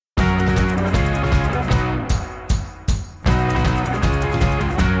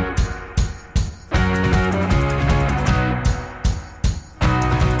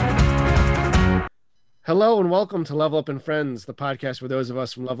Hello and welcome to Level Up and Friends, the podcast where those of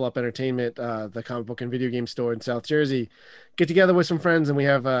us from Level Up Entertainment, the comic book and video game store in South Jersey, get together with some friends and we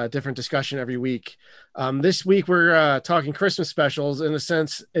have a different discussion every week. This week we're talking Christmas specials. In a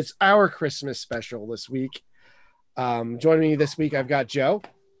sense, it's our Christmas special this week. Joining me this week, I've got Joe.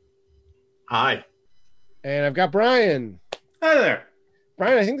 Hi. And I've got Brian. Hi there.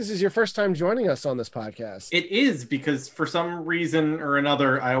 Brian, I think this is your first time joining us on this podcast. It is because for some reason or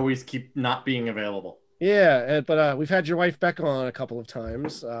another, I always keep not being available. Yeah, but we've had your wife Becca on a couple of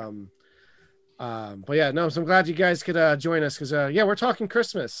times. But yeah, no, so I'm glad you guys could join us because yeah, we're talking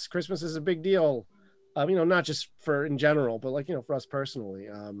Christmas. Christmas is a big deal, not just for in general, but like for us personally.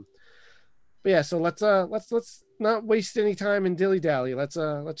 But yeah, so let's not waste any time and dilly dally.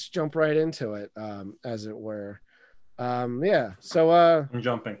 Let's jump right into it, as it were. Yeah, so I'm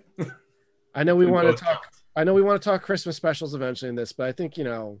jumping. I know we want to talk. I know we want to talk Christmas specials eventually in this, but I think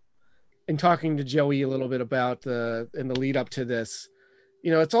in talking to Joey a little bit about in the lead up to this,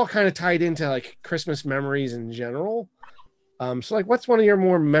 it's all kind of tied into like Christmas memories in general. So like, what's one of your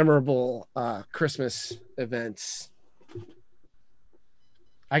more memorable Christmas events?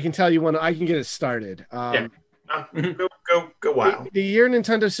 I can tell you one. I can get it started. Yeah. Go! Wow. The year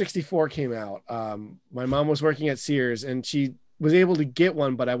Nintendo 64 came out, my mom was working at Sears and she was able to get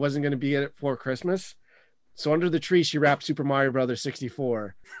one, but I wasn't going to be at it for Christmas. So under the tree, she wrapped Super Mario Brothers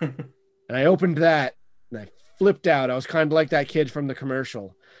 64. And I opened that and I flipped out. I was kind of like that kid from the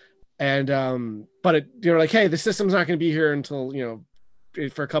commercial. And, but they were like, hey, the system's not going to be here until,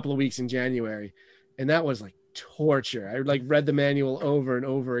 for a couple of weeks in January. And that was like torture. I like read the manual over and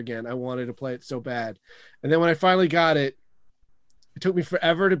over again. I wanted to play it so bad. And then when I finally got it, it took me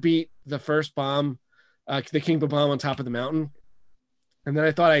forever to beat the first bomb, the King Bomb on top of the mountain. And then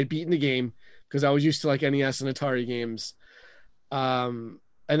I thought I had beaten the game because I was used to like NES and Atari games.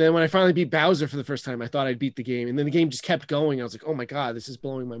 And then when I finally beat Bowser for the first time, I thought I'd beat the game. And then the game just kept going. I was like, oh my God, this is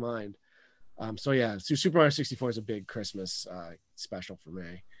blowing my mind. So yeah, Super Mario 64 is a big Christmas special for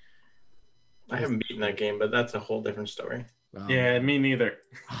me. I haven't beaten that game, but that's a whole different story. Yeah, me neither.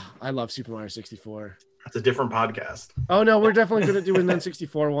 I love Super Mario 64. That's a different podcast. Oh no, we're definitely going to do an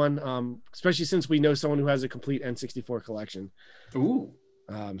N64 one, especially since we know someone who has a complete N64 collection. Ooh.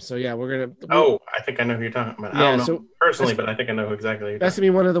 So yeah, we're gonna. I think I know who you're talking about. Yeah, I don't know personally, but I think I know exactly. Who you're that's gonna be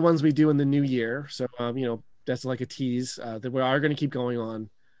one of the ones we do in the new year. So that's like a tease that we are going to keep going on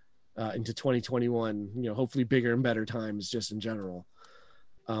into 2021. Hopefully bigger and better times just in general.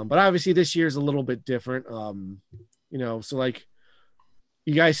 But obviously this year's a little bit different. So like,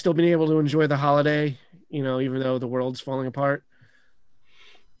 you guys still been able to enjoy the holiday, even though the world's falling apart.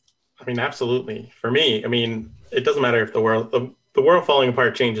 I mean, absolutely. For me, I mean, it doesn't matter if the world falling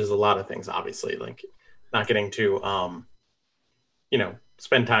apart changes a lot of things, obviously, like not getting to,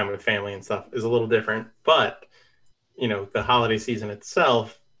 spend time with family and stuff is a little different, but the holiday season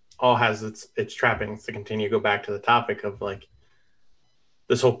itself all has its trappings to continue to go back to the topic of like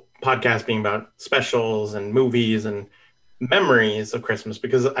this whole podcast being about specials and movies and memories of Christmas,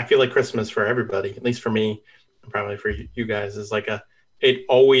 because I feel like Christmas for everybody, at least for me, and probably for you guys, is like the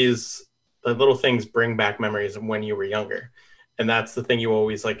little things bring back memories of when you were younger. And that's the thing you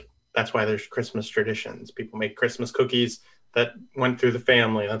always like. That's why there's Christmas traditions. People make Christmas cookies that went through the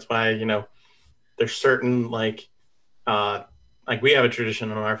family. That's why, there's certain like we have a tradition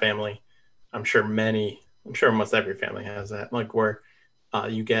in our family. I'm sure almost every family has that, like where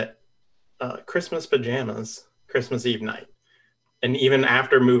you get Christmas pajamas Christmas Eve night. And even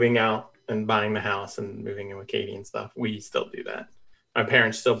after moving out and buying the house and moving in with Katie and stuff, we still do that. My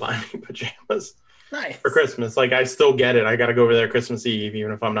parents still buy me pajamas. Nice. For Christmas. Like, I still get it. I got to go over there Christmas Eve,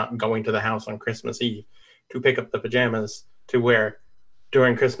 even if I'm not going to the house on Christmas Eve, to pick up the pajamas to wear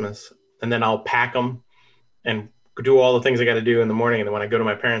during Christmas. And then I'll pack them and do all the things I got to do in the morning. And then when I go to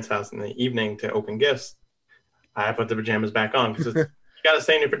my parents' house in the evening to open gifts, I put the pajamas back on because you got to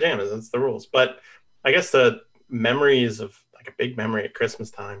stay in your pajamas. That's the rules. But I guess the memories of like a big memory at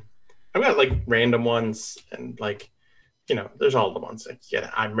Christmas time, I've got like random ones and like, there's all the ones.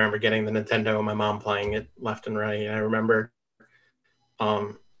 I remember getting the Nintendo and my mom playing it left and right. And I remember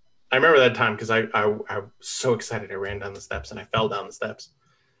that time because I was so excited. I ran down the steps and I fell down the steps.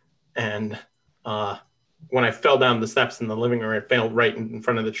 And when I fell down the steps in the living room, I fell right in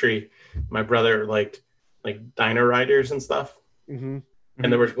front of the tree. My brother liked like dino riders and stuff. Mm-hmm.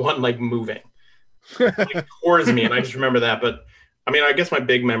 And there was one like moving like, towards me. And I just remember that. But I mean, I guess my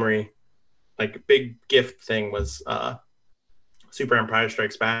big memory, like big gift thing was Super Empire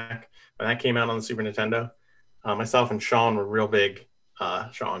Strikes Back. When that came out on the Super Nintendo, myself and Sean were real big.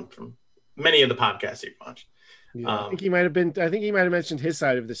 Sean from many of the podcasts you've watched. Yeah, I think he might have been. I think he might have mentioned his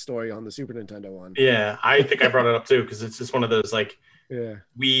side of the story on the Super Nintendo one. Yeah, I think I brought it up too because it's just one of those like Yeah,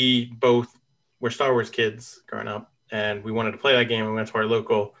 we both were Star Wars kids growing up, and we wanted to play that game. We went to our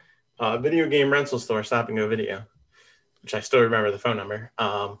local video game rental store, Stop and Go Video, which I still remember the phone number.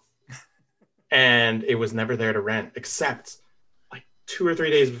 And it was never there to rent except like 2 or 3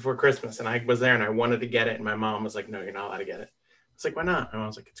 days before Christmas. And I was there and I wanted to get it. And my mom was like, "No, you're not allowed to get it." I was like, "Why not?" And I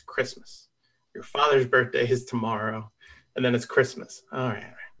was like, "It's Christmas. Your father's birthday is tomorrow. And then it's Christmas." All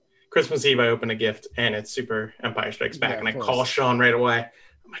right. Christmas Eve, I open a gift and it's Super Empire Strikes Back. Yeah, and I of call course. Sean right away.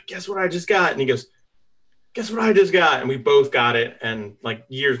 I'm like, "Guess what I just got?" And he goes, "Guess what I just got?" And we both got it. And like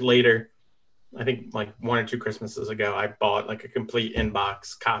years later, I think like 1 or 2 Christmases ago, I bought like a complete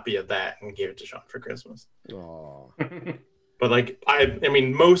inbox copy of that and gave it to Sean for Christmas. oh, But like, I'm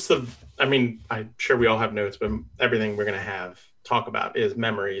sure we all have notes, but everything we're going to talk about is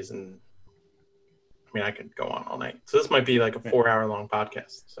memories. And I mean, I could go on all night. So this might be like a 4-hour long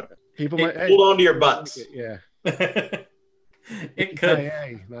podcast. So people hey, might hold on to your butts. Yeah, It could.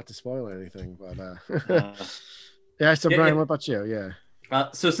 hey, not to spoil anything, but yeah. So Brian, what about you? Yeah.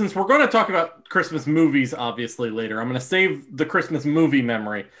 So since we're going to talk about Christmas movies, obviously later, I'm going to save the Christmas movie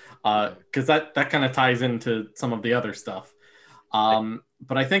memory because that kind of ties into some of the other stuff.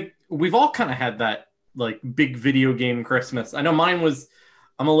 But I think we've all kind of had that like big video game Christmas. I know mine was.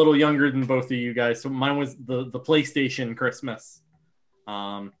 I'm a little younger than both of you guys, so mine was the PlayStation Christmas.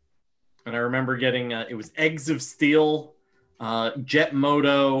 And I remember getting it was Eggs of Steel, Jet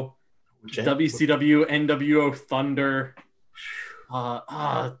Moto, WCW NWO Thunder.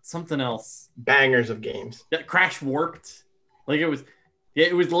 Something else. Bangers of games. Yeah, Crash Warped. Like it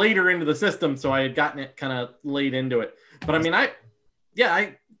was later into the system, so I had gotten it kind of late into it. But I mean, I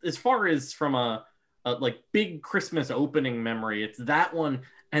as far as from a like big Christmas opening memory, it's that one,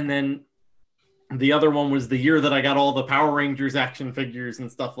 and then the other one was the year that I got all the Power Rangers action figures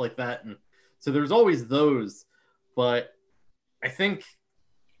and stuff like that, and so there's always those. But I think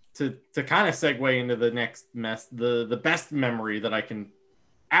to kind of segue into the next mess, the best memory that I can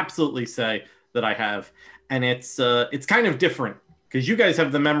absolutely say that I have, and it's kind of different because you guys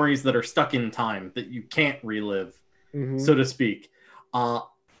have the memories that are stuck in time that you can't relive, so to speak.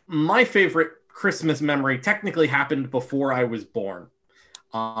 My favorite Christmas memory technically happened before I was born,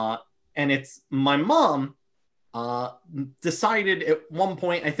 and it's my mom decided at one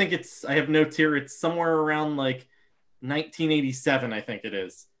point. I think I have notes here. It's somewhere around like 1987, I think it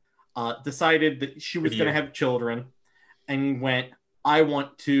is. Decided that she was going to have children and went, "I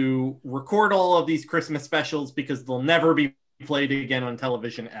want to record all of these Christmas specials because they'll never be played again on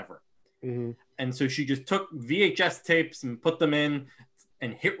television ever." And so she just took VHS tapes and put them in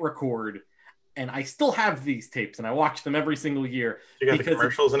and hit record. And I still have these tapes and I watch them every single year. You got the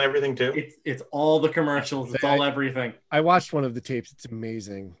commercials and everything too? It's all the commercials. It's all everything. I watched one of the tapes. It's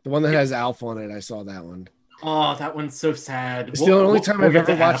amazing. The one that has Alf on it. I saw that one. Oh, that one's so sad. It's the only time I've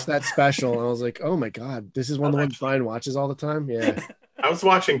ever watched that special. And I was like, oh my God, this is one of the ones Brian watches all the time. Yeah. I was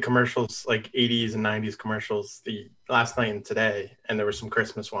watching commercials, like 80s and 90s commercials the last night and today, and there were some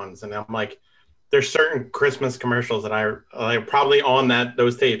Christmas ones. And I'm like, there's certain Christmas commercials that I probably on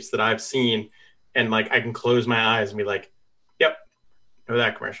those tapes that I've seen, and like I can close my eyes and be like, yep, know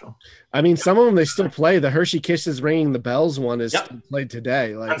that commercial. I mean, some of them they still play. The Hershey Kisses Ringing the Bells one is still played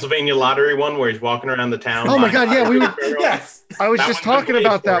today. Like Pennsylvania lottery one where he's walking around the town. Oh my God, yeah, we were. Yes, I was just talking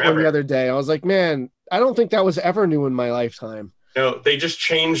about that one the other day. I was like, man, I don't think that was ever new in my lifetime. No, they just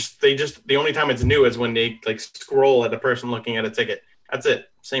changed. The only time it's new is when they like scroll at a person looking at a ticket. That's it.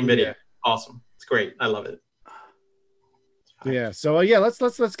 Same video. Yeah. Awesome. It's great. I love it. Yeah. So yeah, let's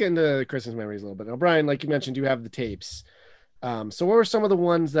get into Christmas memories a little bit. Now, Brian, like you mentioned, you have the tapes. So what were some of the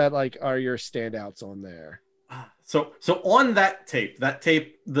ones that like are your standouts on there? So on that tape,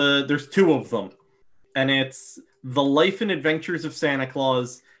 there's 2 of them, and it's The Life and Adventures of Santa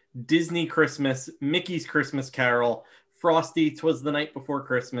Claus, Disney Christmas, Mickey's Christmas Carol, Frosty, 'Twas the Night Before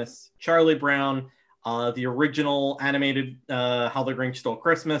Christmas, Charlie Brown, the original animated How the Grinch Stole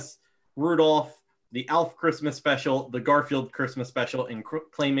Christmas, Rudolph, the Alf Christmas Special, the Garfield Christmas Special, and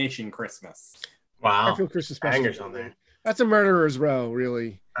Claymation Christmas. Wow. Garfield Christmas Special. Bangers on there. That's a murderer's row,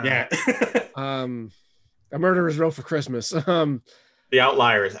 really. Yeah. A murderer's row for Christmas. The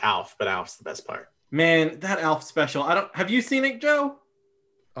outlier is Alf, but Alf's the best part. Man, that Alf special. Have you seen it, Joe?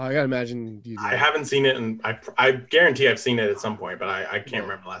 Oh, I gotta imagine you do. I haven't seen it, and I guarantee I've seen it at some point, but I can't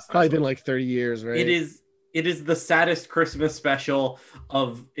remember last time. Probably been like 30 years, right? It is the saddest Christmas special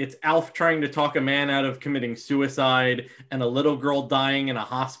of it's Alf trying to talk a man out of committing suicide and a little girl dying in a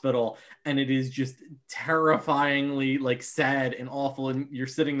hospital. And it is just terrifyingly like sad and awful. And you're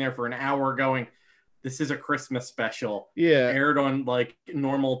sitting there for an hour going, this is a Christmas special. Yeah. Aired on like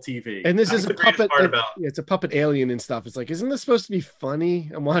normal TV. And this That's is a the greatest puppet. part about- It's a puppet alien and stuff. It's like, isn't this supposed to be funny?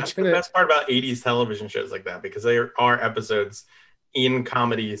 I'm That's watching the it. best part about 80s television shows like that, because there are episodes in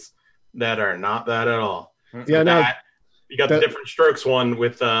comedies that are not that at all. Yeah, no. You got the Different Strokes one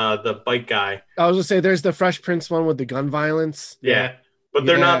with the bike guy. I was gonna say there's the Fresh Prince one with the gun violence. Yeah. But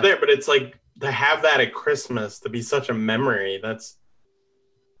they're Yeah. not there. But it's like to have that at Christmas to be such a memory. That's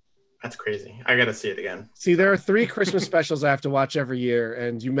crazy. I got to see it again. See, there are 3 Christmas specials I have to watch every year,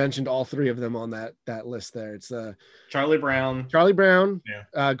 and you mentioned all 3 of them on that list there. It's Charlie Brown, Brown,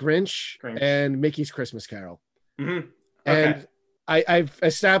 Yeah. Grinch, Grinch. and Mickey's Christmas Carol. Mhm. And I've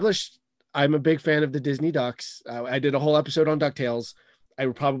established I'm a big fan of the Disney Ducks. I did a whole episode on DuckTales. I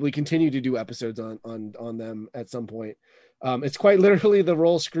will probably continue to do episodes on them at some point. It's quite literally the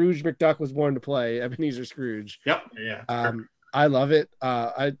role Scrooge McDuck was born to play, Ebenezer Scrooge. Yep. Yeah. I love it.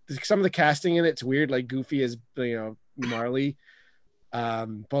 Some of the casting in it's weird, like Goofy is Marley.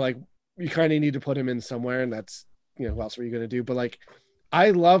 But like you kind of need to put him in somewhere, and that's who else were you going to do? But like I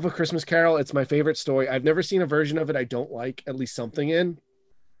love A Christmas Carol. It's my favorite story. I've never seen a version of it I don't like at least something in.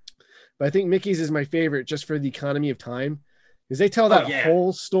 But I think Mickey's is my favorite just for the economy of time, because they tell that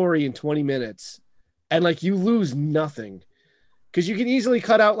whole story in 20 minutes, and like you lose nothing, because you can easily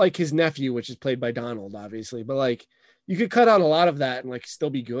cut out like his nephew, which is played by Donald, obviously, but like you could cut out a lot of that and like still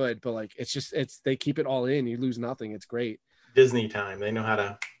be good. But like they keep it all in. You lose nothing. It's great. Disney time. They know how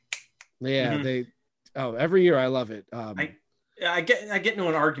to. Yeah, Mhm. Every year I love it. I get into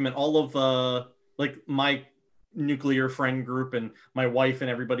an argument. All of like my nuclear friend group and my wife and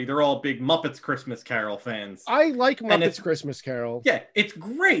everybody, they're all big Muppets Christmas Carol fans. I like Muppets Christmas Carol. Yeah, it's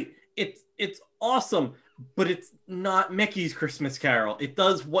great. It's awesome, but it's not Mickey's Christmas Carol. It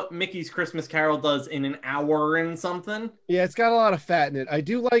does what Mickey's Christmas Carol does in an hour and something. Yeah, it's got a lot of fat in it. I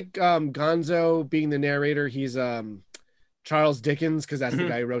do like Gonzo being the narrator. He's Charles Dickens, because that's the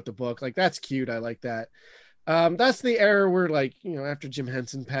guy who wrote the book. Like, that's cute. I like that. That's the era where, like, after Jim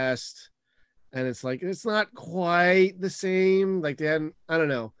Henson passed, and it's like it's not quite the same. Like, they hadn't, I don't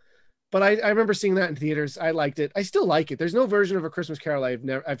know. But I remember seeing that in theaters. I liked it. I still like it. There's no version of A Christmas Carol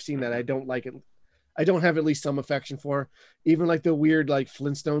I've seen that I don't like it. I don't have at least some affection for. Even like the weird like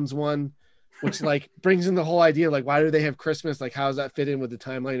Flintstones one, which like brings in the whole idea like, why do they have Christmas? Like, how does that fit in with the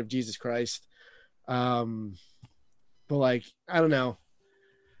timeline of Jesus Christ? But like, I don't know.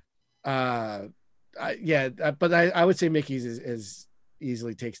 But I would say Mickey's is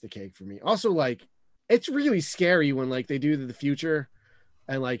easily takes the cake for me. Also, like, it's really scary when like they do the future.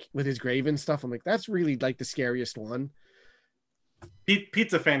 And like with his grave and stuff, I'm like, that's really like the scariest one.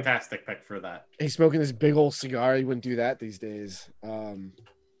 Pete's a fantastic pick for that. He's smoking this big old cigar. He wouldn't do that these days.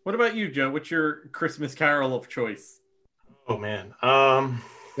 What about you, Joe? What's your Christmas Carol of choice? Oh man,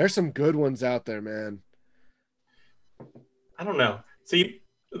 there's some good ones out there, man. I don't know. See,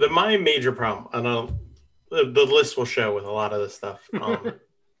 my major problem, I know the list will show with a lot of this stuff.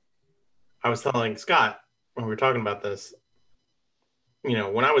 I was telling Scott when we were talking about this.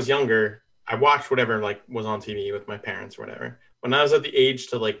 When I was younger, I watched whatever like was on TV with my parents or whatever. When I was at the age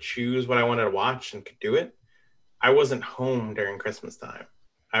to like choose what I wanted to watch and could do it, I wasn't home during Christmas time.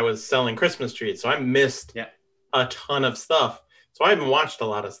 I was selling Christmas trees, so I missed a ton of stuff. So I haven't watched a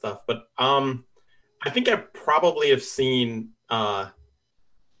lot of stuff, but I think I probably have seen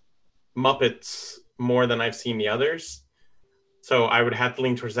Muppets more than I've seen the others. So I would have to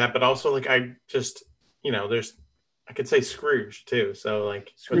lean towards that, but also like I just I could say Scrooge too. So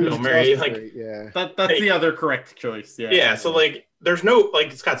like Scrooge, Bill Murray, like great, yeah. That's the other correct choice. Yeah. Yeah. So like there's no,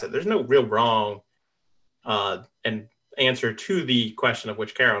 like Scott said, there's no real wrong and answer to the question of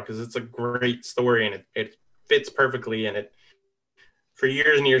which Carol, because it's a great story and it fits perfectly, and it for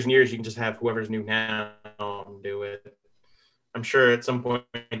years and years and years you can just have whoever's new now do it. I'm sure at some point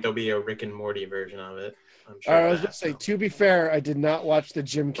there'll be a Rick and Morty version of it. I'm sure. I was going to say, to be fair, I did not watch the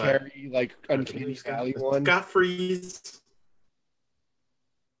Jim Carrey like Uncanny Valley one. Scott Freeze.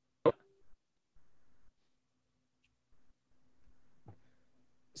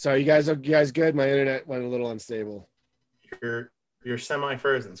 Sorry, you guys good? My internet went a little unstable. You're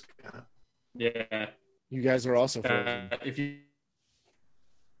semi-frozen, Scott. Yeah. You guys are also frozen. If you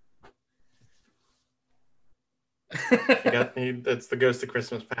That's the ghost of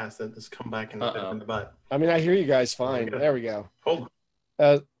Christmas past that has come back in the butt. I mean, I hear you guys fine. There we go. Hold on.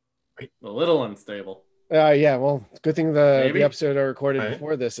 A little unstable. Yeah. Well, good thing the episode I recorded Right.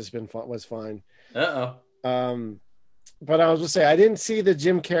 before this was fine. But I was gonna say I didn't see the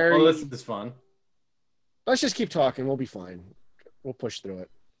Jim Carrey. Well, this is fun. Let's just keep talking. We'll be fine. We'll push through it.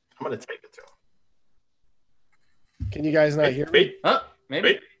 I'm gonna take it to him. Can you guys not hear me?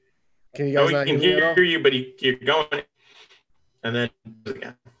 Maybe. Wait. Can you No, guys we not can hear me at all? hear you, but you're going, and then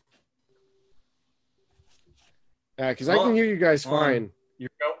again. Yeah, because I can hear you guys fine. You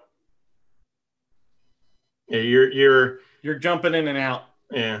go. Yeah, you're Jumping in and out.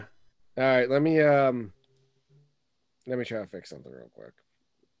 yeah. All right, let me try to fix something real quick.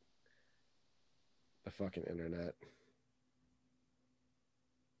 The fucking internet.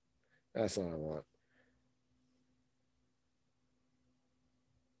 That's not what I want.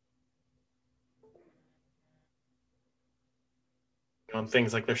 On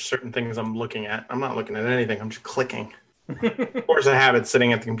things like there's certain things I'm looking at. I'm not looking at anything. I'm just clicking. Force a habit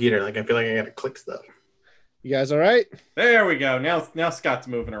sitting at the computer. Like I feel like I gotta click stuff. You guys all right? There we go. Now Scott's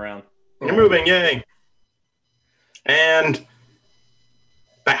moving around. You're moving, yay! And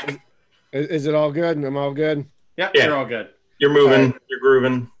back. Is it all good? I'm all good. Yep, Yeah. you're all good. You're moving. All right. You're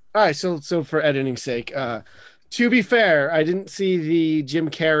grooving. All right, so for editing's sake, to be fair, I didn't see the Jim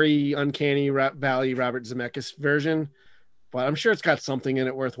Carrey Uncanny Valley Robert Zemeckis version, but I'm sure it's got something in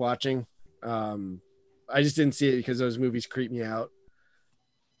it worth watching. I just didn't see it because those movies creep me out.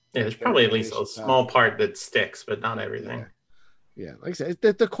 Yeah, there's probably at least a small part that sticks, but not everything. Yeah, like I said,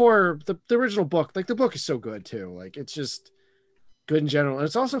 the core, the original book, like the book is so good too. Like it's just good in general. And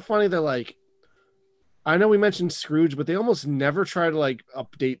it's also funny that like, I know we mentioned Scrooge, but they almost never try to like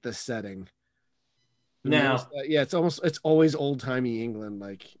update the setting. No. Yeah, it's always old timey England.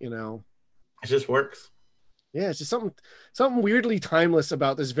 Like, you know, It just works. yeah, it's just something weirdly timeless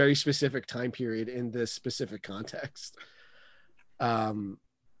about this very specific time period in this specific context.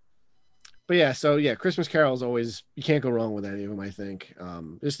 But yeah, so yeah, Christmas Carol is always, you can't go wrong with any of them, I think.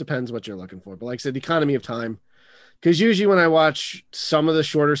 It just depends what you're looking for. But like I said, the economy of time, because usually when I watch some of the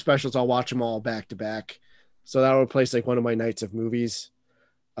shorter specials, I'll watch them all back to back. So that'll replace like one of my nights of movies.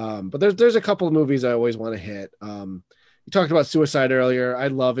 But there's a couple of movies I always want to hit. You talked about Suicide earlier. I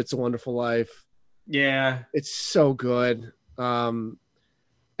love It's a Wonderful Life. Yeah. It's so good. And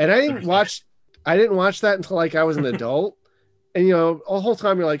I didn't watch that until like I was an adult. And, you know, the whole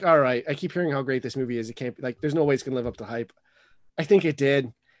time you're like, all right, I keep hearing how great this movie is. It can't be like, there's no way it's going to live up to hype. I think it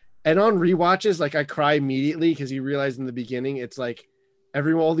did. And on rewatches, like I cry immediately because you realize in the beginning, it's like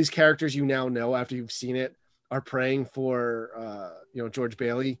all these characters you now know after you've seen it are praying for, George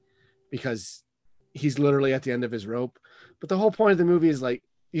Bailey because he's literally at the end of his rope. But the whole point of the movie is like,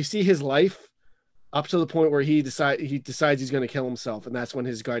 you see his life up to the point where he decides he's going to kill himself, and that's when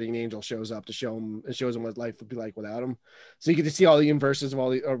his guardian angel shows up to shows him what life would be like without him. So you get to see all the inverses of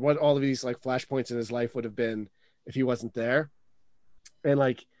what all of these like flashpoints in his life would have been if he wasn't there, and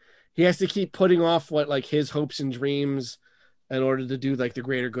like he has to keep putting off what like his hopes and dreams in order to do like the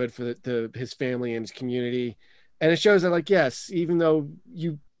greater good for his family and his community. And it shows that like, yes, even though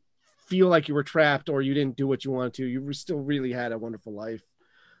you feel like you were trapped or you didn't do what you wanted to, you still really had a wonderful life.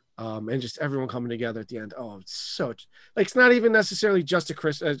 And just everyone coming together at the end. Oh, it's so like, it's not even necessarily just a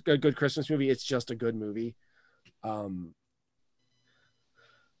good Christmas movie. It's just a good movie. But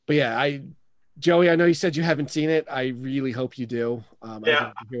yeah, Joey, I know you said you haven't seen it. I really hope you do. Yeah. I'd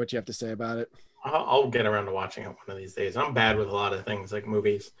love to hear what you have to say about it. I'll get around to watching it one of these days. I'm bad with a lot of things like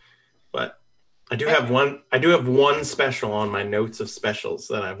movies, but I do have one special on my notes of specials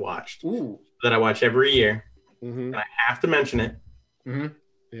that I've watched. Ooh. That I watch every year. Mm-hmm. And I have to mention it. Mm-hmm.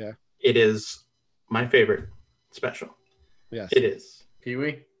 Yeah. It is my favorite special. Yes. It is.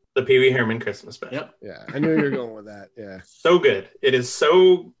 Pee-wee? The Pee Wee Herman Christmas special. Yep. Yeah. I knew you were going with that. Yeah. So good. It is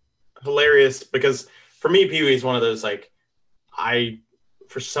so hilarious because for me, Pee Wee is one of those like,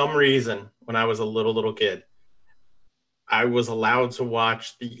 for some reason, when I was a little kid, I was allowed to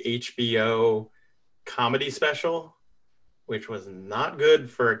watch the HBO comedy special, which was not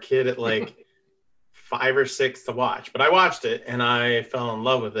good for a kid at like 5 or 6 to watch. But I watched it and I fell in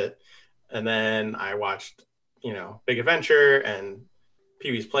love with it. And then I watched, Big Adventure and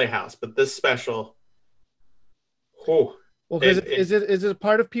Pee-wee's Playhouse. But this special, well, because is it a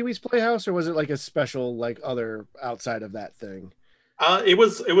part of Pee-wee's Playhouse, or was it like a special like other outside of that thing? It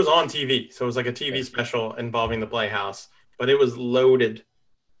was on TV, so it was like a TV special involving the Playhouse, but it was loaded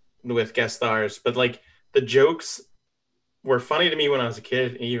with guest stars. But like the jokes were funny to me when I was a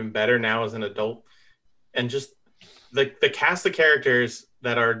kid, and even better now as an adult. And just the cast of characters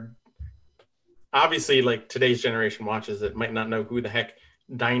that are obviously like today's generation watches it might not know who the heck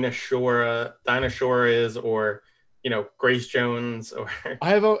Dinah Shore is, or Grace Jones, or I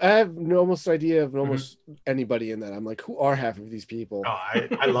have no almost idea of almost anity in that. I'm like, who are half of these people? Oh,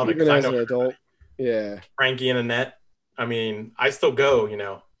 I love it. Even I as know an adult. Yeah. Frankie and Annette. I mean, I still go,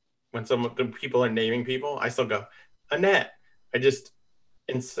 when the people are naming people, I still go, Annette. I just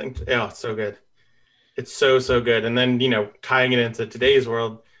instinct. Oh, it's so good. It's so good. And then, tying it into today's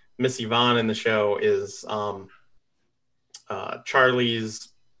world, Miss Yvonne in the show is Charlie's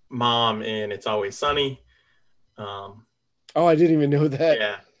mom in It's Always Sunny. Oh, I didn't even know that.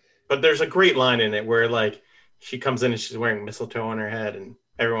 Yeah, but there's a great line in it where like she comes in and she's wearing mistletoe on her head, and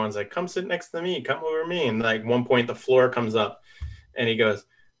everyone's like, "Come sit next to me, come over me." And like one point, the floor comes up, and he goes,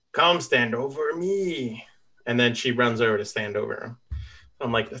 "Come stand over me," and then she runs over to stand over him.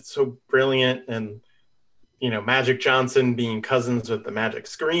 I'm like, that's so brilliant, and Magic Johnson being cousins with the Magic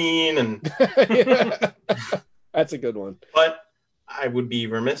Screen, and Yeah. That's a good one. But I would be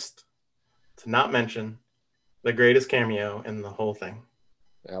remiss to not mention the greatest cameo in the whole thing.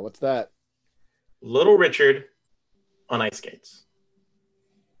 Yeah, what's that? Little Richard on ice skates.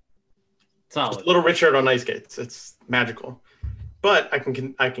 Solid. Just Little Richard on ice skates. It's magical. But I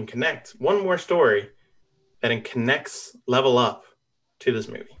can connect one more story that connects Level Up to this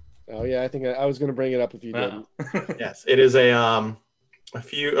movie. Oh yeah, I think I was going to bring it up if you didn't. Yes, it is a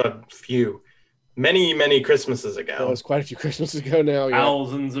few many Christmases ago. That was quite a few Christmases ago now. Yeah.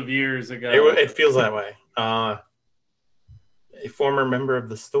 Thousands of years ago. It feels that way. A former member of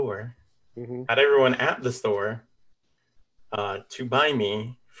the store had everyone at the store to buy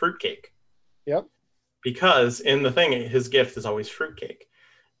me fruitcake. Yep. Because in the thing, his gift is always fruitcake.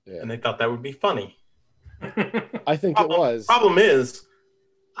 Yeah. And they thought that would be funny. I think it was. Problem is,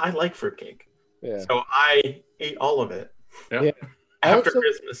 I like fruitcake. Yeah. So I ate all of it. Yep. Yeah. After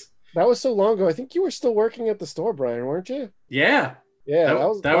Christmas. That was so long ago. I think you were still working at the store, Brian, weren't you? Yeah. Yeah.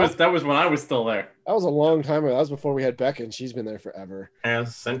 That was when I was still there. That was a long time ago. That was before we had Becca, and she's been there forever.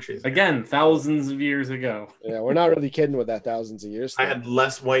 As centuries. Again, thousands of years ago. Yeah, we're not really kidding with that thousands of years I thing. had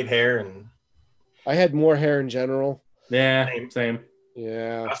less white hair, and I had more hair in general. Yeah, same.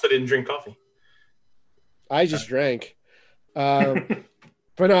 Yeah. I also didn't drink coffee. I just drank.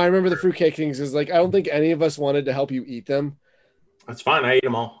 But no, I remember the fruitcake things. Is like I don't think any of us wanted to help you eat them. That's fine. I ate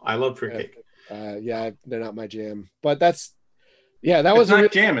them all. I love fruitcake. Yeah, they're not my jam. But that It's was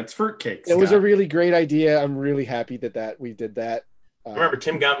not jam. It's fruitcake. It was a really great idea. I'm really happy that we did that. I remember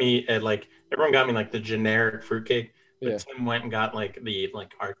Tim got me everyone got me like the generic fruitcake, but Yeah. Tim went and got like the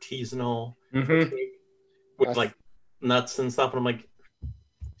artisanal Mhm. fruitcake with like nuts and stuff, and I'm like,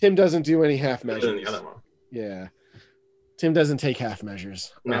 Tim doesn't do any half better than measures. the other one. Yeah, Tim doesn't take half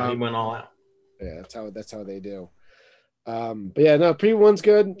measures. No, he went all out. Yeah, that's how they do. But yeah, no, Pee-wee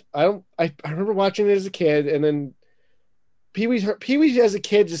good. I remember watching it as a kid, and then Pee-wee as a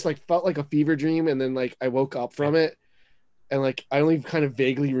kid just like felt like a fever dream, and then like I woke up from it, and like I only kind of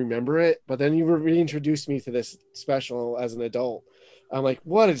vaguely remember it. But then you reintroduced me to this special as an adult. I'm like,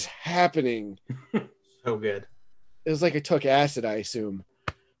 what is happening? So good. It was like I took acid, I assume.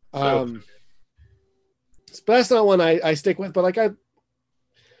 So But that's not one I stick with. But like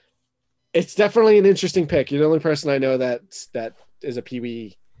it's definitely an interesting pick. You're the only person I know that is a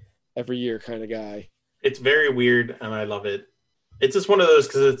Pee-wee every year kind of guy. it's very weird, and I love it. It's just one of those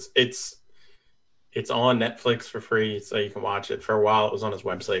because it's on Netflix for free, so you can watch it. For a while, it was on his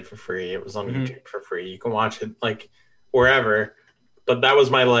website for free. It was on YouTube for free. You can watch it like wherever. But that was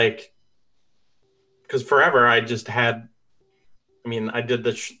my because forever I just had. I mean, I did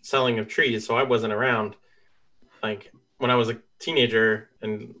the selling of trees, so I wasn't around. Like when I was a teenager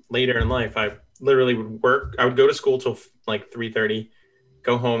and later in life, I literally would work. I would go to school till like 3:30,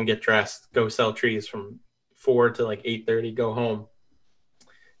 go home, get dressed, go sell trees from 4 to like 8:30, go home,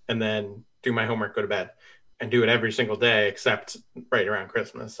 and then do my homework, go to bed, and do it every single day except right around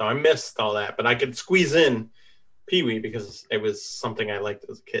Christmas. So I missed all that, but I could squeeze in Pee-wee because it was something I liked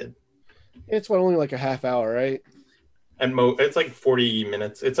as a kid. It's only like a half hour, right? And it's like 40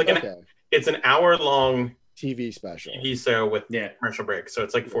 minutes. It's like it's an hour long TV special. TV show with commercial break. So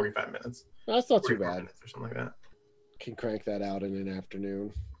it's like 45 minutes. That's not too bad. Or something like that. Can crank that out in an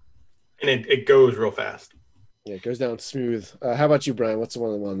afternoon. And it goes real fast. Yeah, it goes down smooth. How about you, Brian? What's one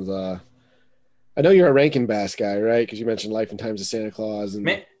of the ones? I know you're a Rankin Bass guy, right? Because you mentioned Life and Times of Santa Claus.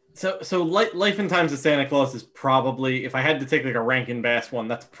 And So Life and Times of Santa Claus is probably, if I had to take like a Rankin Bass one,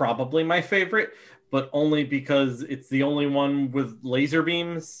 that's probably my favorite, but only because it's the only one with laser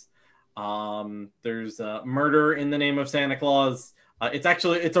beams. There's Murder in the Name of Santa Claus.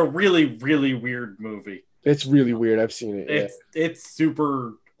 It's a really, really weird movie. It's really weird. I've seen it. It's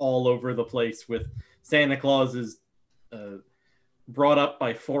super all over the place with Santa Claus is brought up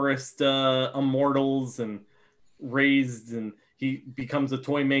by forest immortals and raised, and he becomes a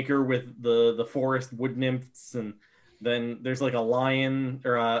toy maker with the forest wood nymphs, and then there's like a lion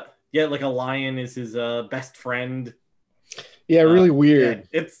like a lion is his best friend. Yeah, really weird.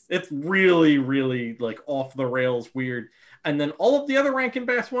 Yeah, it's really, really like off the rails weird. And then all of the other Rankin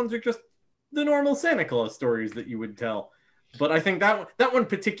Bass ones are just the normal Santa Claus stories that you would tell. But I think that one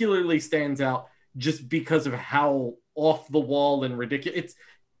particularly stands out just because of how off the wall and ridiculous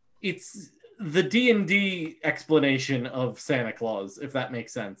it's the D&D explanation of Santa Claus, if that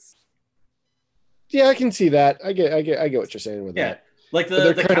makes sense. Yeah, I can see that. I get what you're saying with that. Like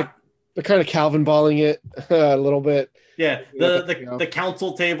they're kind of Calvin balling it a little bit. Yeah, the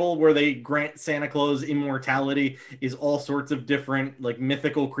council table where they grant Santa Claus immortality is all sorts of different like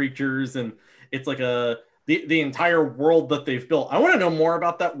mythical creatures, and it's like the entire world that they've built. I want to know more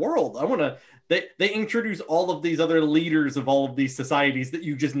about that world. They introduce all of these other leaders of all of these societies that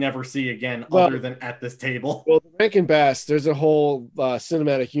you just never see again, other than at this table. Well, Rankin Bass, there's a whole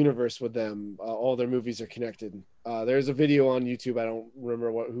cinematic universe with them. All their movies are connected. There's a video on YouTube. I don't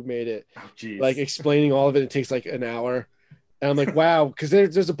remember who made it. Oh, like explaining all of it. It takes like an hour. And I'm like, wow, because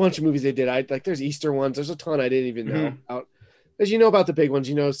there's a bunch of movies they did. There's Easter ones. There's a ton I didn't even know about. As you know about the big ones,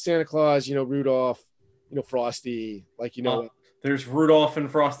 Santa Claus, Rudolph, Frosty, there's Rudolph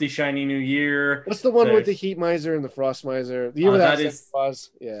and Frosty Shiny New Year. What's the one with the Heat Miser and the Frost Miser? The year without Santa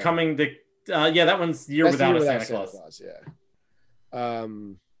Claus. Yeah. Coming to that one's Year Without a Santa Claus. Yeah.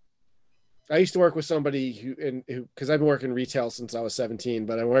 I used to work with somebody who because I've been working retail since I was 17,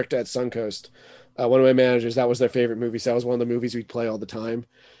 but I worked at Suncoast. One of my managers, that was their favorite movie. So that was one of the movies we'd play all the time.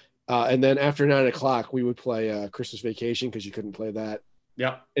 And then after 9:00, we would play Christmas Vacation because you couldn't play that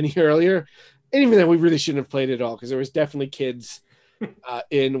any earlier. And even then, we really shouldn't have played it all because there was definitely kids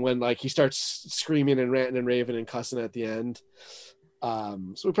in when he starts screaming and ranting and raving and cussing at the end.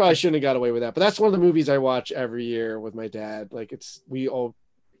 So we probably shouldn't have got away with that. But that's one of the movies I watch every year with my dad. The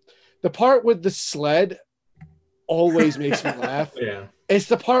part with the sled always makes me laugh. Yeah, it's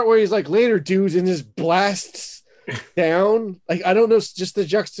the part where he's like, "Later, dudes," and just blasts down. I don't know, just the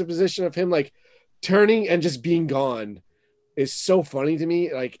juxtaposition of him turning and just being gone is so funny to me.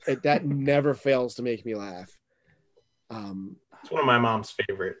 That never fails to make me laugh. It's one of my mom's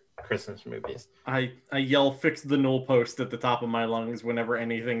favorite Christmas movies. I yell "Fix the null post" at the top of my lungs whenever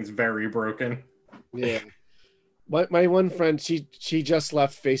anything's very broken. Yeah. My one friend, she just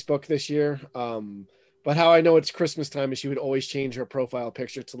left Facebook this year. But how I know it's Christmas time is she would always change her profile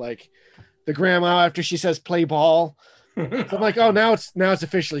picture to the grandma after she says play ball. So I'm like, oh, now it's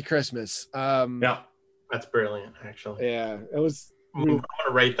officially Christmas. Yeah. That's brilliant, actually. Yeah, it was. I'm gonna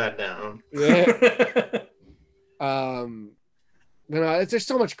write that down. Yeah. There's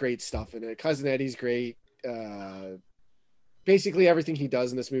so much great stuff in it. Cousin Eddie's great. Basically everything he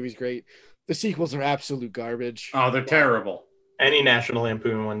does in this movie is great. The sequels are absolute garbage. Oh, they're terrible. Any National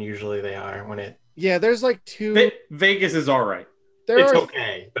Lampoon one, usually they are. Yeah, there's two. Vegas is all right. It's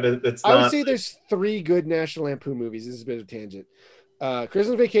okay, but it's not. I would say there's 3 good National Lampoon movies. This is a bit of a tangent.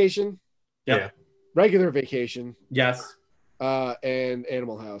 Christmas Vacation. Yeah. Regular Vacation. Yes. And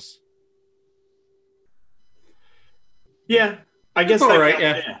Animal House. Yeah, I guess all that right.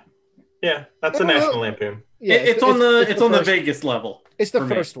 Yeah, that's a National Lampoon. Yeah, it's on the Vegas level. It's the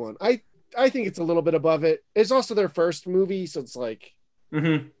first one. I think it's a little bit above it. It's also their first movie, so it's I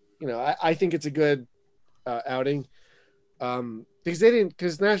think it's a good outing. Because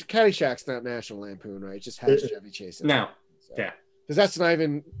Caddyshack's not National Lampoon, right? It just has Chevy Chase. No. So. Yeah. Because that's not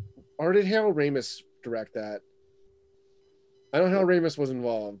even. Or did Harold Ramis direct that? I know Harold Ramis was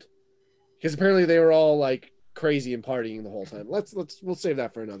involved because apparently they were all crazy and partying the whole time. We'll save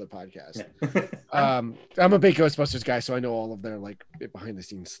that for another podcast. Yeah. I'm a big Ghostbusters guy, so I know all of their behind the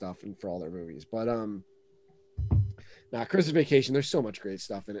scenes stuff and for all their movies. But Christmas Vacation, there's so much great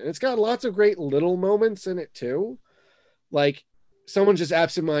stuff in it, and it's got lots of great little moments in it too. Someone just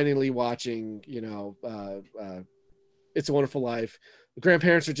absentmindedly watching, It's a Wonderful Life. The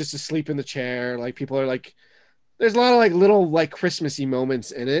grandparents are just asleep in the chair. People are there's a lot of little Christmassy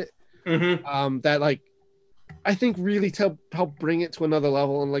moments in it. That I think really help bring it to another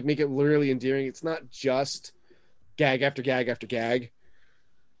level and make it really endearing. It's not just gag after gag after gag.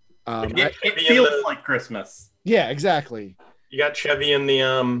 It feels like Christmas. Yeah, exactly. You got Chevy in the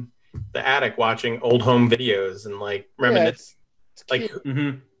attic watching old home videos and reminiscing.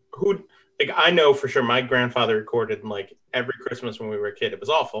 Who I know for sure my grandfather recorded every Christmas when we were a kid. It was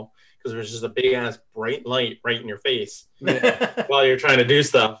awful because there was just a big ass bright light right in your face while you're trying to do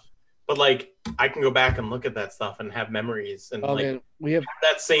stuff. But I can go back and look at that stuff and have memories and we have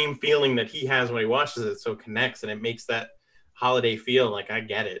that same feeling that he has when he watches it. So it connects and it makes that holiday feel I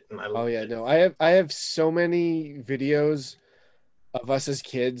get it. And I have so many videos of us as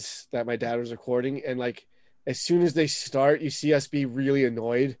kids that my dad was recording, and as soon as they start, you see us be really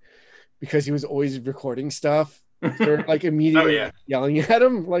annoyed because he was always recording stuff. Or immediately yelling at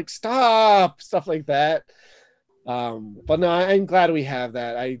him, stop, stuff like that. But no, I'm glad we have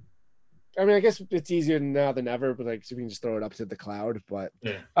that. I mean, I guess it's easier now than ever, but like, so we can just throw it up to the cloud. But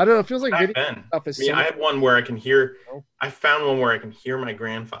Yeah. I don't know. It feels like Back video then, stuff is I mean, so I had one where I can hear. Oh. I found one where I can hear my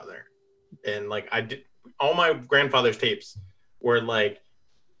grandfather, and like I did all my grandfather's tapes were like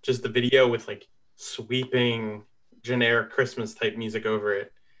just the video with like sweeping generic Christmas type music over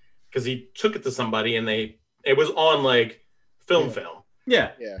it, because he took it to somebody and it was on like film.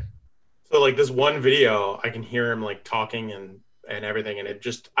 Yeah. Yeah. So like this one video, I can hear him like talking and everything, and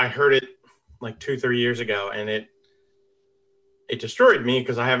I heard it like 2-3 years ago, and it destroyed me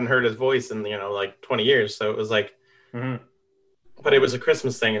because I haven't heard his voice in like 20 years. So it was like, but it was a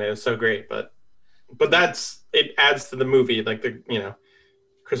Christmas thing, and it was so great. But it adds to the movie, like the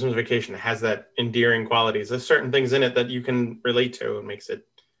Christmas Vacation has that endearing qualities. There's certain things in it that you can relate to and makes it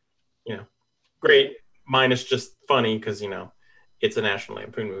great. Minus just funny because it's a National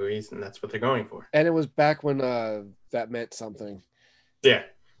Lampoon movie, and that's what they're going for. And it was back when that meant something. Yeah.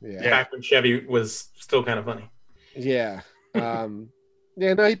 Yeah. Back when Chevy was still kind of funny. Yeah. Yeah,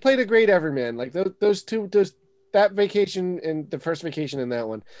 no, he played a great everyman. Like that Vacation and the first Vacation in that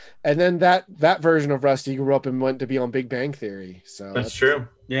one. And then that version of Rusty grew up and went to be on Big Bang Theory. So that's true.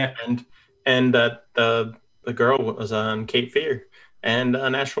 Yeah. And the girl was on Cape Fear and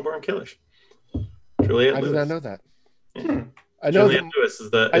National Born Killers. Juliette Lewis. I did not know that. Yeah. I know Juliette Lewis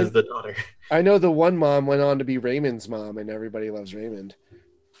is the daughter. I know the one mom went on to be Raymond's mom, and Everybody Loves Raymond.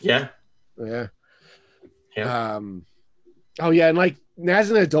 Yeah. Yeah. Yeah. Oh yeah, and like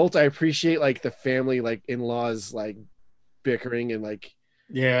as an adult, I appreciate like the family, like in-laws, like bickering and like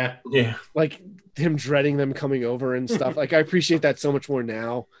yeah, like him dreading them coming over and stuff. Like I appreciate that so much more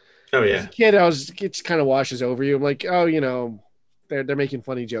now. Oh yeah. As a kid, it just kind of washes over you. I'm like, oh, they're making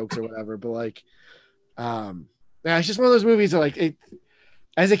funny jokes or whatever, but like, yeah, it's just one of those movies that like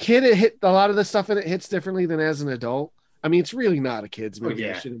as a kid, it hit a lot of the stuff in it hits differently than as an adult. I mean, it's really not a kid's movie.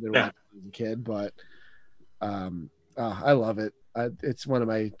 I should have been watching as a kid, but I love it. It's one of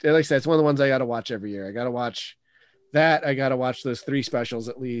my, like I said, it's one of the ones I got to watch every year. I got to watch that. I got to watch those 3 specials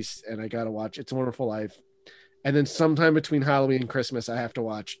at least, and I got to watch It's a Wonderful Life. And then sometime between Halloween and Christmas, I have to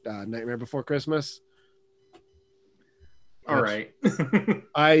watch Nightmare Before Christmas. All right.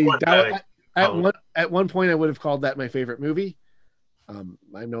 At one point, I would have called that my favorite movie. I'm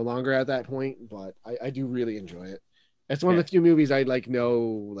no longer at that point, but I do really enjoy it. It's one of the few movies I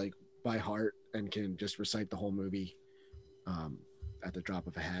know by heart and can just recite the whole movie at the drop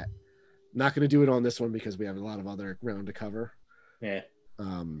of a hat. Not going to do it on this one because we have a lot of other ground to cover. Yeah.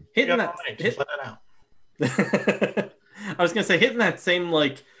 Hitting that. Just let it out. I was going to say hitting that same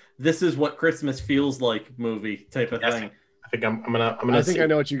like this is what Christmas feels like movie type of thing. I think I'm gonna. I think I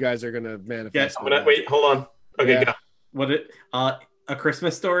know what you guys are gonna manifest. Yeah, wait, hold on. Okay, go. What A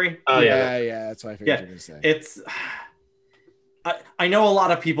Christmas Story? Oh yeah. That's what I figured you were gonna say. It's. I know a lot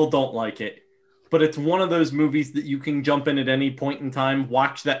of people don't like it, but it's one of those movies that you can jump in at any point in time,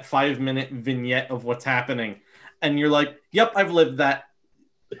 watch that 5-minute vignette of what's happening, and you're like, "Yep, I've lived that.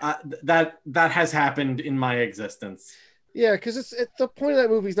 That has happened in my existence." Yeah, because the point of that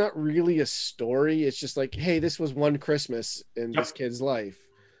movie is not really a story. It's just like, hey, this was one Christmas in this kid's life.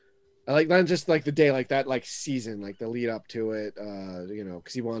 I like not just like the day, like that, like season, like the lead up to it.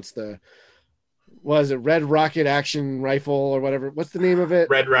 Because he wants was it Red Rocket Action Rifle or whatever? What's the name of it?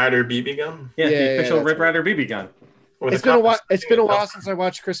 Red Ryder BB gun. Yeah, the official Red Ryder BB gun. It's been a while since I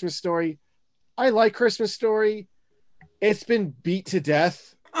watched Christmas Story. I like Christmas Story. It's been beat to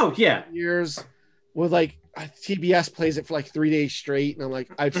death. Oh yeah, years with like TBS plays it for like 3 days straight, and I'm like,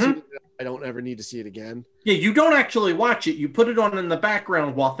 I've seen it. I don't ever need to see it again. Yeah, you don't actually watch it. You put it on in the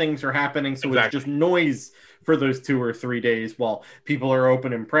background while things are happening, so it's just noise for those 2 or 3 days while people are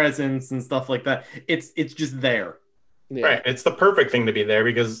opening presents and stuff like that. It's just there. Yeah. Right. It's the perfect thing to be there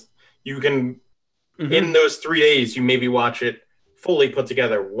because you can, in those 3 days, you maybe watch it fully put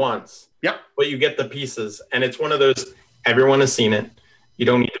together once. Yep. But you get the pieces, and it's one of those, everyone has seen it. You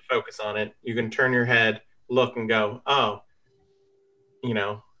don't need to focus on it. You can turn your head, look, and go, oh,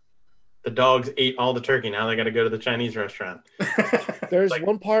 the dogs ate all the turkey. Now they got to go to the Chinese restaurant. There's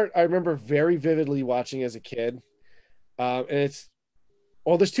one part I remember very vividly watching as a kid. And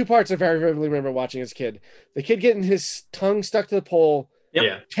there's 2 parts I very vividly remember watching as a kid. The kid getting his tongue stuck to the pole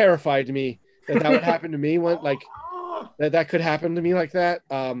terrified me that would happen to me. That could happen to me like that.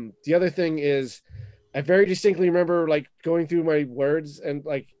 The other thing is I very distinctly remember like going through my words and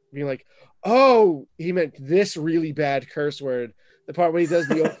like being like, oh, he meant this really bad curse word. The part where he does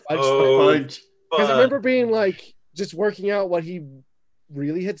the fudge. Because I remember being like, just working out what he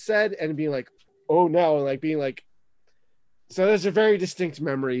really had said and being like, oh no, and like being like, so there's a very distinct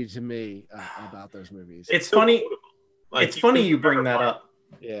memory to me about those movies. It's funny. It's funny you bring that up.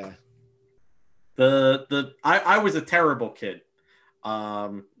 Yeah. I was a terrible kid.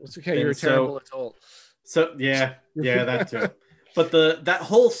 It's okay. You're a And terrible adult. So yeah, that too. But that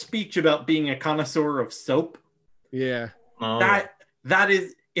whole speech about being a connoisseur of soap, Yeah. Oh, yeah. that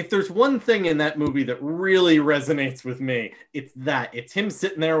is, if there's one thing in that movie that really resonates with me, it's that. It's him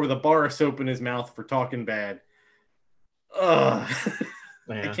sitting there with a bar of soap in his mouth for talking bad. Ugh.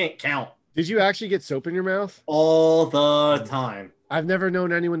 I Yeah. can't count. Did you actually get soap in your mouth? All the time. I've never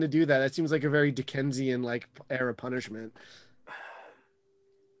known anyone to do that. That seems like a very Dickensian like era punishment.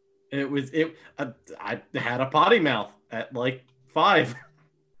 I had a potty mouth at like 5.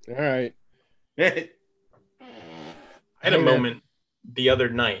 All right. I had a moment the other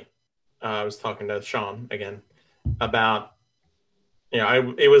night. I was talking to Sean again about,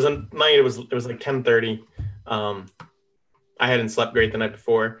 it was a night. It was like 10:30. I hadn't slept great the night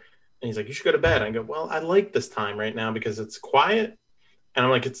before, and he's like, "You should go to bed." I go, "Well, I like this time right now because it's quiet," and I'm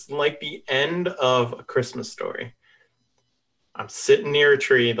like, "It's like the end of A Christmas Story." I'm sitting near a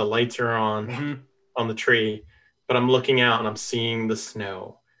tree. The lights are on the tree, but I'm looking out and I'm seeing the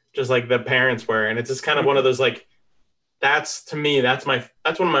snow, just like the parents were, and it's just kind of one of those like. That's probably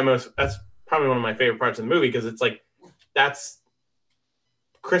one of my favorite parts of the movie because it's like that's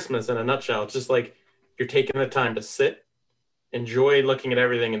Christmas in a nutshell. It's just like you're taking the time to sit, enjoy looking at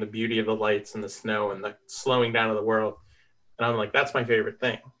everything and the beauty of the lights and the snow and the slowing down of the world. And I'm like, that's my favorite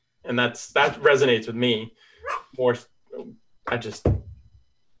thing. And that resonates with me more. That's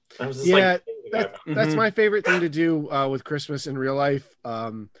my favorite thing to do with Christmas in real life.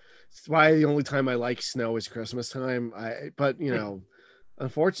 It's why the only time I like snow is Christmas time. But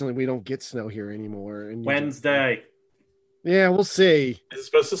unfortunately, we don't get snow here anymore. And Wednesday. Yeah, we'll see. Is it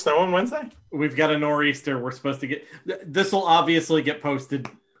supposed to snow on Wednesday? We've got a nor'easter. We're supposed to get. This will obviously get posted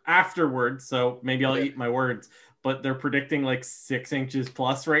afterwards, so maybe I'll eat my words. But they're predicting like 6 inches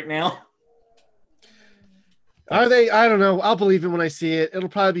plus right now. Are they? I don't know. I'll believe it when I see it. It'll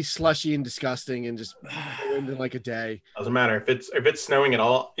probably be slushy and disgusting and just go into like a day. Doesn't matter if it's snowing at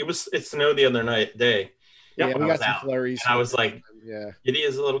all. It snowed the other day. Yeah, we got some flurries. And I was like, yeah, giddy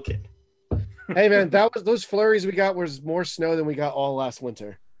as a little kid. Hey man, those flurries we got was more snow than we got all last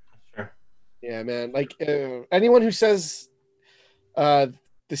winter. Sure. Yeah, man. Like anyone who says the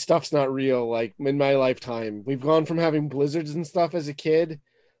stuff's not real, like in my lifetime, we've gone from having blizzards and stuff as a kid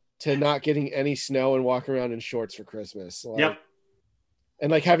to not getting any snow and walking around in shorts for Christmas. Like, yep.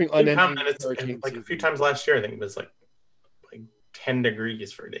 And like having unending hurricanes. Like a few times last year, I think it was like 10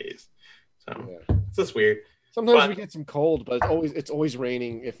 degrees for days. So it's just weird. Sometimes we get some cold, but it's always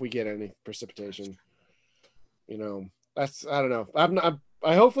raining if we get any precipitation. That's I don't know.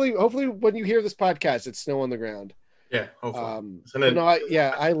 I hopefully when you hear this podcast, it's snow on the ground. Yeah, hopefully.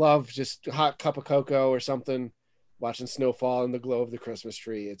 I love just a hot cup of cocoa or something, watching snow fall in the glow of the Christmas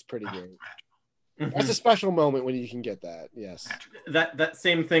tree. It's pretty great. That's a special moment when you can get that. Yes. That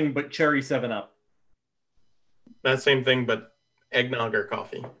same thing, but cherry 7-Up. That same thing, but eggnog or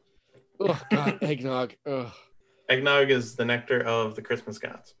coffee. Oh God, eggnog. Ugh. Eggnog is the nectar of the Christmas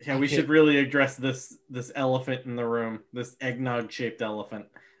gods. Yeah, we should really address this elephant in the room. This eggnog-shaped elephant.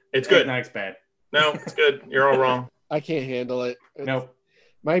 It's good. Eggnog's bad. No, it's good. You're all wrong. I can't handle it. Nope.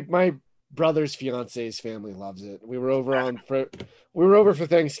 My brother's fiance's family loves it. We were over for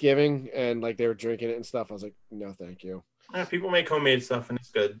Thanksgiving and like they were drinking it and stuff. I was like, no, thank you. Yeah, people make homemade stuff and it's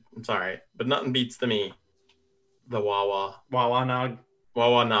good. It's all right, but nothing beats the Wawa nog.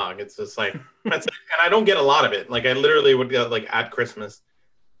 Wawa nog. It's just like that's it. And I don't get a lot of it. Like I literally would get like at Christmas,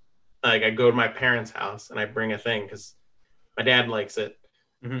 like I go to my parents' house and I bring a thing because my dad likes it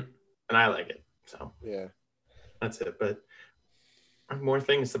and I like it. So yeah, that's it. But I have more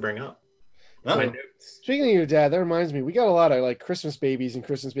things to bring up. Speaking of your dad, that reminds me, we got a lot of like Christmas babies and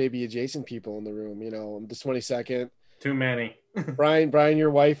Christmas baby adjacent people in the room. The 22nd. Too many. Brian, your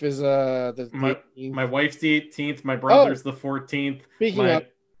wife is my wife's the 18th. My brother's the 14th. Speaking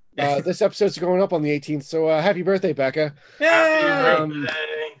of, this episode's going up on the 18th, so happy birthday, Becca. Happy birthday.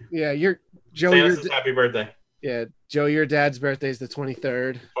 Yeah, happy birthday. Yeah, Joe, your dad's birthday is the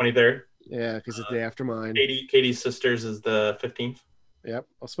 23rd. 23rd. Yeah, because it's the day after mine. Katie's sister's is the 15th. Yep,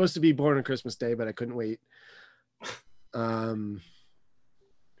 I was supposed to be born on Christmas Day, but I couldn't wait. But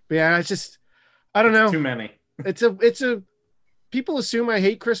yeah, I don't know. Too many. It's a people assume I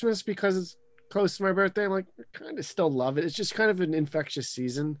hate Christmas because it's close to my birthday. I'm like, I kind of still love it. It's just kind of an infectious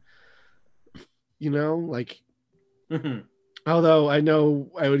season, like. Although I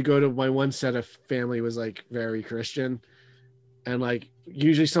know I would go to my one set of family was like very Christian, and like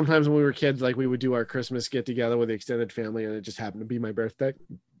usually sometimes when we were kids, like we would do our Christmas get together with the extended family, and it just happened to be my birthday,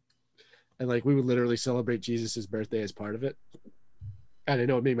 and like we would literally celebrate Jesus's birthday as part of it. I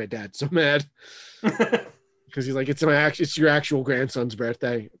know it made my dad so mad because he's like, it's your actual grandson's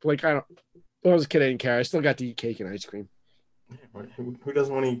birthday. Like, when I was a kid, I didn't care. I still got to eat cake and ice cream. Who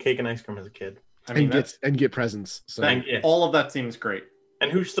doesn't want to eat cake and ice cream as a kid? I mean, and get presents. So all of that seems great.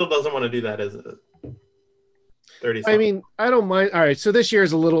 And who still doesn't want to do that as a 30? I mean, I don't mind. All right, so this year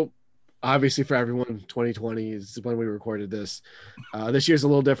is a little, obviously for everyone. 2020 is when we recorded this. This year's a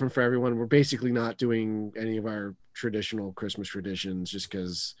little different for everyone. We're basically not doing any of our traditional Christmas traditions just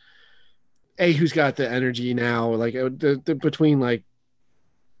because, who's got the energy now? Like the between like,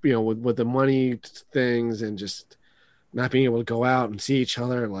 you know, with the money things and just not being able to go out and see each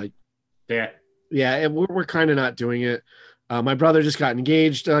other, like. Yeah, we're kind of not doing it. My brother just got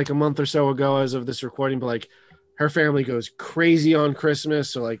engaged like a month or so ago as of this recording, but like her family goes crazy on Christmas.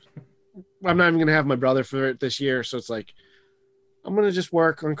 So like, I'm not even going to have my brother for it this year. So it's like, I'm going to just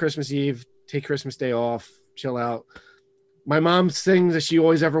work on Christmas Eve, take Christmas Day off, chill out. My mom's thing that she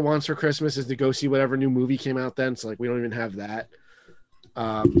always ever wants for Christmas is to go see whatever new movie came out then. So like, we don't even have that.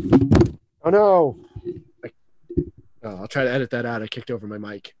 Oh no. I'll try to edit that out. I kicked over my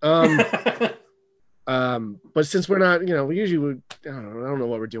mic. But since we're not, you know, we usually would, I don't know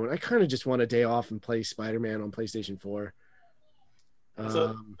what we're doing. I kind of just want a day off and play Spider-Man on PlayStation 4.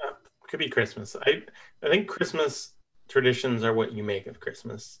 Could be Christmas. I think Christmas traditions are what you make of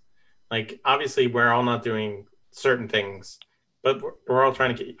Christmas. Like, obviously, we're all not doing certain things, but we're all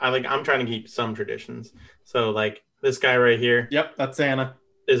trying to keep. I'm trying to keep some traditions. So, like this guy right here. Yep, that's Santa.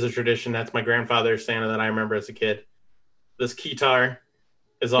 Is a tradition. That's my grandfather's Santa that I remember as a kid. This keytar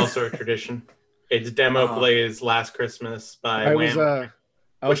is also a tradition. It's demo plays Last Christmas by Wham,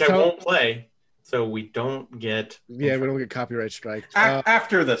 which I won't play, so we don't get. Yeah, we don't get copyright strike.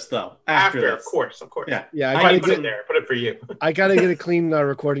 After this, though. After this. Of course. Yeah. I put it there. Put it for you. I gotta get a clean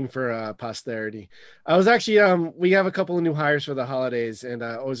recording for posterity. I was actually we have a couple of new hires for the holidays, and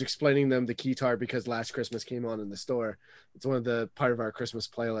I was explaining them the keytar because Last Christmas came on in the store. It's one of the part of our Christmas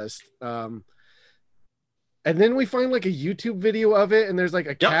playlist. And then we find like a YouTube video of it, and there's like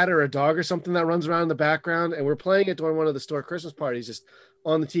a cat or a dog or something that runs around in the background, and we're playing it during one of the store Christmas parties, just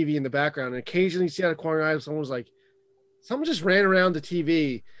on the TV in the background. And occasionally, you see out of corner eye, someone just ran around the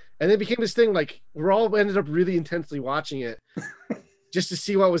TV, and it became this thing. Like we're all ended up really intensely watching it, just to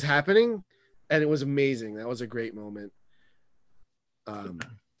see what was happening, and it was amazing. That was a great moment.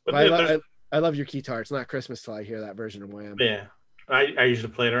 But I love your keytar. It's not Christmas till I hear that version of Wham. Yeah, I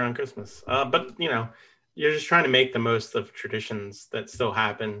usually play it around Christmas, but you know. You're just trying to make the most of traditions that still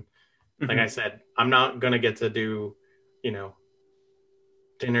happen. Like I said, I'm not going to get to do, you know,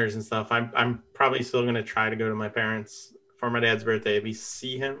 dinners and stuff. I'm probably still going to try to go to my parents for my dad's birthday, at least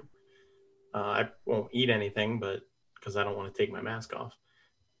see him. I won't eat anything, but because I don't want to take my mask off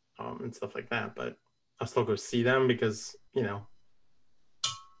and stuff like that. But I'll still go see them because, you know,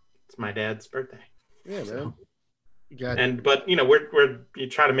 it's my dad's birthday. Yeah, so. Man. But you know, you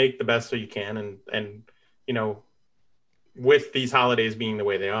try to make the best so you can, and you know, with these holidays being the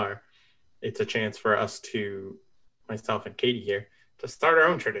way they are, it's a chance for us to, myself and Katie here, to start our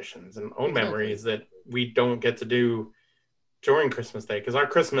own traditions and own memories that we don't get to do during Christmas Day. Because our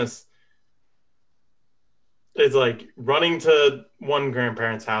Christmas is like running to one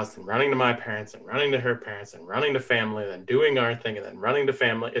grandparent's house and running to my parents and running to her parents and running to family, then doing our thing and then running to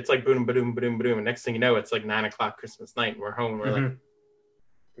family. It's like boom, ba-doom, ba-doom, ba-doom. And next thing you know, it's like 9:00 Christmas night and we're home. We're like,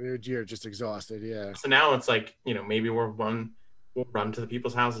 you're just exhausted. Yeah. So now it's like, you know, maybe we'll run to the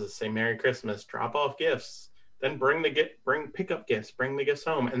people's houses, say Merry Christmas, drop off gifts, then pick up gifts, bring the gifts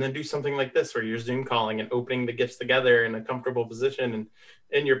home, and then do something like this where you're Zoom calling and opening the gifts together in a comfortable position and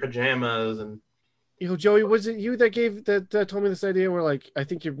in your pajamas. And you know, Joey, was it you that told me this idea where like I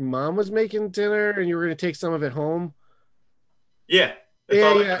think your mom was making dinner and you were going to take some of it home? Yeah.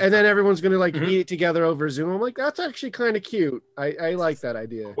 Yeah. And then everyone's going to like eat it together over Zoom. I'm like, that's actually kind of cute. I like that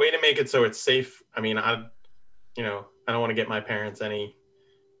idea. Way to make it so it's safe. I mean, I don't want to get my parents any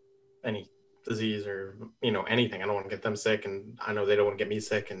disease or, you know, anything. I don't want to get them sick, and I know they don't want to get me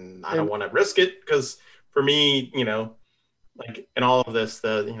sick, and I don't want to risk it because for me, you know, like in all of this,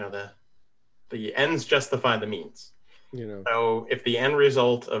 the ends justify the means. You know. So if the end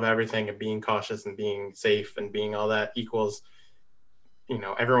result of everything of being cautious and being safe and being all that equals, you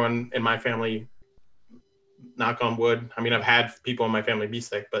know, everyone in my family, knock on wood. I mean, I've had people in my family be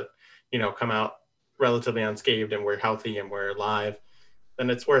sick, but, you know, come out relatively unscathed and we're healthy and we're alive, then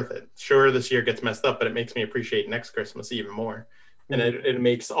it's worth it. Sure, this year gets messed up, but it makes me appreciate next Christmas even more. And it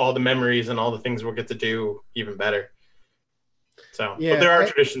makes all the memories and all the things we'll get to do even better. So, yeah, but there are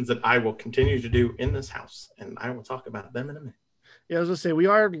traditions that I will continue to do in this house, and I will talk about them in a minute. Yeah, I was gonna say we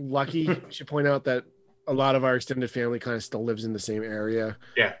are lucky. I should point out that a lot of our extended family kind of still lives in the same area.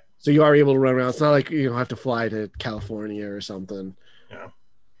 Yeah. So you are able to run around. It's not like you don't have to fly to California or something. Yeah.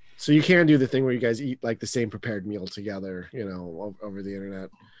 So you can do the thing where you guys eat like the same prepared meal together, over the internet.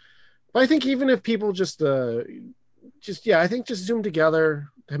 But I think even if people just I think just Zoom together,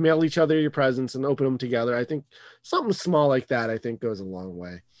 mail each other your presents and open them together. I think something small like that, I think, goes a long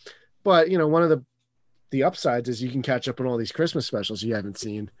way. But one of the upsides is you can catch up on all these Christmas specials you haven't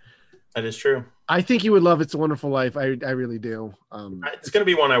seen. That is true. I think you would love It's a Wonderful Life. I really do. It's going to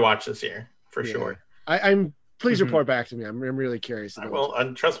be one I watch this year for sure. I'm please report back to me. I'm really curious.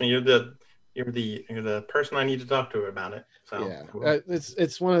 Well, trust me, you're the person I need to talk to about it. So yeah,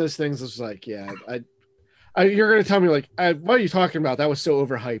 it's one of those things that's like, you're going to tell me like, what are you talking about? That was so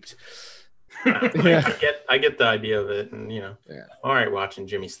overhyped. Yeah. I get the idea of it, and all right, watching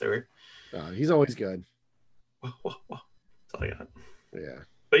Jimmy Stewart. He's always good. Whoa. That's all I got. Yeah.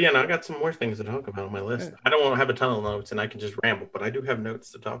 But I got some more things to talk about on my list. Yeah. I don't want to have a ton of notes, and I can just ramble, but I do have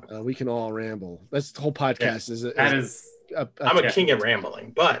notes to talk about. We can all ramble. That's the whole podcast. Yeah. I'm a king at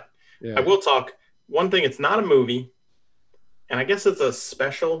rambling, but I will talk. One thing, it's not a movie, and I guess it's a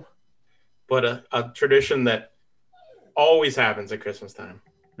special, but a tradition that always happens at Christmas time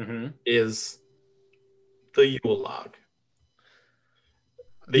is the Yule log.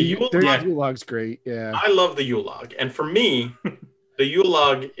 The Yule log's great. Yeah, I love the Yule log, and for me. The Yule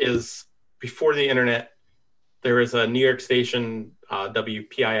log is before the internet. There was a New York station,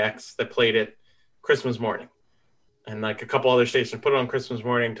 WPIX, that played it Christmas morning. And like a couple other stations put it on Christmas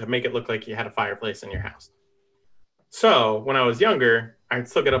morning to make it look like you had a fireplace in your house. So when I was younger, I'd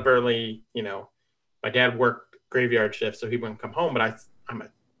still get up early. My dad worked graveyard shift, so he wouldn't come home. But I'm a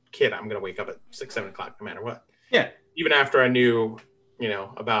kid. I'm going to wake up at 6, 7 o'clock no matter what. Yeah. Even after I knew,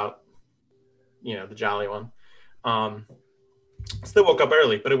 about, the Jolly One. Still woke up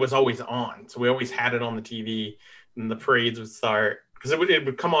early, but it was always on. So we always had it on the TV, and the parades would start because it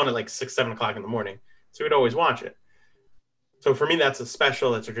would come on at like 6, 7 o'clock in the morning. So we'd always watch it. So for me, that's a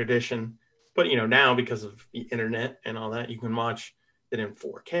special, that's a tradition. But now because of the internet and all that, you can watch it in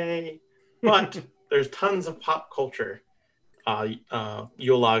 4K. But there's tons of pop culture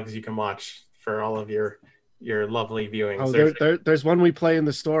Yule logs you can watch for all of your lovely viewings. There's one we play in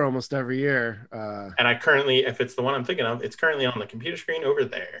the store almost every year. And I currently, if it's the one I'm thinking of, it's currently on the computer screen over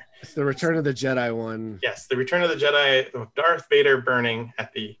there. It's the Return of the Jedi one. Yes, the Return of the Jedi, Darth Vader burning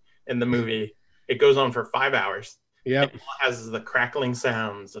in the movie. It goes on for 5 hours. Yep. It has the crackling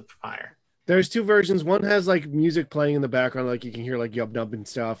sounds of fire. There's two versions. One has like music playing in the background, like you can hear like yub nub and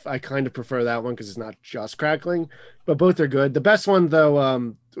stuff. I kind of prefer that one because it's not just crackling, but both are good. The best one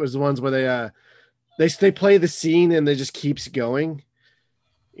though was the ones where they play the scene and it just keeps going,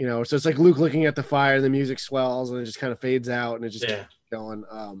 so it's like Luke looking at the fire and the music swells and it just kind of fades out and it just keeps going.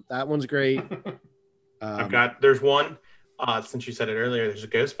 That one's great. There's one, since you said it earlier, there's a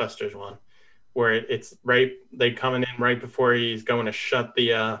Ghostbusters one where it's right, they coming in right before he's going to shut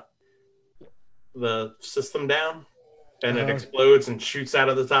the system down, and it explodes and shoots out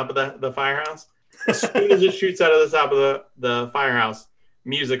of the top of the firehouse. As soon as it shoots out of the top of the firehouse,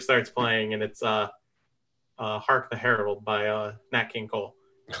 music starts playing, and it's Hark the Herald by Nat King Cole.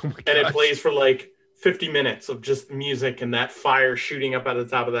 And it plays for like 50 minutes of just music and that fire shooting up at the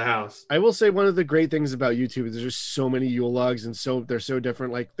top of the house. I will say one of the great things about YouTube is there's just so many Yule logs and they're so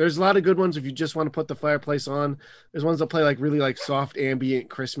different. Like there's a lot of good ones if you just want to put the fireplace on. There's ones that play like really like soft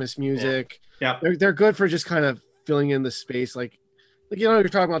ambient Christmas music. Yeah. They're good for just kind of filling in the space. Like you're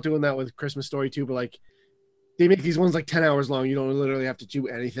talking about doing that with Christmas Story too, but like they make these ones like 10 hours long. You don't literally have to do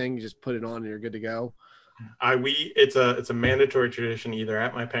anything. You just put it on and you're good to go. It's a mandatory tradition either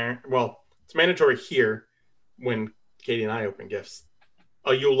at my it's mandatory here when Katie and I open gifts.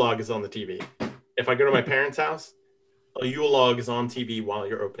 A Yule log is on the TV. If I go to my parents' house, a Yule log is on TV while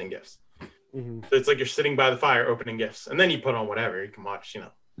you're opening gifts. Mm-hmm. So it's like you're sitting by the fire opening gifts, and then you put on whatever. You can watch,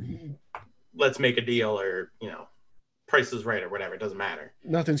 Let's Make a Deal or, Price is Right or whatever. It doesn't matter.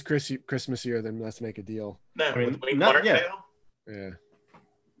 Nothing's Christmasier than Let's Make a Deal. No, Wayne Clark Tale? Yeah.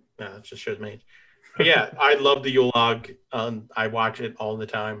 No, that just shows me. But yeah, I love the Yule log. I watch it all the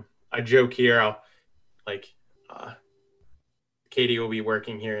time. I joke here, Katie will be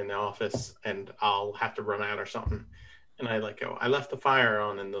working here in the office and I'll have to run out or something. And I go, I left the fire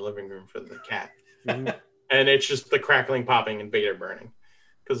on in the living room for the cat. Mm-hmm. And it's just the crackling, popping, and Vader burning.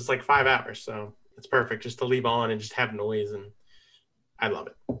 Because it's like 5 hours. So it's perfect just to leave on and just have noise. And I love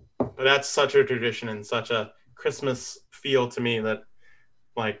it. But that's such a tradition and such a Christmas feel to me that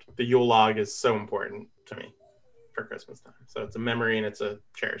the Yule log is so important to me for Christmas time. So it's a memory and it's a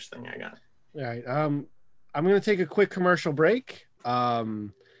cherished thing I got. All right. I'm going to take a quick commercial break.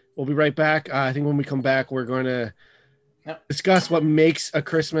 We'll be right back. I think when we come back, we're going to Yep. discuss what makes a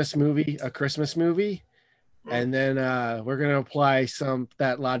Christmas movie a Christmas movie. And then we're going to apply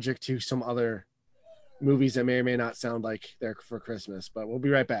that logic to some other movies that may or may not sound like they're for Christmas. But we'll be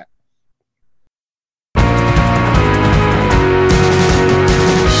right back.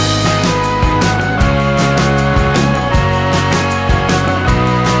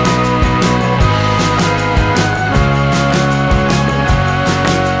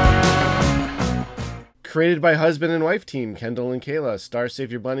 Created by husband and wife team Kendall and Kayla, Star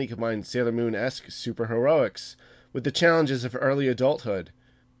Savior Bunny combines Sailor Moon-esque superheroics with the challenges of early adulthood.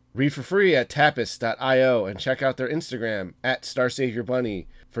 Read for free at Tapas.io and check out their Instagram at Star Savior Bunny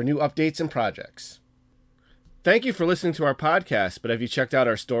for new updates and projects. Thank you for listening to our podcast, but have you checked out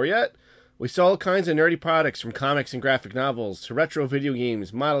our store yet? We sell all kinds of nerdy products from comics and graphic novels to retro video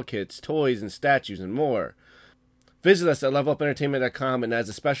games, model kits, toys, and statues, and more. Visit us at levelupentertainment.com, and as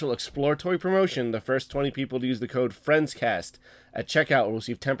a special exploratory promotion, the first 20 people to use the code FRIENDSCAST at checkout will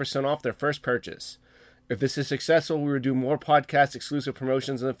receive 10% off their first purchase. If this is successful, we will do more podcast exclusive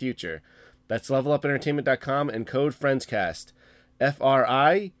promotions in the future. That's levelupentertainment.com and code FRIENDSCAST.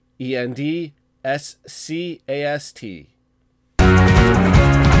 FRIENDSCAST.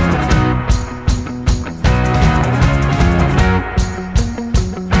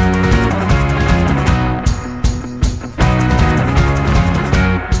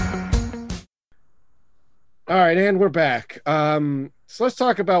 All right, and we're back. So let's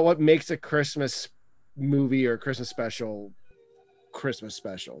talk about what makes a Christmas movie or Christmas special.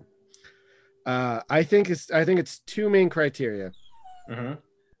 I think it's two main criteria. Mm-hmm.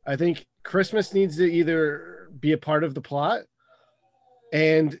 I think Christmas needs to either be a part of the plot,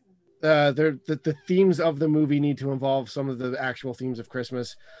 and the themes of the movie need to involve some of the actual themes of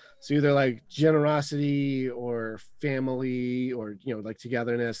Christmas. So either like generosity or family or like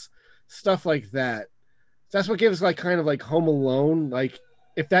togetherness, stuff like that. That's what gives like kind of like Home Alone. Like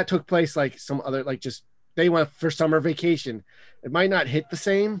if that took place like some other like just they went for summer vacation, it might not hit the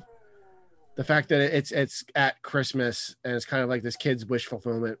same. The fact that it's at Christmas and it's kind of like this kid's wish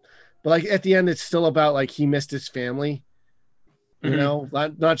fulfillment, but like at the end it's still about like he missed his family. You know,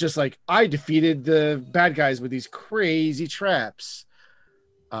 not just like I defeated the bad guys with these crazy traps.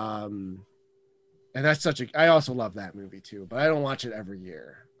 And that's I also love that movie too, but I don't watch it every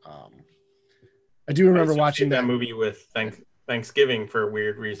year. I do remember watching that movie with Thanksgiving for a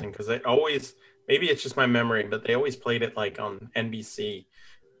weird reason because maybe it's just my memory, but they always played it like on NBC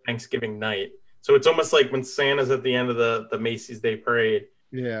Thanksgiving night. So it's almost like when Santa's at the end of the Macy's Day Parade.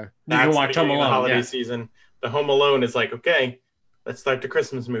 Yeah, you can watch Home Alone. Holiday season. The Home Alone is like, okay, let's start the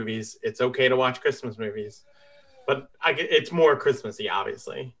Christmas movies. It's okay to watch Christmas movies, but it's more Christmassy,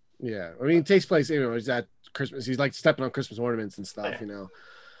 obviously. Yeah, I mean, it takes place. He's at Christmas. He's like stepping on Christmas ornaments and stuff.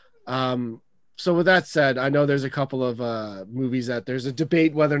 Yeah. So with that said, I know there's a couple of movies that there's a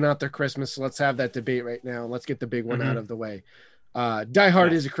debate whether or not they're Christmas. So let's have that debate right now. Let's get the big one out of the way. Die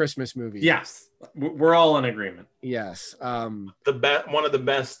Hard is a Christmas movie. Yes, we're all in agreement. Yes. One of the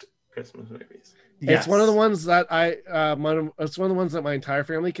best Christmas movies. It's one of the ones that it's one of the ones that my entire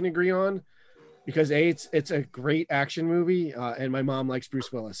family can agree on because it's a great action movie, and my mom likes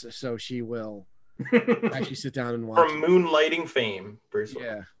Bruce Willis, so she will actually sit down and watch. From Moonlighting fame, Bruce Willis.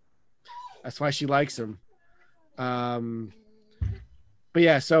 Yeah. That's why she likes him. But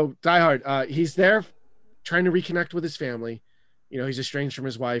yeah, so Die Hard, he's there trying to reconnect with his family. He's estranged from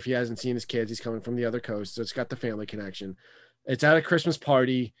his wife. He hasn't seen his kids. He's coming from the other coast. So it's got the family connection. It's at a Christmas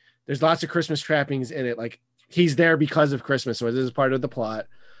party. There's lots of Christmas trappings in it. Like he's there because of Christmas. So it is part of the plot.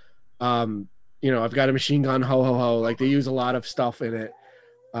 I've got a machine gun. Ho, ho, ho. Like they use a lot of stuff in it.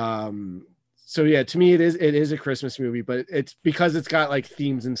 So yeah, to me, it is a Christmas movie, but it's because it's got like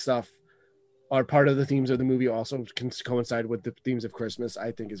themes and stuff. Are part of the themes of the movie also can coincide with the themes of Christmas,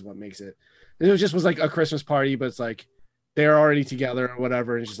 I think is what makes it. It was like a Christmas party, but it's like they're already together or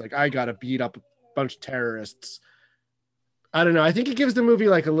whatever. And it's just like, I got to beat up a bunch of terrorists. I don't know. I think it gives the movie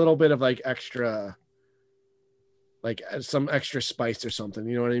like a little bit of like extra, like some extra spice or something.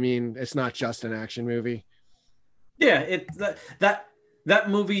 You know what I mean? It's not just an action movie. Yeah. That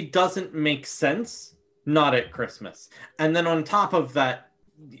movie doesn't make sense. Not at Christmas. And then on top of that,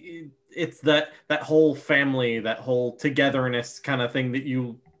 it's that whole family, that whole togetherness kind of thing that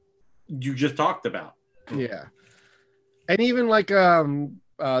you just talked about. Yeah. And even like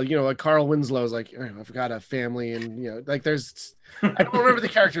like Carl Winslow's like, I've got a family and like there's I don't remember the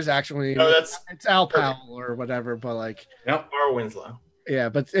character's actual name. No, it's Al Powell or whatever, but like Carl Winslow. Yeah,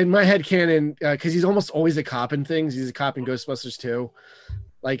 but in my head canon, because he's almost always a cop in things. He's a cop in Ghostbusters too.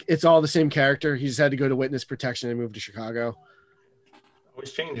 Like it's all the same character. He just had to go to witness protection and move to Chicago.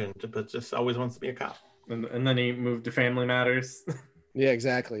 always changing, but just always wants to be a cop. And then he moved to Family Matters. Yeah,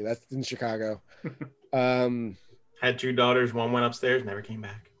 exactly. That's in Chicago. Had 2 daughters. One went upstairs, never came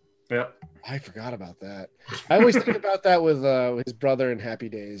back. Yep. I forgot about that. I always think about that with his brother in Happy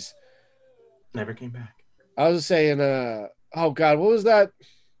Days. Never came back. I was saying, oh God, what was that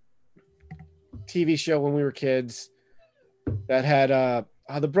TV show when we were kids that had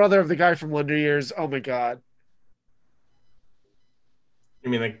the brother of the guy from Wonder Years? Oh my God. You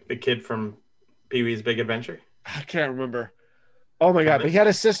mean the kid from Pee-wee's Big Adventure? I can't remember. Oh my God. But he had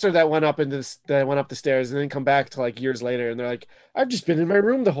a sister that went up the stairs and then come back to like years later. And they're like, I've just been in my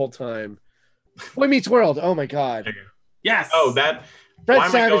room the whole time. Boy Meets World. Oh my God. Yes. Oh, that.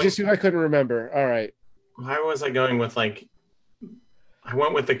 Fred Savage is who I couldn't remember. All right. Why was I going with I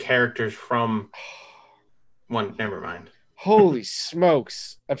went with the characters from one. Never mind. Holy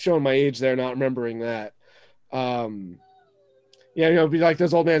smokes. I'm showing my age there, not remembering that. Yeah, be like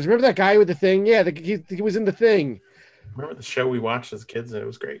those old mans. Remember that guy with the thing? Yeah, he was in the thing. Remember the show we watched as kids, and it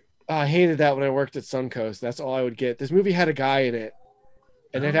was great. I hated that when I worked at Suncoast. That's all I would get. This movie had a guy in it,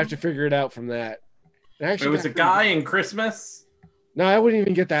 and I'd have to figure it out from that. It was a guy in Christmas? No, I wouldn't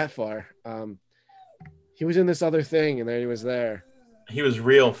even get that far. He was in this other thing, and then he was there. He was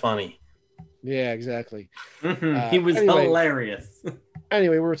real funny. Yeah, exactly. He was hilarious.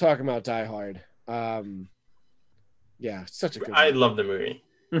 Anyway, we were talking about Die Hard. Yeah, such a good movie. I love the movie.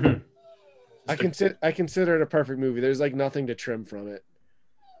 I consider it a perfect movie. There's like nothing to trim from it.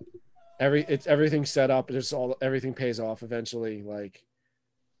 Everything set up. Everything pays off eventually. Like,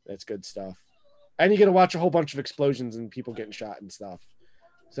 that's good stuff. And you get to watch a whole bunch of explosions and people getting shot and stuff.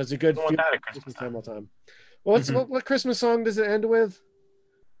 So it's a good Christmas time all time. Well, what Christmas song does it end with?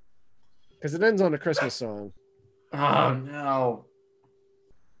 Because it ends on a Christmas song. Oh no.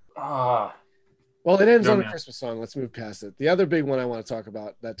 Well, it ends on a Christmas song. Let's move past it. The other big one I want to talk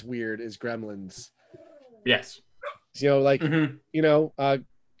about that's weird is Gremlins. Yes. Gizmo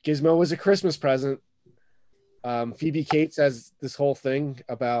was a Christmas present. Phoebe Cates has this whole thing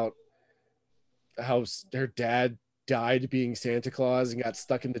about how her dad died being Santa Claus and got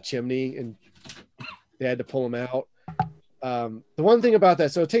stuck in the chimney and they had to pull him out. The one thing about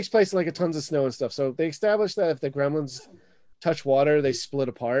that, so it takes place in like a tons of snow and stuff. So they established that if the Gremlins touch water, they split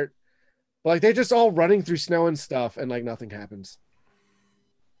apart. But like they're just all running through snow and stuff, and like nothing happens.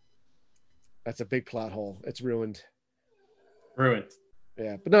 That's a big plot hole. It's ruined.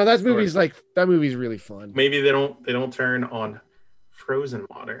 Yeah, but no, that movie's really fun. Maybe they don't turn on frozen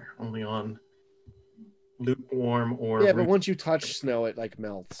water, only on lukewarm or. Yeah, but once you touch snow, it like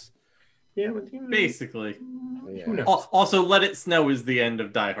melts. Yeah, but basically. Yeah. Also, Let It Snow is the end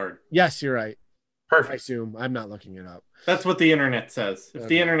of Die Hard. Yes, you're right. Perfect. I assume. I'm not looking it up. That's what the internet says. If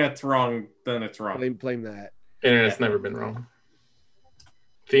the internet's wrong, then it's wrong. Blame that. The internet's never been wrong.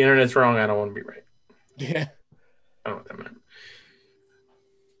 If the internet's wrong, I don't want to be right. Yeah. I don't know what that meant.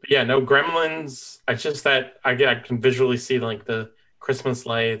 But yeah, no Gremlins. It's just that I can visually see like the Christmas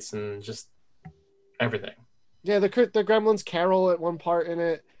lights and just everything. Yeah, the Gremlins carol at one part in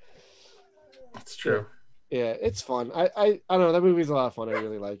it. That's true. Yeah, it's fun. I don't know. That movie's a lot of fun. I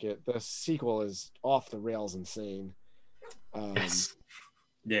really like it. The sequel is off the rails insane. Yes.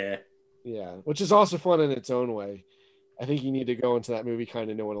 Yeah. Yeah, which is also fun in its own way. I think you need to go into that movie kind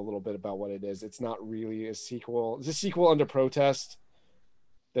of knowing a little bit about what it is. It's not really a sequel. It's a sequel under protest.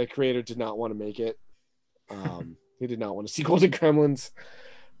 The creator did not want to make it. He did not want a sequel to Gremlins.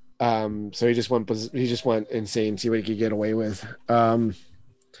 So he just went insane, see what he could get away with.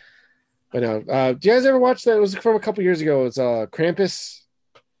 But no, do you guys ever watch that? It was from a couple years ago. It's Krampus.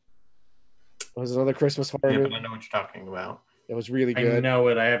 It was another Christmas horror movie. But I know what you're talking about. It was really good. I know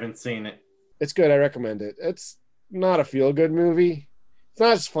it. I haven't seen it. It's good. I recommend it. It's not a feel-good movie. It's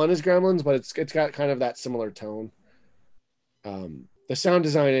not as fun as Gremlins, but it's got kind of that similar tone. The sound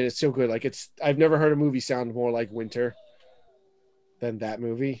design in it's so good. Like I've never heard a movie sound more like winter than that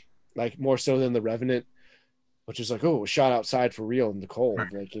movie. Like more so than The Revenant, which is like, oh, it was shot outside for real in the cold.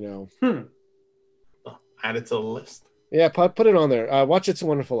 Like, Add it to the list. Yeah, put it on there. Watch It's a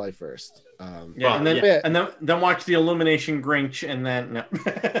Wonderful Life first. And then watch The Illumination Grinch, and then no.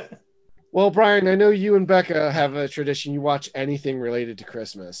 Well, Brian, I know you and Becca have a tradition. You watch anything related to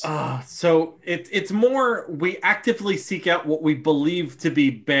Christmas. So it's more we actively seek out what we believe to be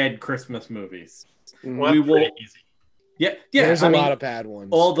bad Christmas movies. Well, we will. Easy. Yeah. There's a lot of bad ones.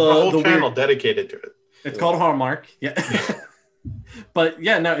 All the whole channel dedicated to it. It's called Hallmark. Yeah. But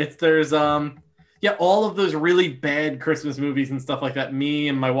yeah, no, there's all of those really bad Christmas movies and stuff like that. Me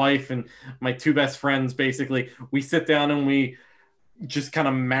and my wife and my two best friends, basically, we sit down and we just kind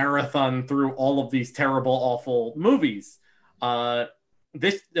of marathon through all of these terrible, awful movies.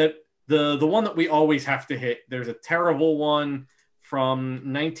 this the one that we always have to hit. There's a terrible one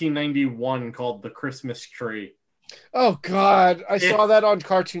from 1991 called The Christmas Tree. Oh God, I saw that on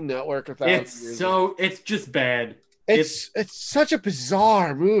Cartoon Network a thousand years ago. It's just bad. It's such a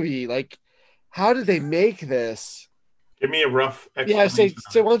bizarre movie. Like, how did they make this? Give me a rough Yeah, say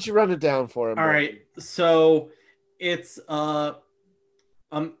why don't you run it down for him? All right, so it's a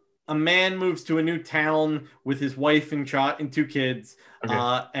man moves to a new town with his wife and two kids,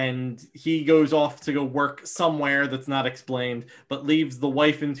 okay. And he goes off to go work somewhere that's not explained, but leaves the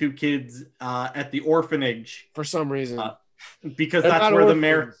wife and two kids at the orphanage for some reason, because that's where orphans. The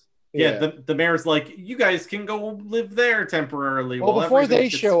mayor. Yeah, the mayor's like, you guys can go live there temporarily. Well, before they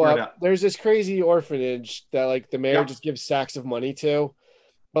show up, there's this crazy orphanage that like the mayor just gives sacks of money to,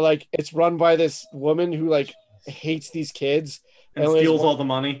 but like it's run by this woman who like hates these kids and steals all the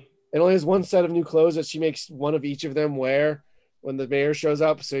money. It only has one set of new clothes that she makes one of each of them wear when the mayor shows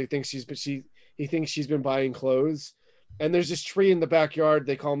up. So he thinks she's been buying clothes. And there's this tree in the backyard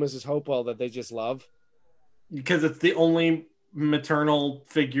they call Mrs. Hopewell that they just love because it's the only maternal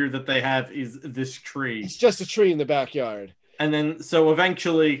figure that they have is this tree. It's just a tree in the backyard. And then so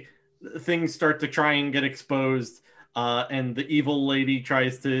eventually things start to try and get exposed, and the evil lady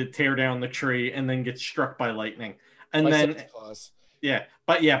tries to tear down the tree and then gets struck by lightning. And by then Santa Claus.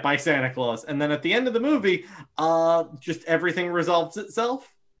 By Santa Claus. And then at the end of the movie, just everything resolves itself.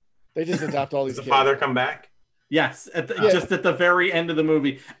 They just adopt all these Does kids. The father come back? Yes, just at the very end of the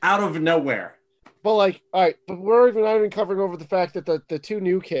movie, out of nowhere. But like, all right, but we're not even covering over the fact that the two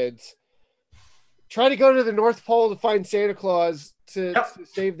new kids try to go to the North Pole to find Santa Claus to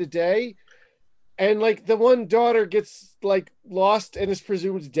save the day. And like the one daughter gets like lost and is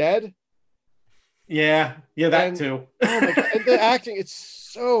presumed dead. Yeah, that too. Oh my God. And the acting, it's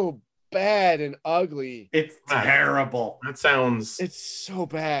so bad and ugly. It's terrible. It's so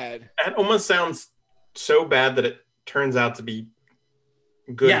bad. It almost sounds so bad that it turns out to be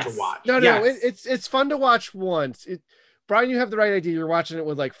good to watch. No, it's fun to watch once. Brian, you have the right idea. You're watching it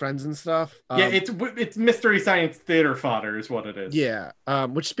with like friends and stuff. It's Mystery Science Theater fodder is what it is. Yeah.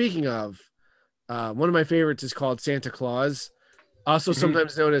 Which speaking of, one of my favorites is called Santa Claus, also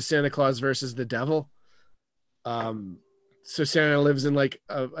sometimes known as Santa Claus versus the Devil. So Santa lives in like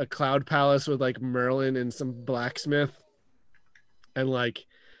a cloud palace with like Merlin and some blacksmith, and like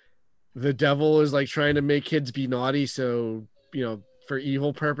the devil is like trying to make kids be naughty, so for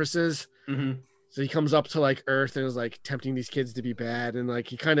evil purposes. Mm-hmm. So he comes up to like Earth and is like tempting these kids to be bad, and like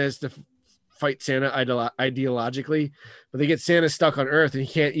he kind of has to fight Santa ideologically, but they get Santa stuck on Earth and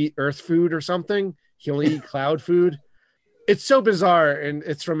he can't eat Earth food or something. He only eat cloud food. It's so bizarre, and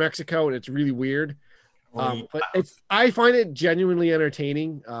it's from Mexico, and it's really weird. But I find it genuinely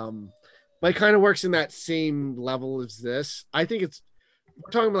entertaining. Like kind of works in that same level as this. I think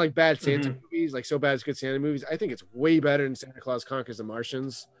we're talking about like bad Santa movies, like so bad it's good Santa movies. I think it's way better than Santa Claus Conquers the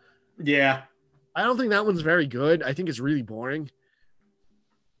Martians. Yeah. I don't think that one's very good. I think it's really boring.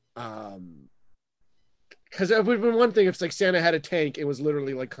 Because it would have been one thing if like Santa had a tank, it was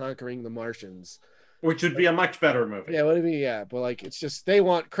literally like conquering the Martians. Which would be a much better movie. Yeah, what do you mean? Yeah, but like it's just they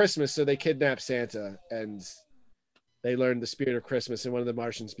want Christmas, so they kidnap Santa and they learn the spirit of Christmas, and one of the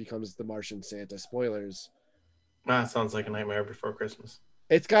Martians becomes the Martian Santa. Spoilers. That sounds like a Nightmare Before Christmas.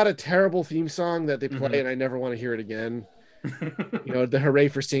 It's got a terrible theme song that they play, and I never want to hear it again. The Hooray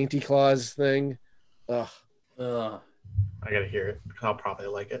for Santa Claus thing. Ugh. I gotta hear it. I'll probably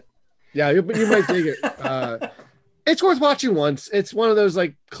like it. Yeah, you might dig it. It's worth watching once. It's one of those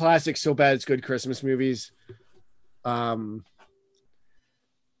like classic so bad it's good Christmas movies. But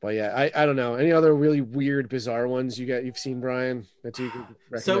yeah, I don't know. Any other really weird, bizarre ones you've seen, Brian, that you could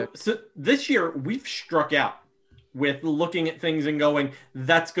recommend? So this year we've struck out with looking at things and going,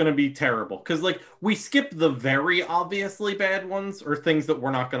 that's going to be terrible. Because like we skip the very obviously bad ones or things that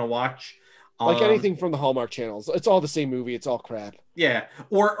we're not going to watch. Like anything from the Hallmark channels. It's all the same movie. It's all crap. Yeah.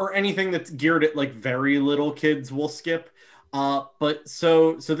 Or anything that's geared at like very little kids we'll skip. But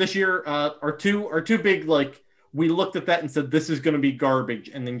so this year, our two big, like we looked at that and said, this is going to be garbage.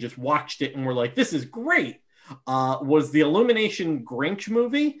 And then just watched it and we're like, this is great. Was the Illumination Grinch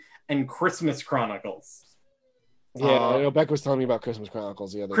movie and Christmas Chronicles. Yeah. I know Beck was telling me about Christmas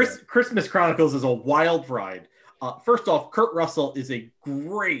Chronicles the other day. Christmas Chronicles is a wild ride. First off, Kurt Russell is a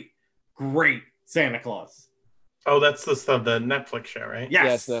great Santa Claus. Oh, that's the Netflix show, right?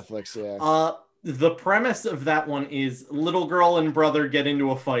 Yes, Netflix. Yeah. The premise of that one is little girl and brother get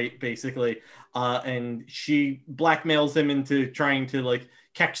into a fight, basically, and she blackmails him into trying to like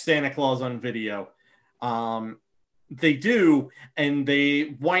catch Santa Claus on video. they do, and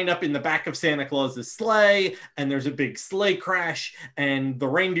they wind up in the back of Santa Claus's sleigh, and there's a big sleigh crash, and the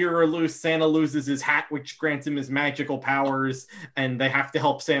reindeer are loose. Santa loses his hat, which grants him his magical powers, and they have to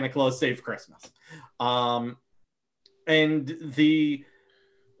help Santa Claus save Christmas. And the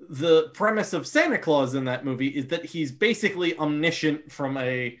premise of Santa Claus in that movie is that he's basically omniscient from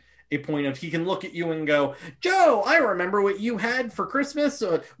a point of he can look at you and go, Joe, I remember what you had for Christmas,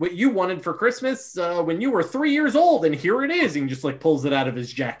 what you wanted for Christmas when you were 3 years old, and here it is. And he just like pulls it out of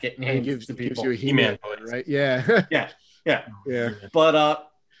his jacket and hands it to people. Gives you a He-Man, right? Yeah. yeah. But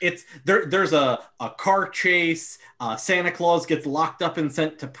it's there's a car chase. Santa Claus gets locked up and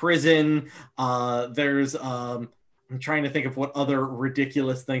sent to prison. There's I'm trying to think of what other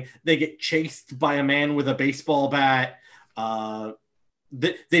ridiculous thing. They get chased by a man with a baseball bat.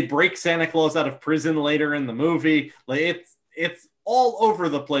 They break Santa Claus out of prison later in the movie. Like it's all over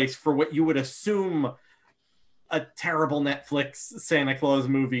the place for what you would assume a terrible Netflix Santa Claus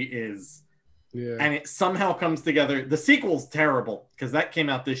movie is. Yeah. And it somehow comes together. The sequel's terrible because that came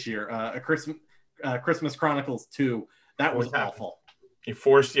out this year. Christmas Chronicles 2. That was awful. You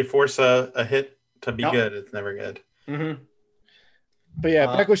force a hit to be good. It's never good. Mm-hmm. But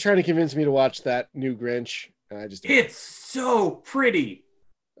yeah, Beck was trying to convince me to watch that new Grinch. It's so pretty.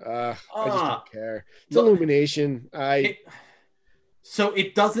 I just don't care. It's Illumination. So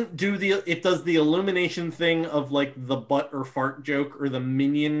it doesn't do it does the Illumination thing of like the butt or fart joke or the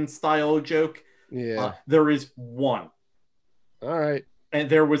Minion style joke. Yeah. There is one. All right. And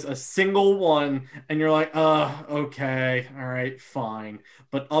there was a single one, and you're like, okay, all right, fine.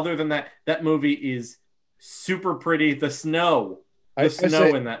 But other than that, that movie is super pretty. The snow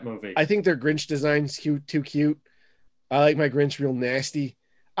in that movie. I think their Grinch design's too cute. I like my Grinch real nasty.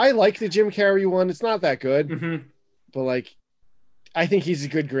 I like the Jim Carrey one. It's not that good, mm-hmm. but like, I think he's a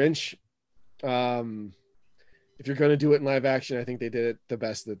good Grinch. If you're going to do it in live action, I think they did it the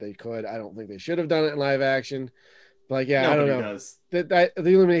best that they could. I don't think they should have done it in live action. But like, yeah, Nobody I don't know. Does. The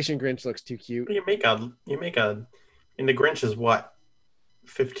Illumination Grinch looks too cute. You make a, and the Grinch is what,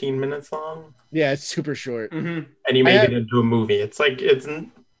 15 minutes long? Yeah, it's super short. Mm-hmm. And you made it into a movie. It's like, it's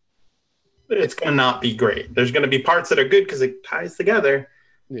going to not be great. There's going to be parts that are good because it ties together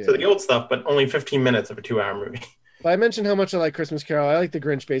to the old stuff, but only 15 minutes of a 2-hour movie. But I mentioned how much I like Christmas Carol. I like the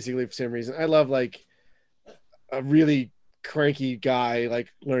Grinch basically for the same reason. I love like a really cranky guy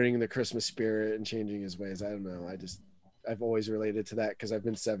like learning the Christmas spirit and changing his ways. I don't know. I've always related to that because I've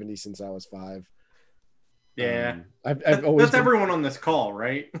been 70 since I was 5. Yeah. I've always that's everyone on this call,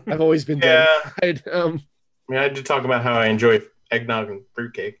 right? I've always been I mean, I did talk about how I enjoy eggnog and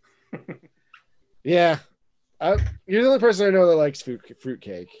fruitcake. Yeah. You're the only person I know that likes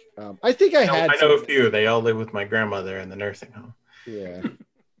fruitcake. I think I know a few. They all live with my grandmother in the nursing home. Yeah.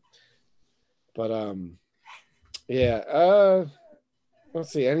 But yeah.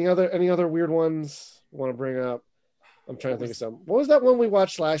 Let's see. Any other weird ones you want to bring up? I'm trying to think of some. What was that one we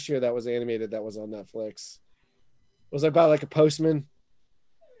watched last year that was animated that was on Netflix? Was it about like a postman?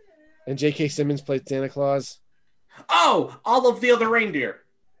 And J.K. Simmons played Santa Claus? Oh, All of the Other Reindeer.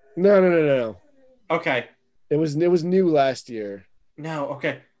 No. Okay. It was new last year. No,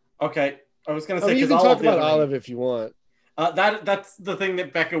 okay. I was gonna say you can talk about Olive if you want. That's the thing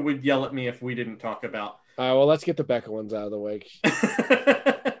that Becca would yell at me if we didn't talk about. All right, well, let's get the Becca ones out of the way.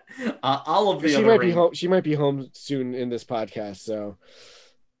 All of the other she might be home soon in this podcast, so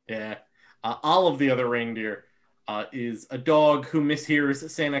yeah. All of the Other Reindeer is a dog who mishears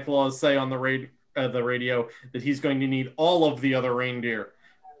Santa Claus say on the radio that he's going to need all of the other reindeer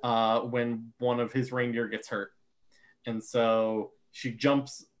when one of his reindeer gets hurt. And so she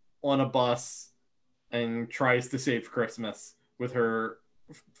jumps on a bus and tries to save Christmas with her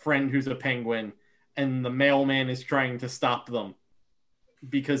friend who's a penguin. And the mailman is trying to stop them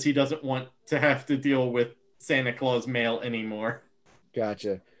because he doesn't want to have to deal with Santa Claus mail anymore.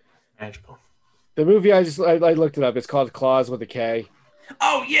 Gotcha. Magical. The movie I looked it up. It's called Claus with a K.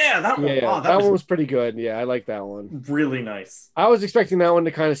 Oh yeah, that one. Yeah, oh, that one was pretty good. Yeah, I like that one. Really nice. I was expecting that one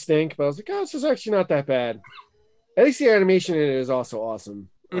to kind of stink, but I was like, oh, this is actually not that bad. At least the animation in it is also awesome.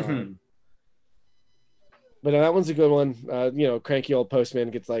 Mm-hmm. But that one's a good one. Cranky old postman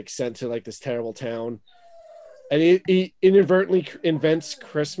gets like sent to like this terrible town, and he inadvertently invents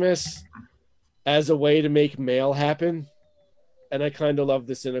Christmas as a way to make mail happen. And I kind of love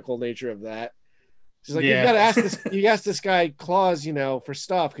the cynical nature of that. She's like, you got to ask this. You ask this guy Claus, for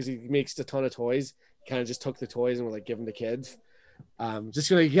stuff because he makes a ton of toys. He kind of just took the toys and would like give them to kids.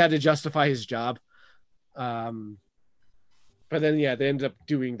 He had to justify his job. But then they ended up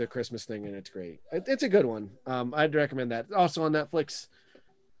doing the Christmas thing, and it's great. It's a good one. I'd recommend that. Also on Netflix.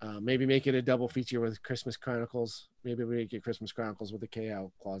 Maybe make it a double feature with Christmas Chronicles. Maybe we make it Christmas Chronicles with a K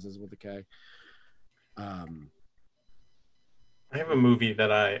out, clauses with a K. I have a movie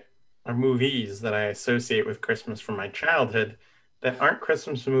or movies that I associate with Christmas from my childhood that aren't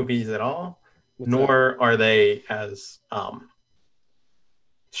Christmas movies at all, nor are they as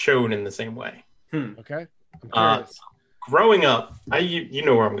shown in the same way. Okay. I'm curious. Growing up, you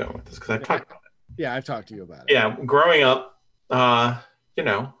know where I'm going with this because I've talked about it. Yeah, I've talked to you about it. Yeah, growing up,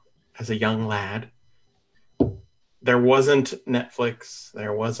 as a young lad, there wasn't Netflix,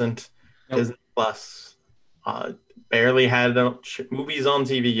 there wasn't Disney Plus, barely had movies on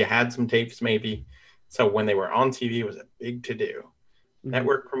TV. You had some tapes maybe. So when they were on TV, it was a big to do. Mm-hmm.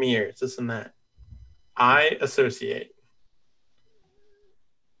 Network premieres, this and that. I associate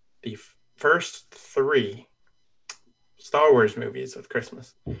the first 3 Star Wars movies with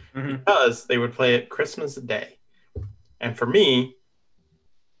Christmas because they would play it Christmas Day. And for me,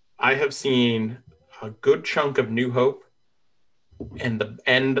 I have seen a good chunk of New Hope and the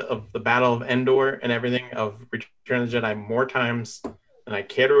end of the Battle of Endor and everything of Return of the Jedi more times than I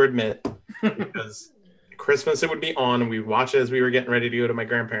care to admit because Christmas it would be on and we'd watch it as we were getting ready to go to my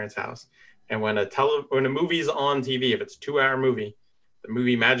grandparents' house. And when a movie's on TV, if it's a 2-hour movie, the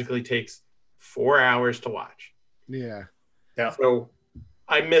movie magically takes 4 hours to watch. Yeah. So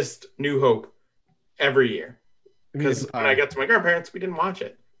I missed New Hope every year because when I got to my grandparents, we didn't watch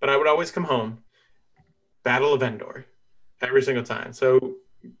it. But I would always come home, Battle of Endor, every single time. So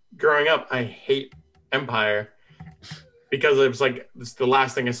growing up, I hate Empire because it was like it's the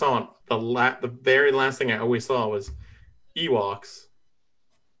last thing I saw. The very last thing I always saw was Ewoks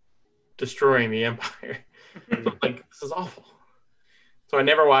destroying the Empire. So like, this is awful. So I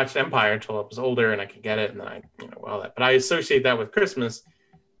never watched Empire until I was older and I could get it, and then But I associate that with Christmas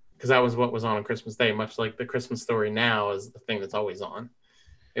because that was what was on Christmas Day, much like the Christmas Story now is the thing that's always on.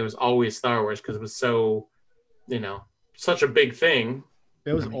 It was always Star Wars because it was so, such a big thing.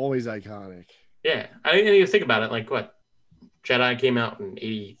 It was always iconic. Yeah. I didn't even think about it. Like what? Jedi came out in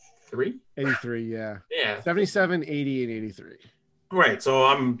 83? 83, yeah. Yeah. 77, 80, and 83. Right. So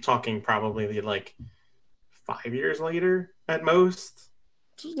I'm talking probably like 5 years later at most.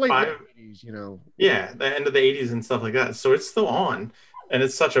 This was late 80s, Yeah, the end of the 80s and stuff like that. So it's still on. And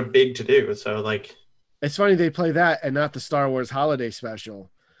it's such a big to do. So like it's funny they play that and not the Star Wars holiday special.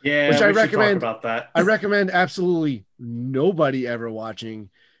 Yeah, which I recommend talk about that. I recommend absolutely nobody ever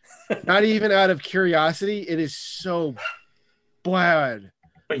watching. Not even out of curiosity. It is so bad.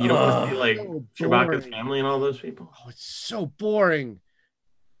 But you don't want to see like Chewbacca's family and all those people? Oh, it's so boring.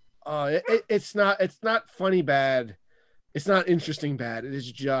 It's not funny bad. It's not interesting bad. It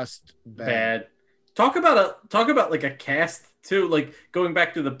is just bad. Talk about like a cast too, like going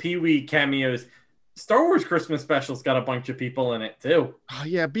back to the Pee-wee cameos. Star Wars Christmas special's got a bunch of people in it too. Oh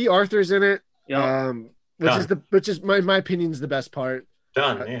yeah, B. Arthur's in it. Yeah. Which is my opinion is the best part.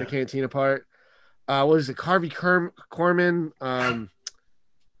 The cantina part. What is it? Harvey Korman,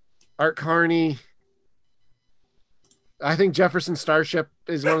 Art Carney. I think Jefferson Starship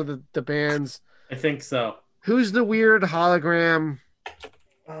is one of the bands. I think so. Who's the weird hologram?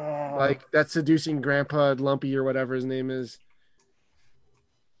 Like that seducing grandpa Lumpy or whatever his name is.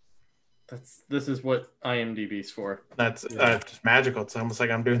 This is what IMDb's for. That's just magical. It's almost like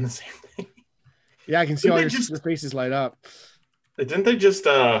I'm doing the same thing. Yeah, I can see all your faces light up. Didn't they just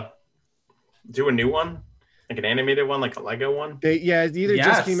do a new one? Like an animated one, like a Lego one? It either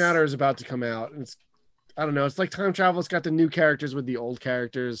just came out or is about to come out. And I don't know. It's like time travel. It's got the new characters with the old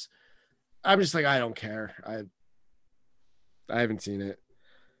characters. I'm just like, I don't care. I haven't seen it.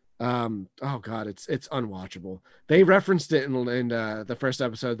 Oh god, it's unwatchable. They referenced it in the first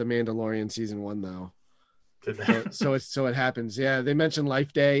episode of The Mandalorian season 1 though. Did they? So it happens. Yeah, they mentioned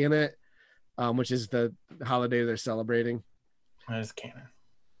Life Day in it, which is the holiday they're celebrating. That is canon.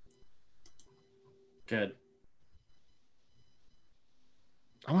 Good.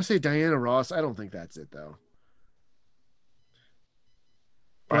 I want to say Diana Ross. I don't think that's it though.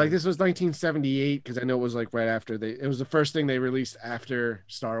 But like this was 1978 because I know it was like right after it was the first thing they released after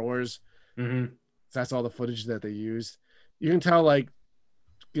Star Wars. Mm-hmm. So that's all the footage that they used. You can tell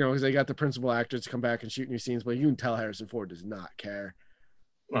because they got the principal actors to come back and shoot new scenes, but you can tell Harrison Ford does not care.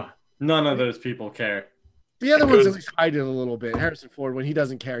 None of those people care. The other ones at least hide it a little bit. Harrison Ford, when he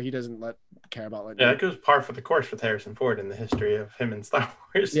doesn't care, he doesn't care about that goes par for the course with Harrison Ford in the history of him and Star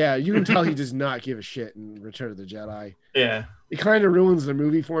Wars. Yeah, you can tell he does not give a shit in Return of the Jedi. Yeah. It kind of ruins the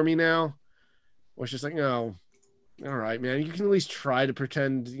movie for me now. Where it's just like, no, all right, man. You can at least try to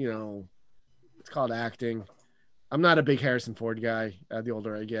pretend, it's called acting. I'm not a big Harrison Ford guy the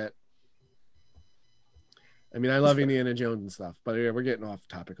older I get. I mean, I love Indiana Jones and stuff, but yeah, we're getting off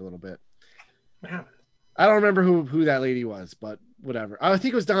topic a little bit. Yeah. I don't remember who that lady was, but whatever. I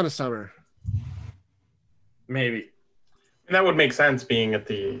think it was Donna Summer. Maybe. And that would make sense being at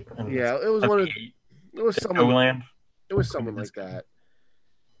the Yeah, it was one of it was someone Land. it was someone like that.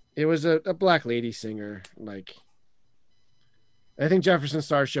 It was a black lady singer. Like, I think Jefferson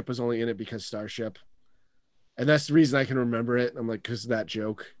Starship was only in it because Starship, and that's the reason I can remember it. I'm like, because of that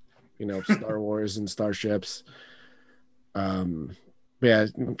joke, Star Wars and starships. Yeah,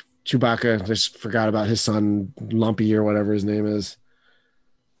 Chewbacca. Just forgot about his son Lumpy or whatever his name is.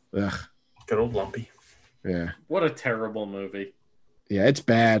 Ugh. Good old Lumpy. Yeah. What a terrible movie. Yeah, it's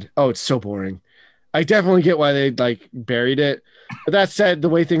bad. Oh, it's so boring. I definitely get why they buried it. But that said, the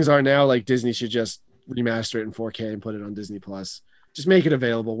way things are now, Disney should just remaster it in 4K and put it on Disney Plus. Just make it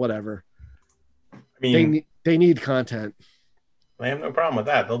available, whatever. I mean, they need content. They have no problem with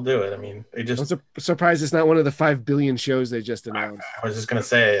that. They'll do it. I mean, they just. I'm surprised it's not one of the 5 billion shows they just announced. I was just gonna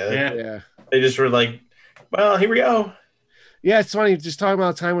say, yeah. They just were like, well, here we go. Yeah, it's funny just talking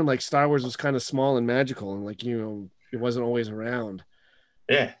about a time when Star Wars was kind of small and magical, and it wasn't always around.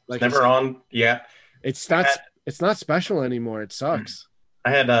 Yeah, it's never on yet. It's not special anymore. It sucks.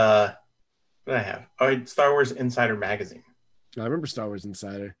 I had what did I have? Oh, I had Star Wars Insider magazine. I remember Star Wars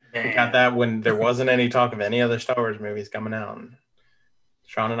Insider. We got that when there wasn't any talk of any other Star Wars movies coming out. And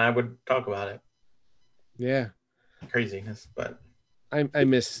Sean and I would talk about it. Yeah, craziness, but I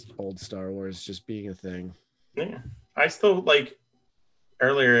miss old Star Wars just being a thing. Yeah, I still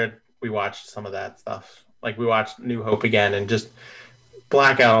earlier we watched some of that stuff. We watched New Hope again and just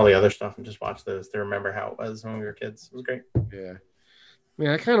black out all the other stuff and just watch those to remember how it was when we were kids. It was great. Yeah. I mean,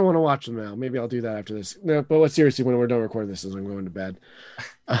 I kind of want to watch them now. Maybe I'll do that after this. No, but seriously, when we're done recording this, I'm going to bed.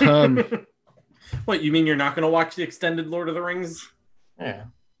 What, you mean you're not going to watch the extended Lord of the Rings? Yeah.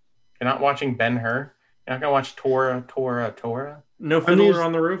 You're not watching Ben-Hur? You're not going to watch Tora? No Fiddler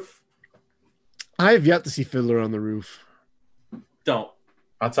on the Roof? I have yet to see Fiddler on the Roof. Don't.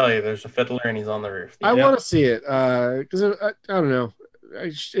 I'll tell you, there's a fiddler and he's on the roof. I want to see it because I don't know.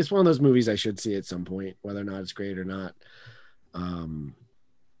 It's one of those movies I should see at some point, whether or not it's great or not.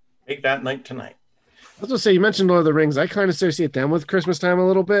 Make that night tonight. I was going to say, you mentioned Lord of the Rings. I kind of associate them with Christmas time a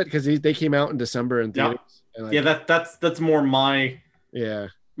little bit because they came out in December in theaters. Yeah, that's more my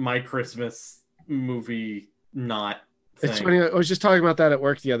Christmas movie, not thing. It's funny. I was just talking about that at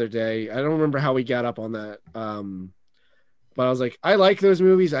work the other day. I don't remember how we got up on that. But I was like, I like those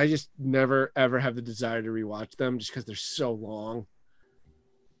movies. I just never, ever have the desire to rewatch them just because they're so long.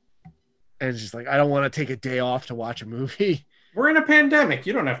 And it's just I don't want to take a day off to watch a movie. We're in a pandemic.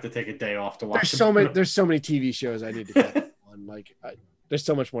 You don't have to take a day off to watch. There's so many TV shows I need to catch up on. There's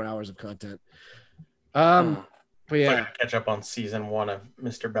so much more hours of content. But yeah, I gotta catch up on season 1 of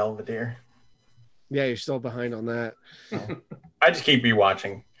Mr. Belvedere. Yeah, you're still behind on that. I just keep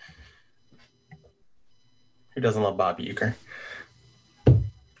rewatching. Who doesn't love Bob Uecker?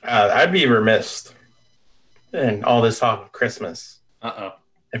 I'd be remiss in all this talk of Christmas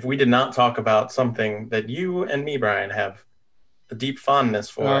if we did not talk about something that you and me, Brian, have the deep fondness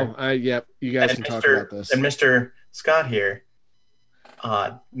for. Yep. You guys can talk about this. And Mr. Scott here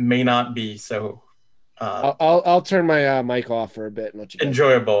may not be so. I'll turn my mic off for a bit and let you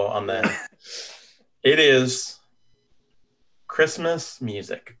enjoyable on that. It is Christmas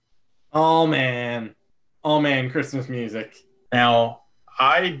music. Oh man, Christmas music. Now,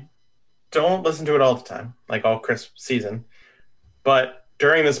 I don't listen to it all the time, all Christmas season, but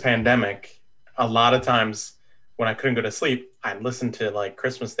during this pandemic, a lot of times when I couldn't go to sleep, I listened to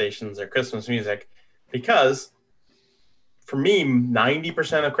Christmas stations or Christmas music because for me,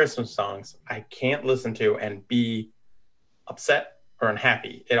 90% of Christmas songs I can't listen to and be upset or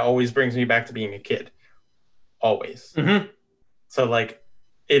unhappy. It always brings me back to being a kid. Always. Mm-hmm. So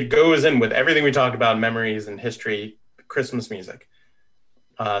it goes in with everything we talk about, memories and history, Christmas music.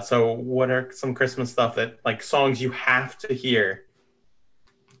 So what are some Christmas stuff that songs you have to hear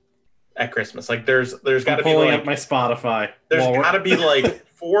at Christmas? There's got to be pulling up my Spotify. There's got to be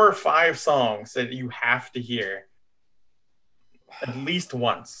 4 or 5 songs that you have to hear at least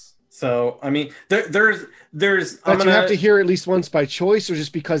once. So I mean, there's. But you have to hear at least once by choice, or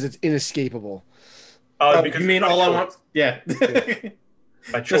just because it's inescapable. You mean all I want? Yeah.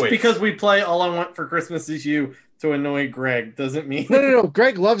 By choice. Just because we play "All I Want for Christmas Is You" to annoy Greg doesn't mean no.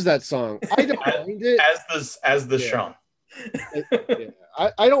 Greg loves that song. I don't mind it. As the Sean.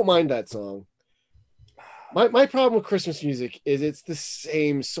 I don't mind that song. My problem with Christmas music is it's the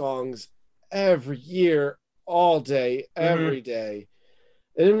same songs every year, all day, every day.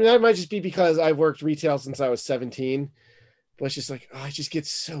 And that might just be because I've worked retail since I was 17. But it's just I just get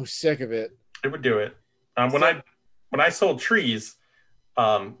so sick of it. It would do it. When I sold trees,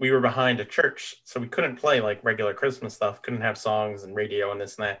 we were behind a church, so we couldn't play like regular Christmas stuff. Couldn't have songs and radio and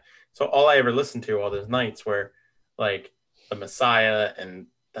this and that. So all I ever listened to all those nights were like the Messiah and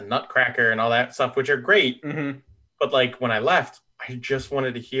the Nutcracker and all that stuff, which are great. Mm-hmm. But like when I left, I just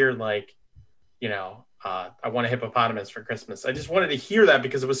wanted to hear like, I want a hippopotamus for Christmas. I just wanted to hear that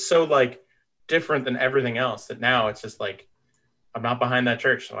because it was so like different than everything else that now it's just like I'm not behind that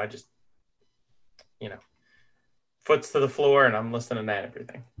church, so I just foots to the floor and I'm listening to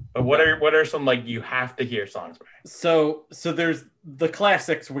everything. But what are some like you have to hear songs by? So there's the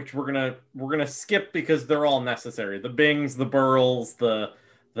classics, which we're gonna skip because they're all necessary. The Bings, the Burls, the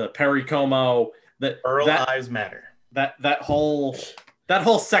Perry Como, Lives Matter. That whole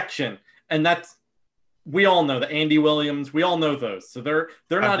section, and we all know the Andy Williams. We all know those, so they're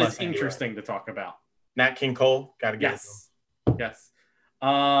not as interesting to talk about. Nat King Cole, gotta get it. Yes.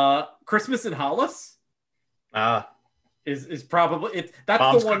 Christmas in Hollis. Is probably that's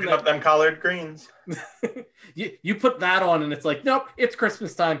Mom's the one that up them collard greens. you put that on and it's like, nope, it's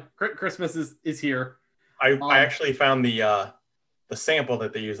Christmas time. Christmas is here. I actually found the sample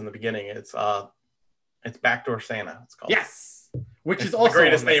that they use in the beginning. It's Backdoor Santa. It's called. Yes, which it's is also the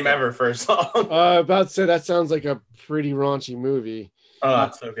greatest name ever for a song. About to say that sounds like a pretty raunchy movie. Oh,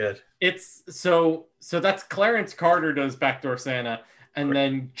 it's so good. It's so that's Clarence Carter does Backdoor Santa, and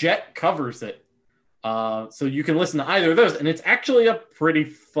then Jet covers it. So you can listen to either of those, and it's actually a pretty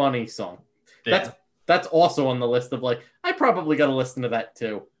funny song. Yeah. That's also on the list of like, I probably got to listen to that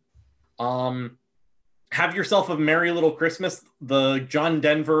too. Have Yourself a Merry Little Christmas, the John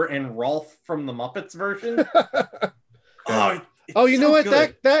Denver and Rolf from the Muppets version. You know what?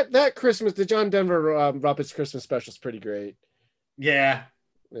 Good. That Christmas, the John Denver Muppets Christmas special is pretty great. Yeah.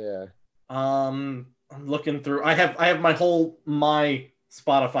 I'm looking through. I have my Spotify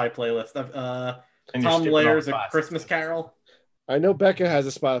playlist of Tom Lair's A Christmas Carol. I know Becca has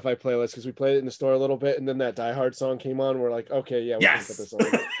a Spotify playlist because we played it in the store a little bit, and then that Die Hard song came on. We're like, okay, yeah, we can put this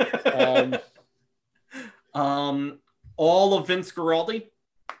on. All of Vince Guaraldi.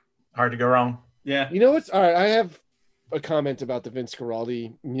 Hard to go wrong. Yeah. You know what's all right? I have a comment about the Vince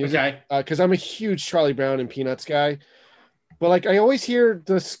Guaraldi music because I'm a huge Charlie Brown and Peanuts guy, but like I always hear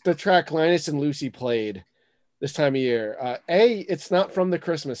the track Linus and Lucy played this time of year. It's not from the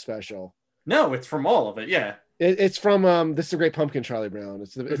Christmas special. No, it's from all of it. Yeah, it's from This is a Great Pumpkin, Charlie Brown.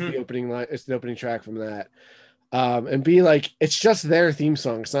 It's the opening line. It's the opening track from that. And be like, it's just their theme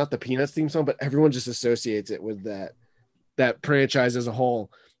song. It's not the Peanuts theme song, but everyone just associates it with that franchise as a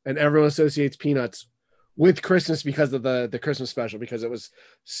whole, and everyone associates Peanuts with Christmas because of the Christmas special, because it was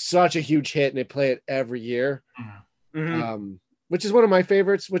such a huge hit and they play it every year. Mm-hmm. Which is one of my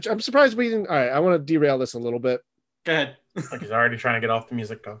favorites. Which I'm surprised we didn't. All right, I want to derail this a little bit. Go ahead. Like he's already trying to get off the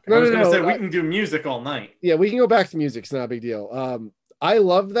music talk. I was going to say we can do music all night. Yeah, we can go back to music. It's not a big deal. I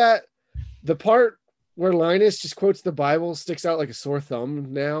love that the part where Linus just quotes the Bible sticks out like a sore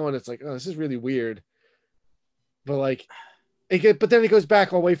thumb now, and it's like, oh, this is really weird. But like, but then it goes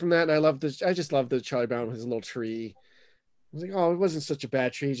back all the way from that, and I just love the Charlie Brown with his little tree. I was like, oh, it wasn't such a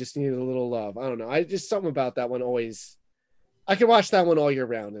bad tree; it just needed a little love. I don't know. Just something about that one always. I can watch that one all year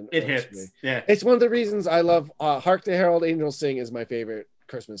round, and it hits. Me. Yeah, it's one of the reasons I love "Hark the Herald Angels Sing" is my favorite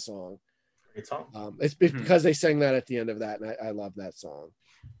Christmas song. Great song. It's because they sang that at the end of that, and I love that song.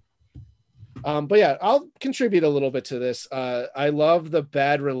 But yeah, I'll contribute a little bit to this. I love the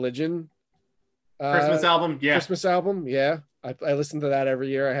Bad Religion Christmas album. Yeah, Christmas album. Yeah, I listen to that every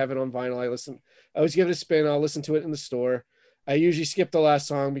year. I have it on vinyl. I always give it a spin. I'll listen to it in the store. I usually skip the last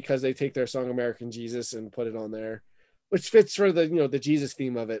song because they take their song "American Jesus" and put it on there, which fits for the the Jesus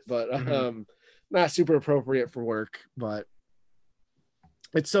theme of it, but not super appropriate for work. But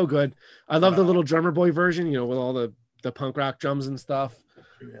it's so good. I love the little drummer boy version, with all the punk rock drums and stuff.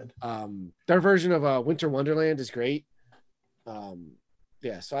 Their version of Winter Wonderland is great.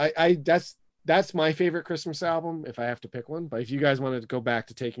 So I that's my favorite Christmas album if I have to pick one. But if you guys wanted to go back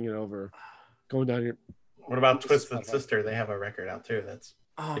to taking it over, going down here. What about Twisted Sister? They have a record out too. That's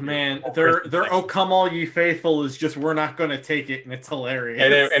man, their "Oh Come All Ye Faithful" is just we're not going to take it, and it's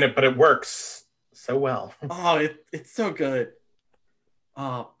hilarious. But it works so well. It's so good.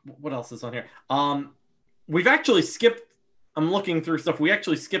 What else is on here? We've actually skipped. I'm looking through stuff. We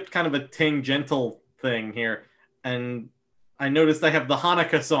actually skipped kind of a tangential thing here, and I noticed I have the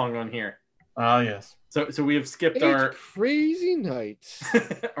Hanukkah song on here. Oh yes. So we have skipped our crazy nights,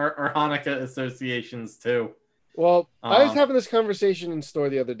 our Hanukkah associations too. Well, I was having this conversation in store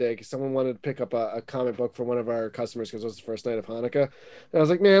the other day because someone wanted to pick up a comic book for one of our customers because it was the first night of Hanukkah, and I was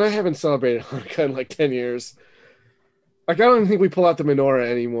like, man, I haven't celebrated Hanukkah in like 10 years. Like I don't even think we pull out the menorah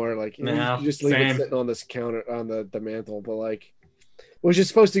anymore. Like No, you just leave it same. sitting on this counter on the mantle. But like, it was just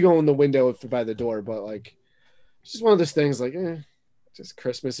supposed to go in the window by the door. But like, it's just one of those things. Like, just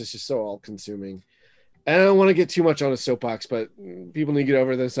Christmas is just so all consuming. And I don't want to get too much on a soapbox, but people need to get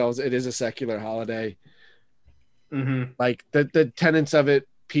over themselves. It is a secular holiday. Mm-hmm. Like the tenets of it: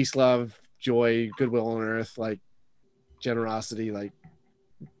 peace, love, joy, goodwill on earth, like generosity. Like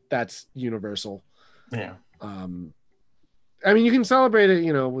that's universal. Yeah. I mean, you can celebrate it,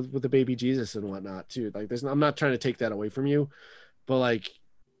 you know, with the baby Jesus and whatnot too. Like, I'm not trying to take that away from you, but like,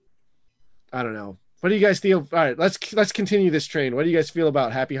 I don't know. What do you guys feel? All right, let's continue this train. What do you guys feel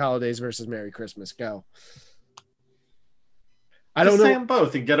about Happy Holidays versus Merry Christmas? Go. I don't Just say know. them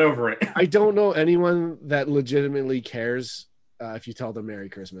both and get over it. I don't know anyone that legitimately cares if you tell them Merry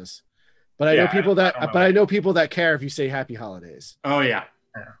Christmas, but I know people that care if you say Happy Holidays. Oh yeah.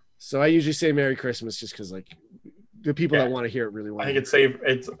 So I usually say Merry Christmas just because like the people that want to hear it really want. I think it's safe.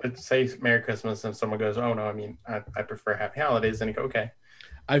 It's safe Merry Christmas, and someone goes, "Oh no, I mean I prefer Happy Holidays," and you go, "Okay."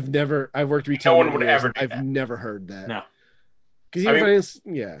 I've worked retail. No one would ever. I've never heard that. No. Because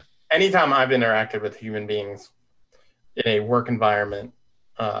anytime I've interacted with human beings in a work environment,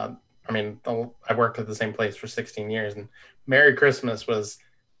 I mean, I worked at the same place for 16 years, and Merry Christmas was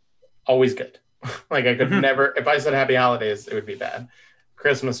always good. Like I could never, if I said Happy Holidays, it would be bad.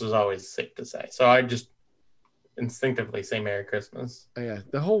 Christmas was always safe to say, so I just instinctively say Merry Christmas. Yeah,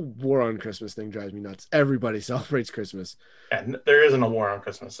 the whole war on Christmas thing drives me nuts. Everybody celebrates Christmas. And there isn't a war on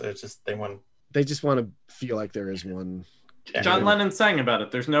Christmas. It's just they just want to feel like there is one. Yeah. John Lennon sang about it.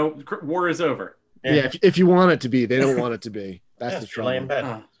 There's no war is over. Yeah, if you want it to be, they don't want it to be. That's the trouble. Lay in bed.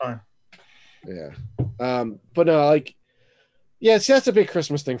 It's fine. Yeah. But no, like, yeah, see, that's a big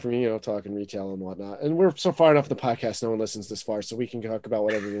Christmas thing for me, you know, talking retail and whatnot. And we're so far enough in the podcast, no one listens this far, so we can talk about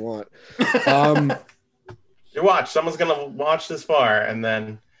whatever we want. You watch. Someone's gonna watch this far, and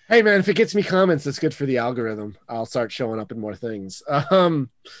then hey, man, if it gets me comments, that's good for the algorithm. I'll start showing up in more things. But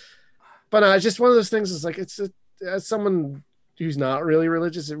it's just one of those things. Is like as someone who's not really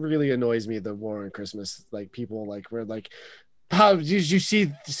religious, it really annoys me the war on Christmas. Like people we're like, how did you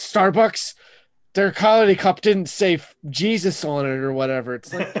see Starbucks? Their holiday cup didn't say Jesus on it or whatever.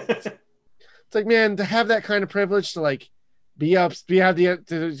 It's like, man, to have that kind of privilege to like you have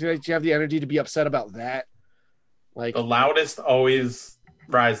the energy to be upset about that. Like the loudest always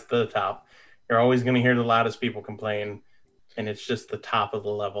rise to the top. You're always going to hear the loudest people complain, and it's just the top of the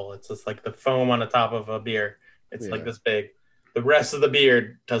level. It's just like the foam on the top of a beer. It's like this big. The rest of the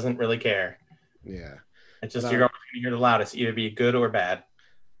beer doesn't really care. Yeah, it's just you're always going to hear the loudest, either be good or bad.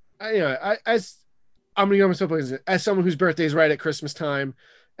 As someone whose birthday is right at Christmas time,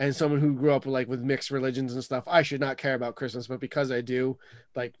 and someone who grew up with mixed religions and stuff, I should not care about Christmas, but because I do,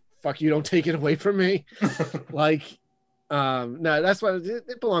 like, fuck you, don't take it away from me. Like, no, that's why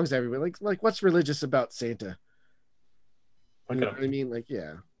it belongs to everybody. Like what's religious about Santa? You know what I mean? Like,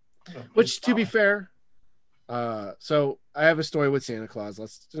 yeah. Which, to be fair, so I have a story with Santa Claus.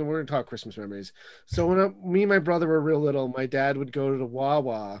 We're gonna talk Christmas memories. So when me and my brother were real little, my dad would go to the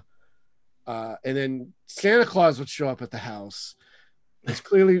Wawa, and then Santa Claus would show up at the house. It's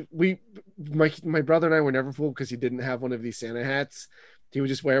clearly my brother and I were never fooled because he didn't have one of these Santa hats. He would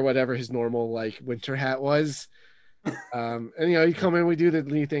just wear whatever his normal like winter hat was. And you know, he'd come in, we do the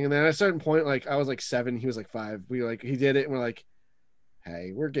lead thing, and then at a certain point, like I was like 7, he was like 5. He did it, and we're like,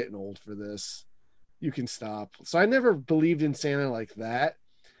 hey, we're getting old for this. You can stop. So I never believed in Santa like that.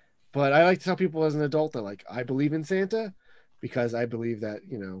 But I like to tell people as an adult that like I believe in Santa because I believe that,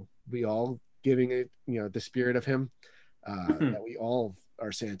 you know, we all giving it, you know, the spirit of him. That we all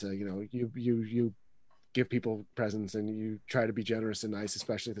are Santa. You know, you give people presents and you try to be generous and nice,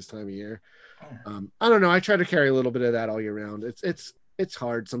 especially this time of year. I don't know. I try to carry a little bit of that all year round. It's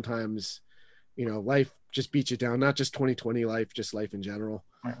hard sometimes, you know, life just beats you down, not just 2020 life, just life in general.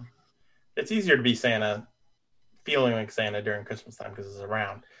 Yeah. It's easier to be Santa, feeling like Santa during Christmas time because it's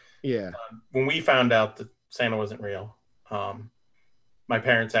around. Yeah. When we found out that Santa wasn't real, my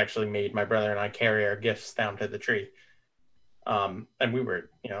parents actually made my brother and I carry our gifts down to the tree. And we were,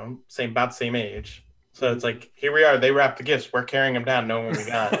 you know, about the same age. So it's like, here we are, they wrapped the gifts, we're carrying them down, knowing what we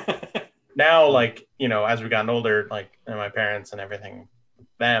got. Now, like, you know, as we gotten older, like, and my parents and everything,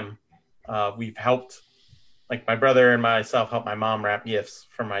 we've helped, like, my brother and myself help my mom wrap gifts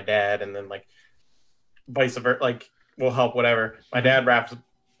for my dad, and then, like, vice versa, like, we'll help whatever. I'm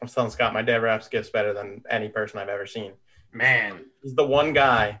telling Scott, my dad wraps gifts better than any person I've ever seen. Man. He's the one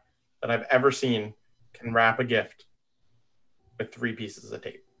guy that I've ever seen can wrap a gift with 3 pieces of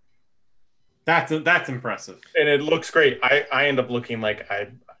tape. That's impressive. And it looks great. I end up looking like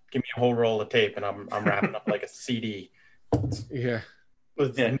give me a whole roll of tape and I'm wrapping up like a CD Yeah.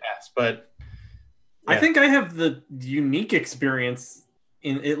 with Yeah. Ness, but I yeah. think I have the unique experience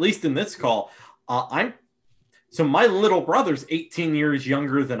in at least in this call. So my little brother's 18 years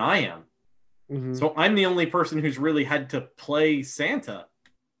younger than I am. Mhm. So I'm the only person who's really had to play Santa,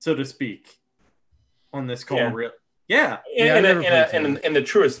 so to speak, on this call. Yeah. Yeah. Yeah, I never played Santa. in the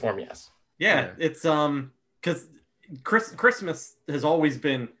truest form, yes. Yeah. Yeah. It's because Christmas has always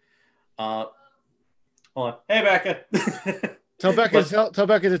been hold on. Hey Becca. Tell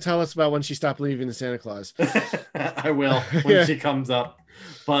Becca to tell us about when she stopped believing in Santa Claus. I will when Yeah. she comes up.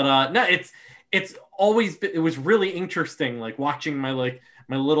 But no, it's always been, it was really interesting, like watching my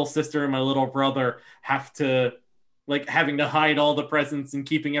little sister and my little brother have to having to hide all the presents and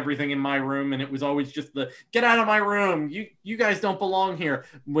keeping everything in my room, and it was always just the get out of my room, you guys don't belong here,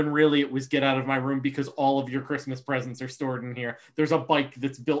 when really it was get out of my room because all of your Christmas presents are stored in here. There's a bike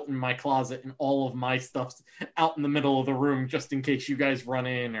that's built in my closet and all of my stuff's out in the middle of the room just in case you guys run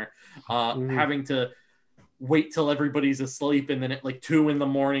in, or having to wait till everybody's asleep, and then at 2 a.m.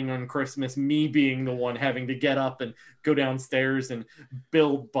 on Christmas, me being the one having to get up and go downstairs and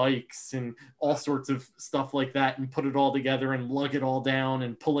build bikes and all sorts of stuff like that and put it all together and lug it all down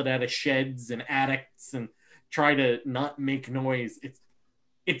and pull it out of sheds and attics and try to not make noise.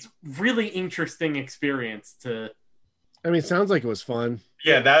 It's really interesting experience to. I mean, it sounds like it was fun.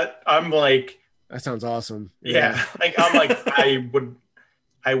 Yeah, that I'm like, That sounds awesome. yeah, like I'm like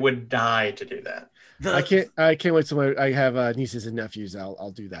I would die to do that. I can't wait till I have nieces and nephews.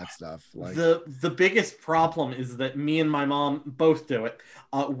 I'll do that stuff. Like the biggest problem is that me and my mom both do it.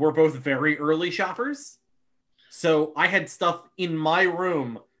 We're both very early shoppers, so I had stuff in my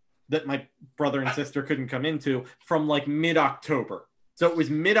room that my brother and sister couldn't come into from mid-October. So it was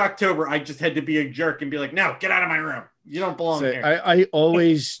mid-October. I just had to be a jerk and be like, "No, get out of my room. You don't belong here." I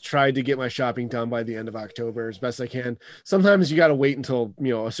always tried to get my shopping done by the end of October as best I can. Sometimes you got to wait until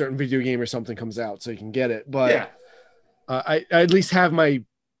a certain video game or something comes out so you can get it. But yeah. I at least have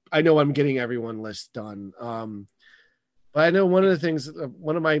I know I'm getting everyone list done. But I know one of the things,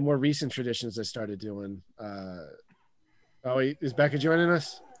 one of my more recent traditions I started doing. Is Becca joining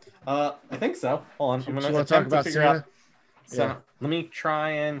us? I think so. Hold on. I'm You gonna want to talk about Santa? So Yeah. let me try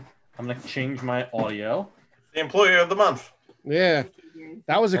and I'm gonna change my audio. The employer of the month. Yeah,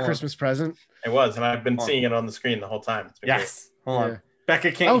 that was a Hold on. Christmas present. It was, and I've been Hold on. seeing it on the screen the whole time. It's been great. Yes. Hold on. Yeah.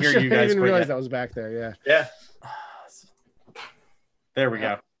 Becca can't hear shit, you I guys. didn't quite realize yet. that was back there. Yeah. Yeah. There we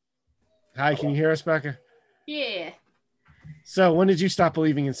go. Hi, can you hear us, Becca? Yeah. So when did you stop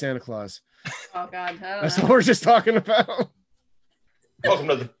believing in Santa Claus? Oh God. I don't That's know. what we're just talking about. Welcome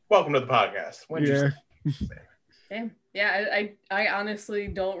to the podcast. When did you Yeah. Damn. Yeah. I honestly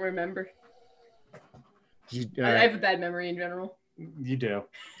don't remember. You- I have a bad memory in general. You do.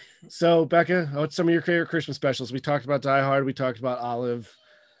 So, Becca, what's some of your favorite Christmas specials? We talked about Die Hard. We talked about Olive.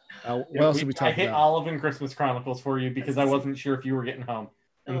 What else did we I talk hit about? Olive and Christmas Chronicles for you because I wasn't sure if you were getting home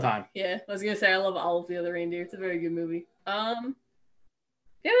in time. Yeah, I was gonna say I love Olive the Other Reindeer. It's a very good movie.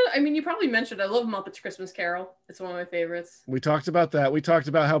 Yeah, I mean you probably mentioned I love Muppets Christmas Carol. It's one of my favorites. We talked about that. We talked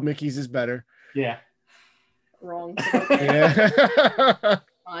about how Mickey's is better. Yeah. Wrong. Yeah.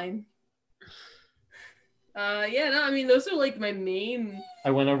 Fine. Yeah, no, I mean those are like my main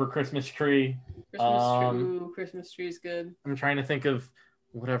I went over Christmas tree. Christmas tree is good. I'm trying to think of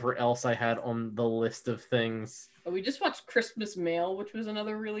whatever else I had on the list of things. But we just watched Christmas Mail, which was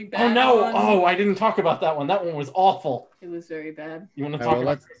another really bad Oh no! one. Oh, I didn't talk about that one. That one was awful. It was very bad. You want to All talk right,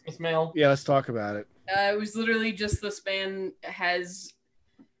 about well, Christmas Mail? Yeah, let's talk about it. It was literally just this man has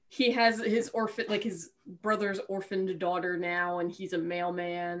his orphan, like his brother's orphaned daughter now, and he's a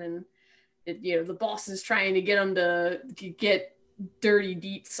mailman, and the boss is trying to get him to get dirty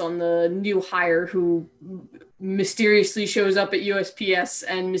deets on the new hire who mysteriously shows up at USPS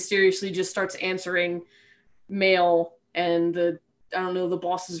and mysteriously just starts answering mail, and the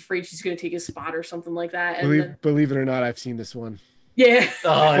boss is afraid she's going to take his spot or something like that. And Believe it or not, I've seen this one. yeah,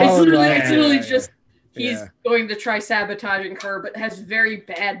 Oh, it's literally yeah. just he's Yeah. going to try sabotaging her, but has very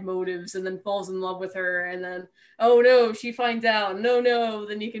bad motives, and then falls in love with her, and then oh no, she finds out. No,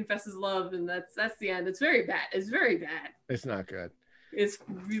 then he confesses love, and that's the end. It's very bad. It's very bad. It's not good. It's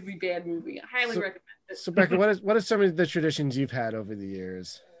a really bad movie. I highly recommend it. So, Becca, what are some of the traditions you've had over the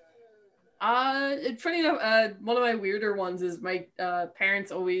years? Funny enough, one of my weirder ones is my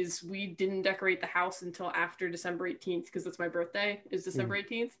parents we didn't decorate the house until after December 18th because that's my birthday is December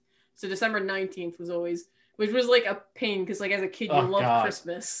 18th. So December 19th was always, which was like a pain because like as a kid you love God.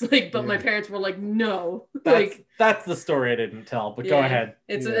 Christmas, but my parents were like no, That's the story I didn't tell, but go Yeah. ahead.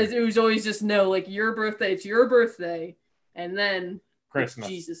 it was always just no, like your birthday, it's your birthday, and then Christmas. it's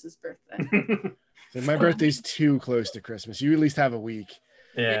Jesus' birthday. So my birthday's too close to Christmas. You at least have a week.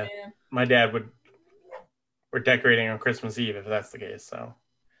 Yeah. My dad we're decorating on Christmas Eve if that's the case. So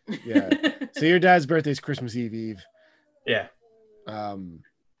Yeah. So your dad's birthday's Christmas Eve. yeah.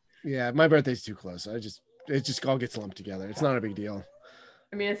 Yeah, my birthday's too close. It just all gets lumped together. It's not a big deal.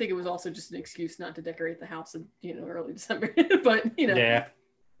 I mean, I think it was also just an excuse not to decorate the house in, early December. But, Yeah.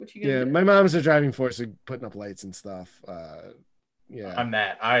 what you gonna do? My mom's a driving force of putting up lights and stuff. Yeah. I'm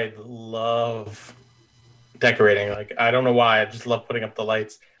that. I love decorating. Like, I don't know why. I just love putting up the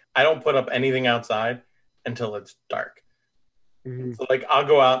lights. I don't put up anything outside until it's dark. Mhm. So, like, I'll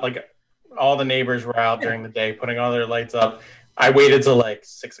go out, like, all the neighbors were out during the day putting all their lights up. I waited till like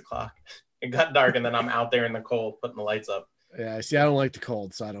 6 o'clock. It got dark, and then I'm out there in the cold putting the lights up. Yeah, see, I don't like the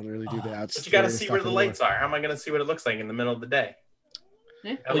cold, so I don't really do that. But you got to see where the lights are. How am I going to see what it looks like in the middle of the day?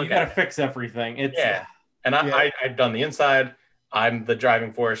 Yeah. Well, you got to fix everything. It's And I've done the inside. I'm the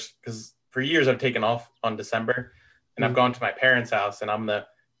driving force because for years I've taken off on December, and I've gone to my parents' house, and I'm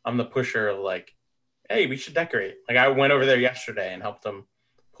the pusher of like, hey, we should decorate. Like, I went over there yesterday and helped them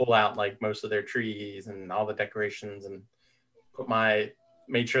pull out like most of their trees and all the decorations, and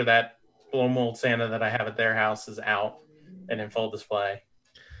made sure that blow mold Santa that I have at their house is out and in full display.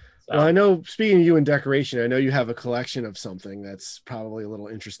 So, Well, I know, speaking of you and decoration, I know you have a collection of something that's probably a little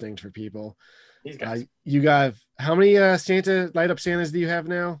interesting for people. these guys. You got, how many light up Santas do you have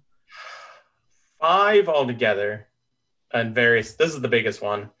now? 5 altogether, and various. This is the biggest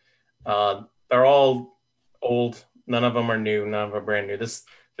one. They're all old. None of them are new. None of them are brand new.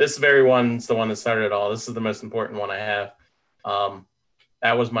 This very one's the one that started it all. This is the most important one I have.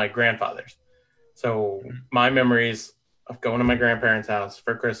 That was my grandfather's. So my memories of going to my grandparents' house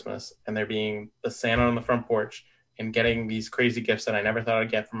for Christmas and there being the Santa on the front porch and getting these crazy gifts that I never thought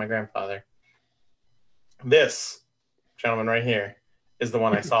I'd get from my grandfather. This gentleman right here is the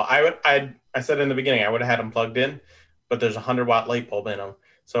one I saw. I said in the beginning I would have had him plugged in, but there's a 100-watt light bulb in them,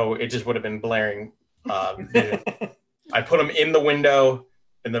 so it just would have been blaring vision. I put them in the window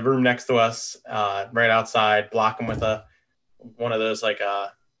in the room next to us, right outside, block them with one of those like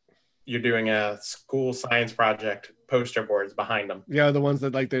you're doing a school science project poster boards behind them. Yeah, the ones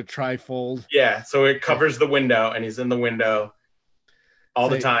that like they're tri-fold. Yeah, so it covers the window, and he's in the window all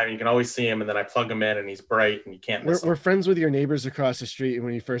the time. You can always see him, and then I plug him in, and he's bright, and you can't miss him. We're friends with your neighbors across the street, and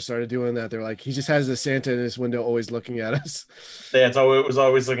when you first started doing that, they're like, he just has the Santa in his window always looking at us. Yeah, it was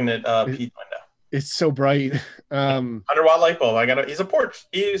always looking at Pete's window. It's so bright. 100-watt light bulb. He's a porch.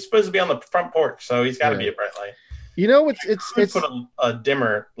 He's supposed to be on the front porch, so he's got to be a bright light. You know, it's put a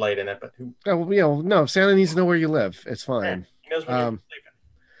dimmer light in it, but no, Santa needs to know where you live. It's fine. He knows where you're sleeping.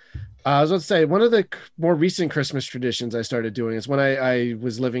 I was about to say, one of the more recent Christmas traditions I started doing is when I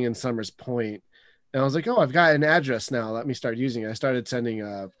was living in Summers Point, and I was like, oh, I've got an address now. Let me start using it. I started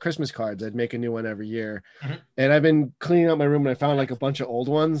sending Christmas cards. I'd make a new one every year. Mm-hmm. And I've been cleaning out my room, and I found like a bunch of old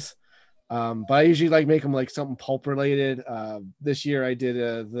ones. But I usually like make them like something pulp related. This year I did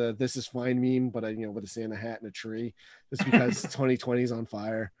the "This Is Fine" meme, but with a Santa hat and a tree, just because 2020 is on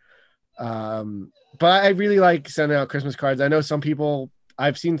fire. But I really like sending out Christmas cards. I know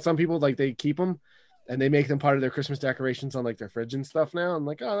I've seen some people like they keep them and they make them part of their Christmas decorations on like their fridge and stuff now. I'm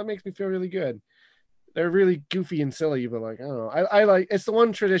like, oh, that makes me feel really good. They're really goofy and silly, but like, I don't know. I like, it's the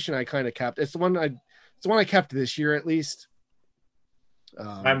one tradition I kind of kept. It's the one I kept this year at least.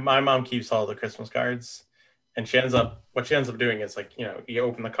 My mom keeps all the Christmas cards, and what she ends up doing is like, you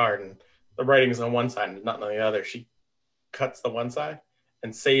open the card and the writing's on one side and nothing on the other. She cuts the one side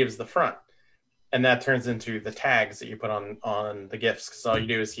and saves the front, and that turns into the tags that you put on the gifts. Because all you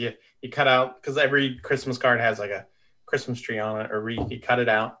do is you cut out, because every Christmas card has like a Christmas tree on it or wreath. You cut it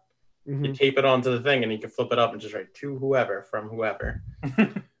out, you tape it onto the thing, and you can flip it up and just write to whoever from whoever.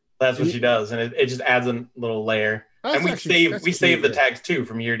 That's what she does, and it just adds a little layer. And we save the tags too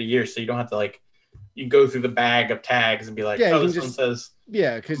from year to year, so you don't have to like you go through the bag of tags and be like, oh, this one says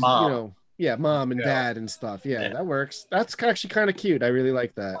because mom and dad and stuff. Yeah, that works. That's actually kind of cute. I really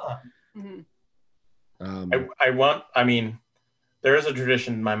like that. There is a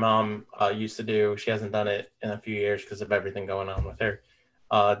tradition my mom used to do. She hasn't done it in a few years because of everything going on with her.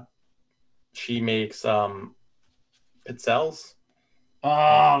 She makes pizzelles.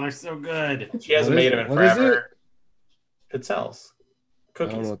 Oh, they're so good. She hasn't made them in forever. Pizzelles.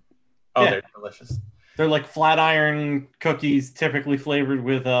 Cookies. They're delicious. They're like flat iron cookies, typically flavored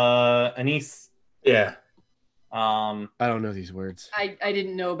with anise. Yeah. I don't know these words. I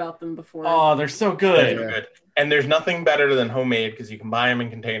didn't know about them before. Oh, they're so good. They're good. And there's nothing better than homemade because you can buy them in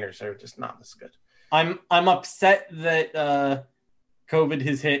containers. They're just not as good. I'm upset that COVID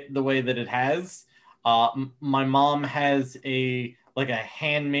has hit the way that it has. My mom has a like a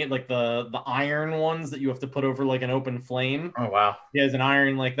handmade, like the iron ones that you have to put over like an open flame. Oh wow. She has an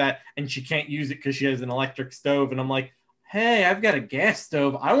iron like that, and she can't use it because she has an electric stove. And I'm like, hey, I've got a gas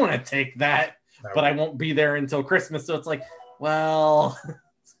stove. I want to take that, but I won't be there until Christmas. So it's like, well,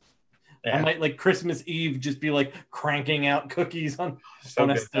 Yeah. I might like Christmas Eve just be like cranking out cookies on So a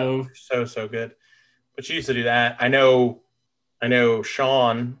good. stove. So good. But she used to do that. I know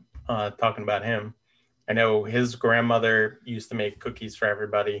Sean, talking about him, I know his grandmother used to make cookies for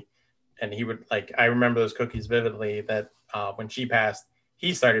everybody. And he would like, I remember those cookies vividly that when she passed,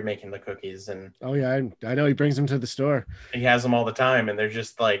 he started making the cookies, and Oh yeah, I know he brings them to the store. he has them all the time. And they're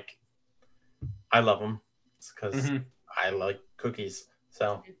just like, I love them because Mhm. I like cookies.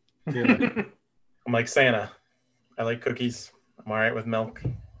 So Yeah. I'm like Santa. I like cookies. I'm all right with milk.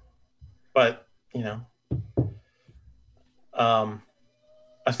 But, you know,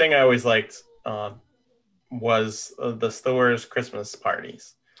 a thing I always liked was the store's Christmas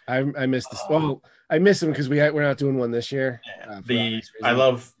parties. I miss this. Well, I miss them because we're not doing one this year. For obvious I reasons.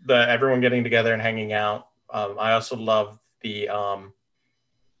 love everyone getting together and hanging out. I also love the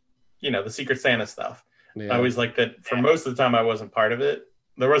the Secret Santa stuff. Yeah. I always liked that. For most of the time, I wasn't part of it.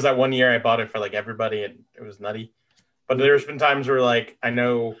 There was that one year I bought it for like everybody, and it was nutty. But there's been times where like I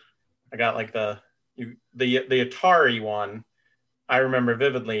know I got like the Atari one. I remember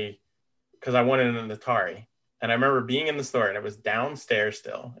vividly because I wanted an Atari, and I remember being in the store, and it was downstairs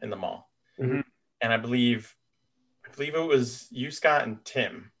still in the mall. Mhm. And I believe it was you, Scott, and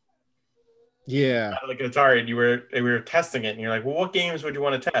Tim. Yeah. Like an Atari, and we were testing it, and you're like, well, what games would you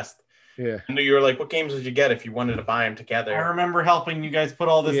want to test? Yeah. And you were like, what games would you get if you wanted to buy them I together? remember helping you guys put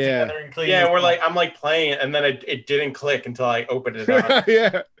all this Yeah. together and clean. Yeah, this we're up. like, I'm like playing, and then it didn't click until I opened it up.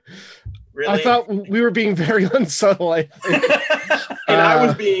 Yeah. Really? I thought we were being very unsubtle. I think. And I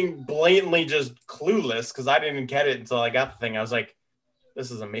was being blatantly just clueless because I didn't get it until I got the thing. I was like, this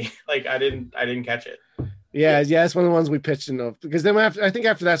isn't me. Like I didn't catch it. Yeah, it's one of the ones we pitched in because then I think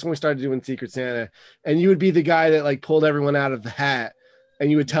after that's when we started doing Secret Santa, and you would be the guy that like pulled everyone out of the hat, and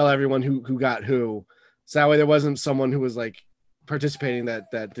you would tell everyone who got who, so that way there wasn't someone who was like participating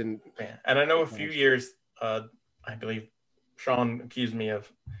that didn't. Yeah. And I know a few years, I believe Sean accused me of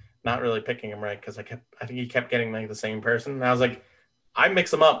not really picking him right because I think he kept getting like the same person. And I was like, I mix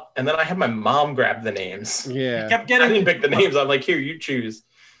them up, and then I had my mom grab the names. Yeah, kept I getting didn't pick the names. I'm like, here, you choose.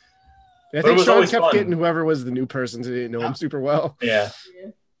 I it think was Sean always kept fun. getting whoever was the new person, so they didn't know him super well. Yeah.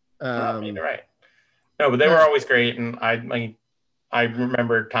 I mean, you're right. No, but they yeah. were always great, and I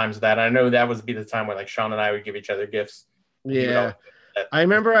remember times of that. I know that would be the time where like Sean and I would give each other gifts. Yeah, I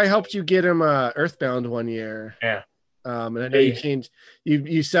remember I helped you get him Earthbound one year. Yeah. And I know you changed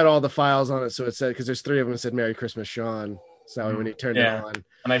you set all the files on it so it said, because there's 3 of them, it said Merry Christmas Sean, so when he turned it on,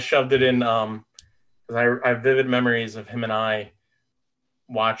 and I shoved it in because I have vivid memories of him and I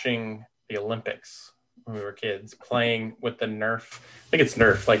watching the Olympics when we were kids, playing with the Nerf, I think it's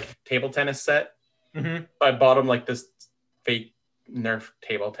Nerf, like table tennis set. Mhm. I bought him like this fake Nerf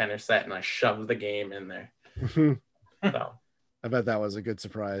table tennis set, and I shoved the game in there. So, I bet that was a good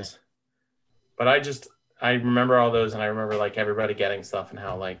surprise. but I remember all those, and I remember like everybody getting stuff, and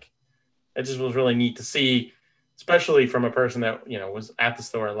how like it just was really neat to see, especially from a person that was at the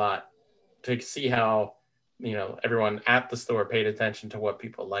store a lot, to see how everyone at the store paid attention to what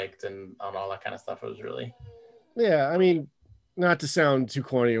people liked and on all that kind of stuff. It was really Yeah, I mean, not to sound too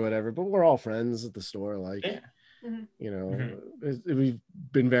corny or whatever, but we're all friends at the store. Like, we've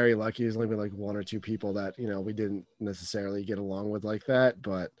been very lucky. There's only been like 1 or 2 people that we didn't necessarily get along with like that,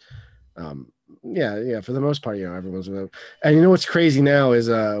 but yeah, for the most part, everyone's with them. And you know what's crazy now is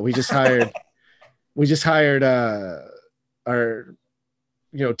we just hired our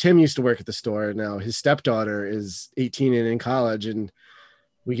Tim used to work at the store. Now his stepdaughter is 18 and in college, and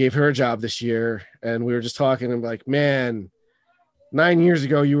we gave her a job this year, and we were just talking and like, man, 9 years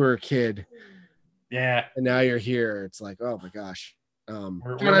ago you were a kid, Yeah. and now you're here. It's like, oh my gosh. We're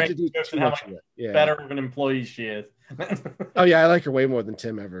Don't have to making do jokes too at how much much of it. Yeah. better of an employee she is. Oh yeah, I like her way more than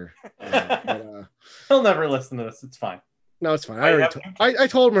Tim ever. He'll never listen to this. It's fine. No, it's fine. I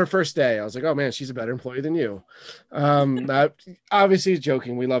told him her first day. I was like, oh man, she's a better employee than you. Obviously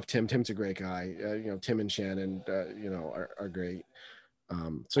joking. We love Tim. Tim's a great guy. Tim and Shannon, are great.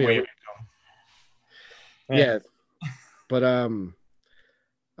 So yeah. But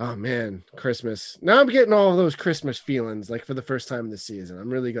oh man, Christmas. Now I'm getting all of those Christmas feelings like for the first time this season. I'm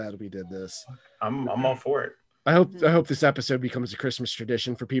really glad we did this. I'm all for it. I hope this episode becomes a Christmas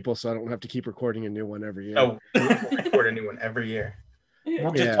tradition for people, so I don't have to keep recording a new one every year. Oh, we'll record a new one every year.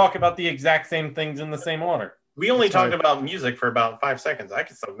 We'll just talk about the exact same things in the same order. We only talked about music for about 5 seconds. I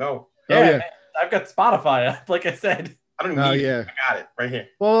can still go. Yeah, man, I've got Spotify up, like I said. I don't Oh need yeah. it. I got it right here.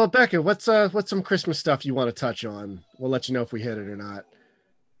 Well, Becca, what's some Christmas stuff you want to touch on? We'll let you know if we hit it or not.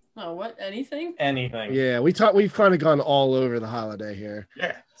 Oh, what? Anything? Anything. Yeah, we've kind of gone all over the holiday here.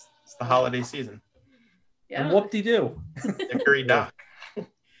 Yeah, it's the holiday season. Yeah. And whoop-de-doo. Hickory Dock.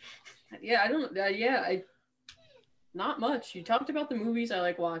 Yeah, I don't. I not much. You talked about the movies I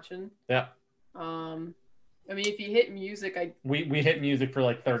like watching. Yeah. I mean, if you hit music, We hit music for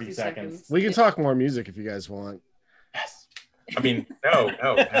like 30 2 seconds. We can talk more music if you guys want. Yes. I mean, no.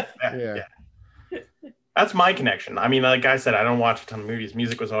 Yeah. That's my connection. I mean, like I said, I don't watch a ton of movies.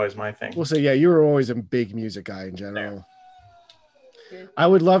 Music was always my thing. We'll say, yeah, you were always a big music guy in general. Yeah. I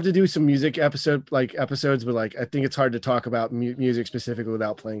would love to do some music episodes, but like I think it's hard to talk about music specifically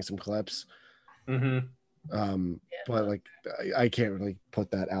without playing some clips. Mm-hmm. But like I can't really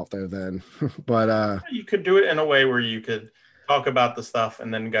put that out there then. But You could do it in a way where you could talk about the stuff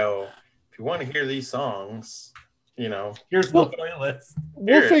and then go, if you want to hear these songs, Here's the playlist.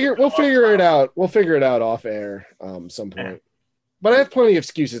 we'll figure it out. We'll figure it out off air some point. Yeah. But I have plenty of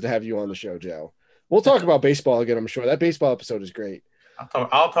excuses to have you on the show, Joe. We'll talk about baseball again, I'm sure. That baseball episode is great.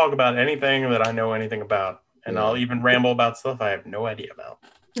 I'll talk about anything that I know anything about, and Yeah. I'll even ramble about stuff I have no idea about.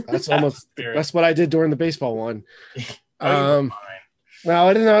 That's what I did during the baseball one. Oh, you're fine. No,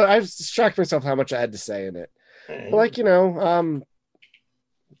 I didn't know. I was shocked myself how much I had to say in it. But like,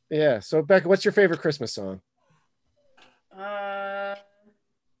 yeah. So Becca, what's your favorite Christmas song?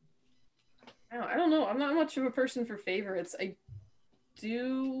 I don't know. I'm not much of a person for favorites. I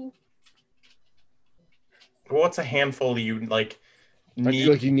do. What's a handful you like? I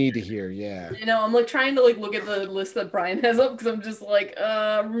feel like you need to hear, yeah. I'm like trying to like look at the list that Brian has up because I'm just like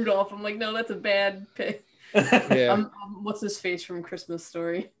Rudolph. I'm like, no, that's a bad pick. Yeah. What's his face from Christmas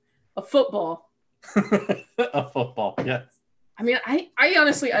Story? A football. A football, yes. I mean, I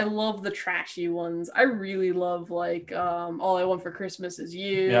honestly I love the trashy ones. I really love like All I Want for Christmas Is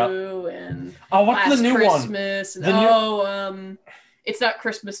You and Oh, what's Last the new Christmas one? and It's Not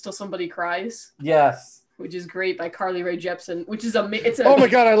Christmas Till Somebody Cries, Yes. which is great by Carly Rae Jepsen, which is oh my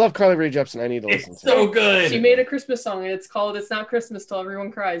god, I love Carly Rae Jepsen. I need to listen It's to it. so good. She made a Christmas song and it's called It's Not Christmas Till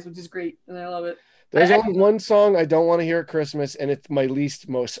Everyone Cries, which is great and I love it. There's only one song I don't want to hear at Christmas, and it's my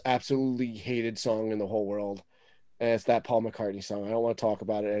most absolutely hated song in the whole world. And it's that Paul McCartney song. I don't want to talk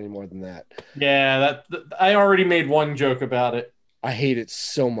about it any more than that. Yeah, I already made one joke about it. I hate it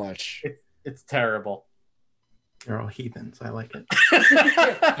so much. It's terrible. You're all heathens. I like it.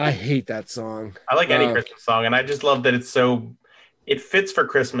 I hate that song. I like any Christmas song, and I just love that it fits for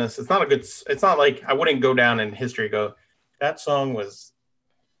Christmas. It's not like I wouldn't go down in history and go, that song was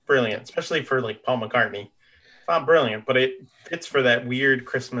brilliant, especially for like Paul McCartney. It's not brilliant, but it fits for that weird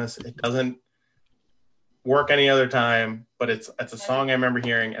Christmas. It doesn't work any other time, but it's a song I remember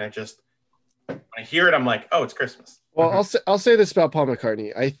hearing, and when I hear it, I'm like, oh, it's Christmas. Well, I'll say this about Paul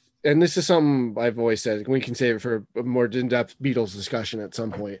McCartney. And this is something I've always said. We can save it for a more in-depth Beatles discussion at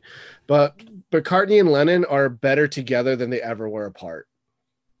some point. But McCartney and Lennon are better together than they ever were apart.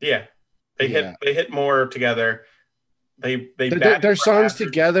 Yeah, they hit more together. Their songs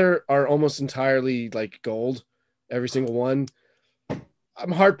together are almost entirely like gold. Every single one.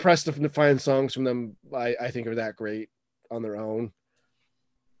 I'm hard pressed to find songs from them I think are that great on their own.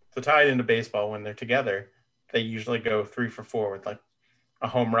 To tie it into baseball, when they're together, they usually go 3 for 4 with like a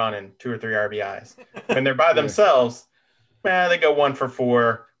home run and 2 or 3 RBIs. When they're by themselves, they go 1 for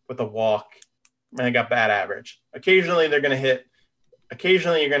 4 with a walk. And they got bad average. Occasionally they're going to hit.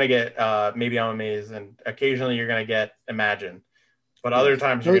 Occasionally you're going to get Maybe I'm Amazed, and occasionally you're going to get Imagine. But other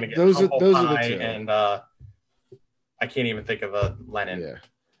times you're going to get those are the two. And I can't even think of a Lennon.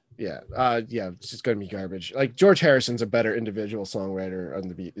 Yeah. It's just going to be garbage. Like George Harrison's a better individual songwriter on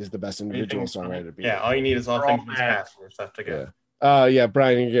the beat. Is the best individual songwriter to beat. Yeah, all you need is all things past for stuff to go. Yeah,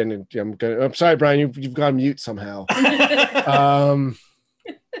 Brian, again, I'm sorry, Brian, you've gone mute somehow.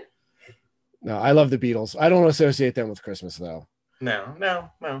 No, I love the Beatles. I don't associate them with Christmas though. No.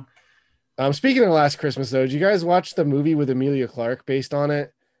 Speaking of Last Christmas though, did you guys watch the movie with Emilia Clarke based on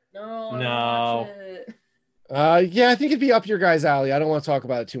it? No. Yeah, I think it'd be up your guys' alley. I don't want to talk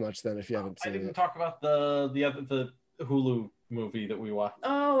about it too much then if you haven't I seen didn't it. talk about the Hulu movie that we watched.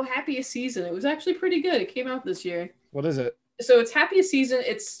 Oh, Happiest Season. It was actually pretty good. It came out this year. What is it? So it's Happiest Season.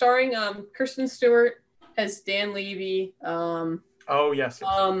 It's starring Kristen Stewart as Dan Levy. Oh yes. Is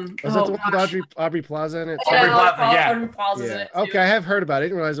that the one with Aubrey Plaza in it? Aubrey Plaza's in it. Okay, I have heard about it. I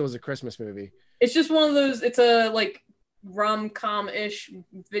didn't realize it was a Christmas movie. It's just one of those. It's a like rom-com-ish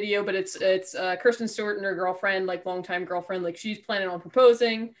video, but it's Kristen Stewart and her girlfriend, like longtime girlfriend. Like she's planning on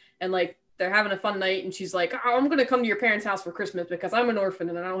proposing, and like they're having a fun night, and she's like, "Oh, I'm gonna come to your parents' house for Christmas because I'm an orphan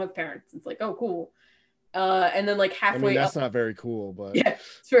and I don't have parents." It's like, "Oh, cool." And then like I halfway mean, up, that's not very cool, but yeah,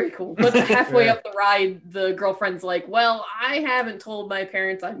 it's very cool. But halfway Yeah. up the ride, the girlfriend's like, "Well, I haven't told my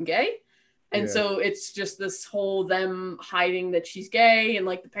parents I'm gay." And Yeah. so it's just this whole them hiding that she's gay, and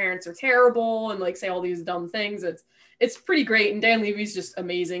like the parents are terrible and like say all these dumb things. It's pretty great, and Dan Levy's just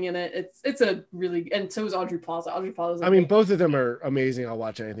amazing in it. It's a really, and so is Audrey Plaza. Audrey Plaza. I mean, both of them are amazing. I'll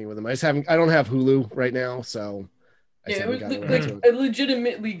watch anything with them. I don't have Hulu right now, so I just yeah, it haven't was gotten around like to it. a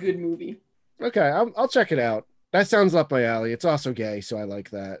legitimately good movie. Okay, I'll check it out. That sounds up my alley. It's also gay, so I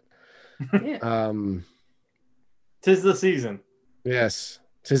like that. Yeah. 'Tis the season. Yes,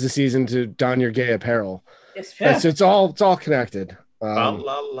 'tis the season to don your gay apparel. Yes. Yeah. Yes, it's all connected. La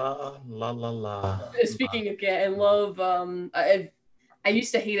la la la la la. Speaking of gay, I love I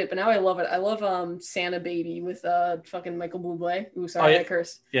used to hate it, but now I love it. I love Santa Baby with fucking Michael Bublé. Ooh, sorry, Oh, yeah. I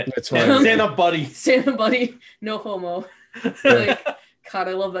cursed. Yeah. That's fine. Santa Buddy. Santa Buddy, no homo. Like, God,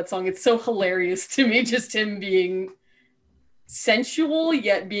 I love that song. It's so hilarious to me, just him being sensual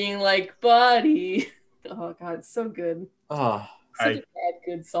yet being like, buddy. Oh God, it's so good. Oh, Such a bad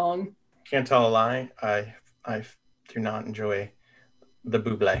good song. Can't tell a lie. I do not enjoy the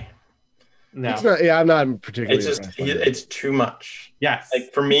Buble. no. It's not. Yeah, I'm not particularly. It's just impressed by it. it's too much. Yes.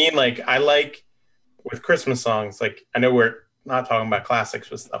 Like for me, like I like with Christmas songs. Like I know we're not talking about classics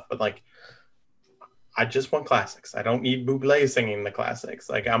with stuff, but like I just want classics. I don't need Buble singing the classics.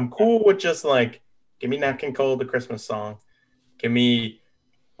 Like I'm cool with just like give me Nat King Cole, the Christmas song. Give me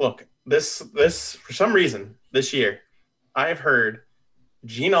look this for some reason this year I've heard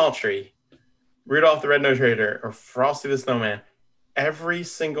Gene Autry, Rudolph the Red-Nosed Reindeer, or Frosty the Snowman every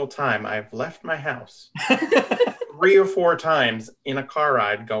single time I've left my house. 3 or 4 times in a car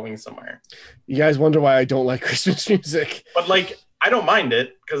ride going somewhere. You guys wonder why I don't like Christmas music? But like I don't mind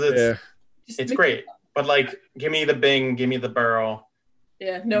it because Yeah. it's great. But like give me the Bing, give me the Burl.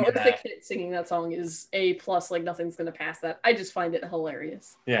 Yeah, no, Yeah. Eartha Kitt singing that song is A+, like nothing's gonna pass that. I just find it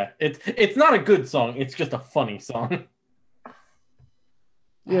hilarious. Yeah. It's not a good song. It's just a funny song.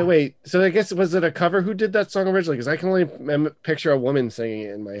 Yeah, wait. So I guess was it a cover? Who did that song originally? Because I can only picture a woman singing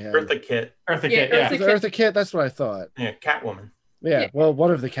it in my head. Eartha Kitt. Eartha Yeah, Kitt, yeah. Was it Eartha Kitt? That's what I thought. Yeah, Catwoman. Yeah. Yeah. Well,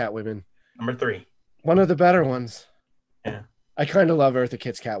 one of the cat women. Number 3. One of the better ones. Yeah. I kind of love Eartha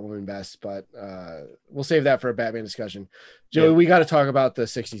Kitt's Catwoman best, but we'll save that for a Batman discussion. Joey, Yeah. we got to talk about the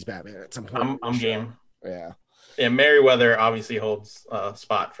 '60s Batman at some point. I'm game. Yeah, Yeah, Merryweather obviously holds a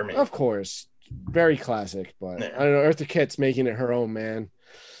spot for me. of course, very classic. But Yeah. I don't know. Eartha Kitt's making it her own, man,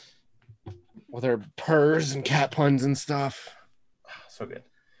 with her purrs and cat puns and stuff. So good.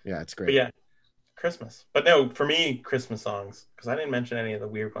 Yeah, it's But great. yeah, Christmas. But no, for me, Christmas songs, because I didn't mention any of the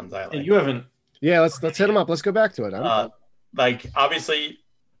weird ones I like. And you haven't. Yeah, let's hit them up. Let's go back to it. Like obviously,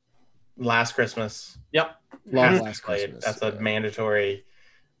 Last Christmas. Yep. Love has Last to be played. Christmas. That's a mandatory.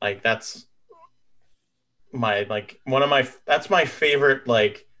 Like that's my one of my that's my favorite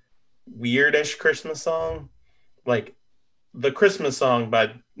like weirdish Christmas song. Like the Christmas song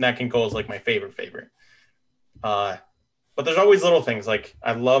by Nat King Cole is like my favorite. But there's always little things like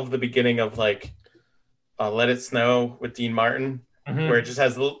I love the beginning of like Let It Snow with Dean Martin, Mhm. where it just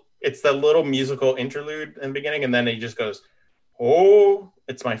has it's the little musical interlude in the beginning, and then he just goes, "Oh!"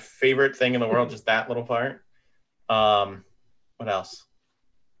 It's my favorite thing in the world, just that little part. What else?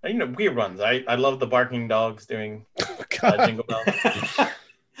 Weird ones. I love the barking dogs doing God. Jingle Bells.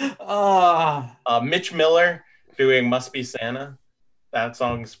 Mitch Miller doing "Must Be Santa." That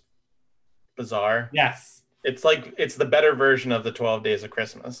song's bizarre. Yes. It's like it's the better version of the 12 Days of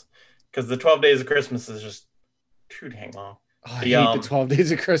Christmas, because the 12 Days of Christmas is just too dang long. Oh, I The, hate the 12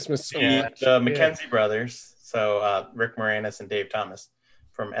 Days of Christmas so Yeah, much. the Mackenzie brothers, so Rick Moranis and Dave Thomas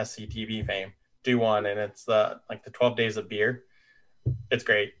from SCTV fame, do one, and it's like the 12 Days of Beer. It's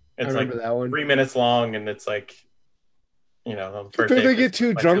great. I It's like remember that one. 3 minutes long, and it's like, the first Don't day they of get Christmas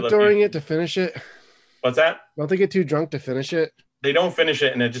too by drunk Tula during Beer. it to finish it? What's that? Don't they get too drunk to finish it? They don't finish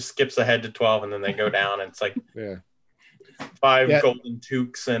it, and it just skips ahead to 12, and then they go down, and it's like Yeah. 5 Yeah. golden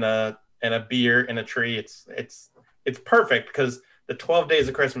toques and a beer and a tree. It's perfect because the 12 Days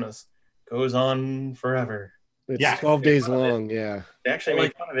of Christmas goes on forever. It's Yeah. 12 days Fun of it. long. Yeah. They actually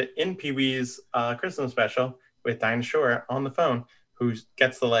made fun of it in Pee-wee's Christmas special with Dinah Shore on the phone, who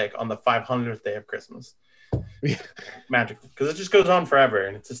gets the leg on the 500th day of Christmas. Yeah. Magical, because it just goes on forever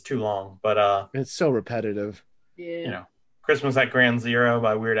and it's just too long. But It's so repetitive. Yeah. Christmas at Ground Zero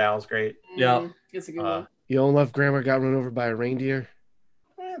by Weird Al is great. Yeah. It's a good Uh, one. You don't love Grandma got run over by a reindeer?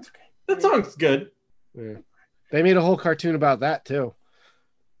 It's okay. That song's good. Yeah. They made a whole cartoon about that too.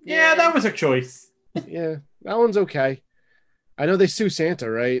 Yeah, that was a choice. Yeah. That one's okay. I know they sue Santa,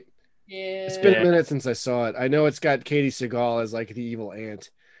 right? Yeah. It's been Yeah. a minute since I saw it. I know it's got Katie Seagal as like the evil aunt.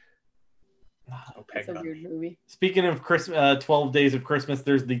 Oh, It's a Peg weird movie. Speaking of Christmas, 12 Days of Christmas,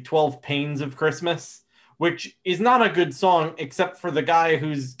 there's the 12 Pains of Christmas, which is not a good song except for the guy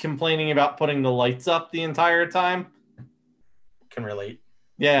who's complaining about putting the lights up the entire time. Can relate.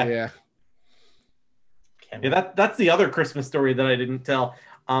 Yeah. Yeah. Yeah, that's the other Christmas story that I didn't tell.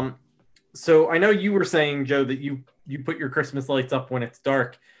 So I know you were saying, Joe, that you put your Christmas lights up when it's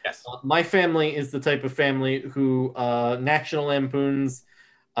dark. Yes. My family is the type of family who National Lampoon's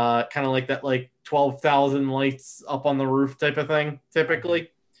kind of like that, like 12,000 lights up on the roof type of thing, typically.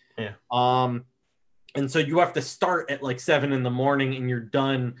 Yeah. And so you have to start at like 7 a.m. and you're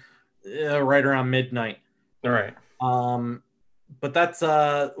done right around midnight. All right. But that's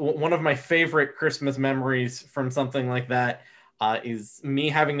one of my favorite Christmas memories from something like that is me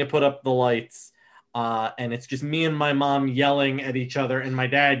having to put up the lights. And it's just me and my mom yelling at each other and my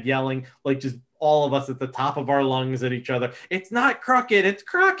dad yelling, like just all of us at the top of our lungs at each other. It's not crooked. It's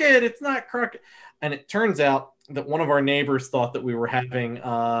crooked. It's not crooked. And it turns out that one of our neighbors thought that we were having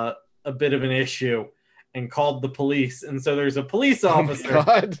a bit of an issue and called the police. And so there's a police officer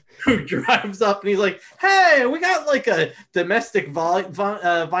who drives up and he's like, hey, we got like a domestic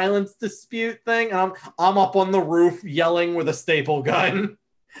violence dispute thing. And I'm up on the roof yelling with a staple gun,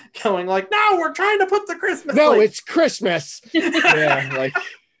 going like, no, we're trying to put the Christmas lights. It's Christmas. Yeah, like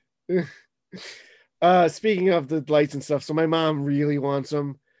speaking of the lights and stuff, so my mom really wants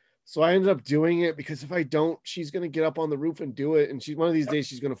them. So I ended up doing it because if I don't, she's going to get up on the roof and do it. And one of these days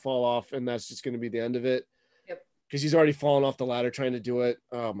she's going to fall off and that's just going to be the end of it. Yep. Because she's already fallen off the ladder trying to do it.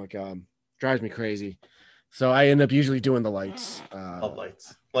 Oh my God. Drives me crazy. So I end up usually doing the lights. Love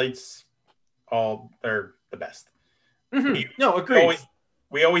lights. Lights, they're the best. Mm-hmm. No, agreed.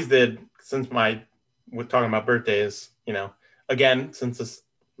 We always did, since we're talking about birthdays, again, since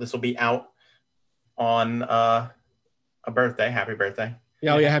this will be out on a birthday, happy birthday.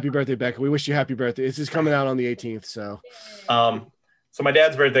 Yeah, happy birthday, Becca. We wish you happy birthday. This is coming out on the 18th, so. So my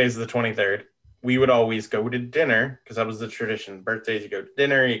dad's birthday is the 23rd. We would always go to dinner because that was the tradition. Birthdays, you go to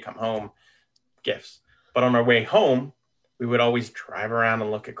dinner, you come home, gifts. But on our way home, we would always drive around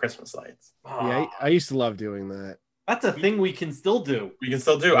and look at Christmas lights. Yeah, I used to love doing that. That's a thing we can still do. We can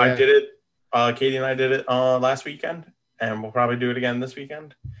still do. Yeah. I did it. Katie and I did it last weekend, and we'll probably do it again this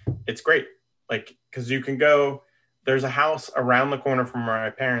weekend. It's great. Like, because you can go. There's a house around the corner from where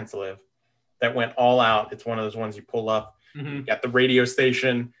my parents live that went all out. It's one of those ones you pull up. Mm-hmm. You got the radio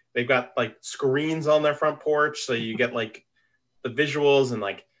station. They've got like screens on their front porch. So you get like the visuals and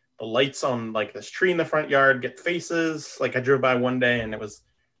like the lights on like this tree in the front yard, get faces. Like I drove by one day and it was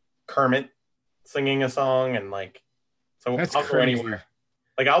Kermit singing a song. And like, so That's I'll go crazy. anywhere.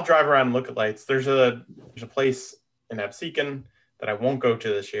 Like I'll drive around and look at lights. There's a place in Absecon that I won't go to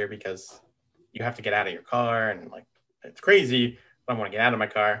this year because you have to get out of your car and like, it's crazy. I want to get out of my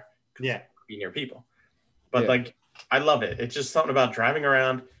car. Yeah. Be near people. But Yeah. like, I love it. It's just something about driving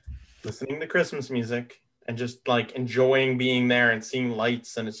around, listening to Christmas music, and just like enjoying being there and seeing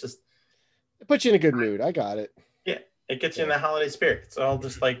lights. And it's just, It puts you in a good mood. I got it. it gets you in the holiday spirit. It's all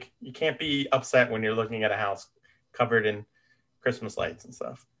just like, you can't be upset when you're looking at a house covered in Christmas lights and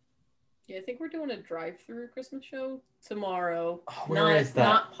stuff. Yeah, I think we're doing a drive-through Christmas show tomorrow. Oh, where is that?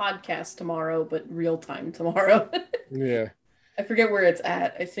 Not podcast tomorrow, but real time tomorrow. Yeah. I forget where it's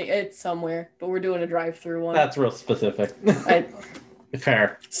at. I think it's somewhere, but we're doing a drive-through one. That's real specific.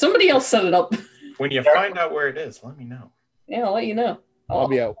 Fair. Somebody else set it up. When you find out where it is, let me know. Yeah, I'll let you know. I'll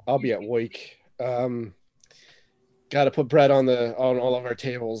be at work. Got to put bread on all of our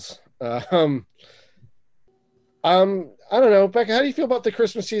tables. I don't know, Becca. How do you feel about the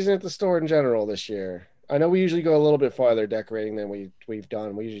Christmas season at the store in general this year? I know we usually go a little bit farther decorating than we've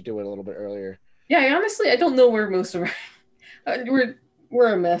done. We usually do it a little bit earlier. Yeah, honestly, I don't know where most of our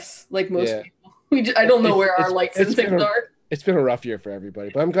we're a mess like most people. I don't know where our lights and things are. It's been a rough year for everybody,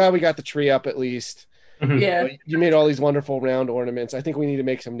 but I'm glad we got the tree up at least. Yeah, You made all these wonderful round ornaments. I think we need to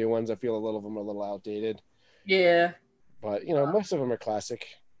make some new ones. I feel a little of them are a little outdated, yeah. but most of them are classic.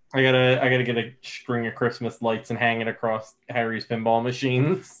 I gotta get a string of Christmas lights and hang it across Harry's pinball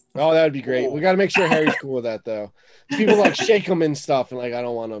machines. Oh, that would be great. We got to make sure Harry's cool with that, though. People like shake them and stuff, and like I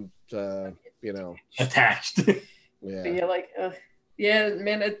don't want them to, Attached. Yeah. But yeah,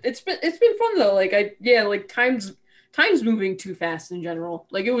 man, it's been fun though. Like time's moving too fast in general.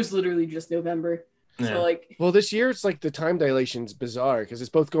 Like it was literally just November. Yeah. So like, Well, this year it's like the time dilation's bizarre because it's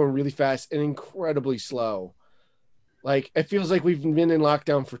both going really fast and incredibly slow. Like it feels like we've been in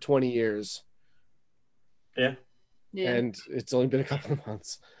lockdown for 20 years. Yeah. yeah, And it's only been a couple of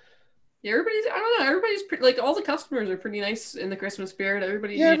months. yeah. Everybody's pretty, like all the customers are pretty nice in the Christmas spirit.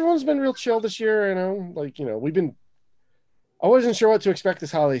 Everybody, Yeah, everyone's been real chill this year. We've been I wasn't sure what to expect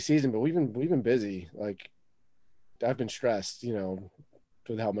this holiday season, but we've been busy. Like, I've been stressed,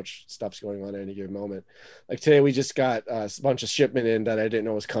 with how much stuff's going on at any given moment. Like today, we just got a bunch of shipment in that I didn't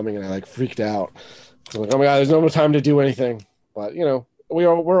know was coming, and I like freaked out. I'm like, oh my god, there's no more time to do anything. But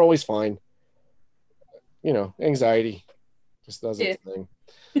we're always fine. Anxiety just does its thing.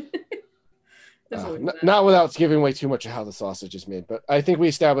 Not without giving away too much of how the sausage is made, but I think we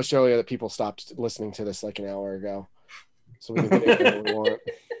established earlier that people stopped listening to this like an hour ago, so we can take what we want.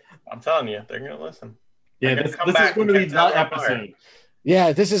 I'm telling you, they're gonna listen. Yeah, this is going to be the episode.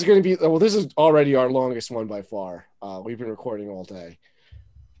 Yeah, this is going to be. Well, this is already our longest one by far. We've been recording all day.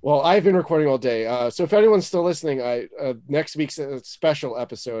 Well, I've been recording all day. So if anyone's still listening, next week's special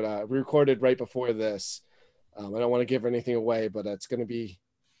episode we recorded right before this. I don't want to give anything away, but it's going to be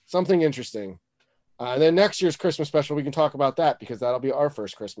something interesting. And then next year's Christmas special, we can talk about that because that'll be our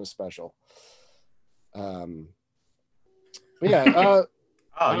first Christmas special. But yeah.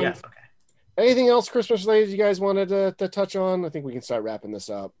 Yes. Okay. Anything else Christmas related you guys wanted to touch on? I think we can start wrapping this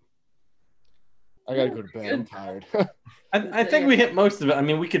up. I gotta go to bed. I'm tired. I think we hit most of it. I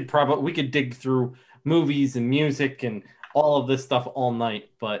mean, we could dig through movies and music and all of this stuff all night,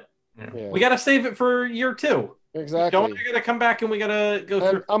 but we gotta save it for year 2. Exactly. We gotta come back and we gotta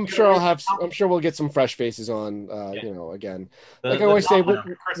go through. I'm sure we'll get some fresh faces on. Again, like I always say,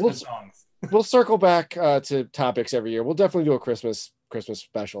 we'll circle back to topics every year. We'll definitely do a Christmas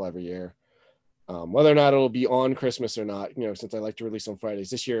special every year. Whether or not it'll be on Christmas or not, since I like to release on Fridays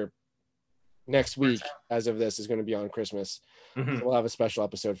this year, next week, as of this, is going to be on Christmas. Mm-hmm. So we'll have a special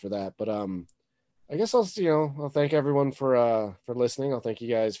episode for that. But I guess I'll thank everyone for listening. I'll thank you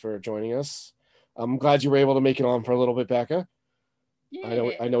guys for joining us. I'm glad you were able to make it on for a little bit, Becca. Yeah.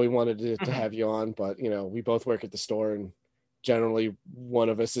 I know we wanted to have you on, but we both work at the store, and generally one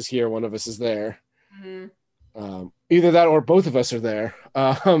of us is here, one of us is there. Mm-hmm. Either that or both of us are there.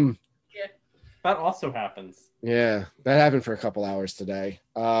 That also happens. Yeah, that happened for a couple hours today.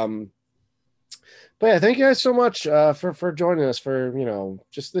 But yeah, thank you guys so much for joining us for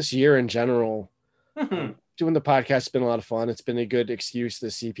just this year in general. Mm-hmm. Doing the podcast has been a lot of fun. It's been a good excuse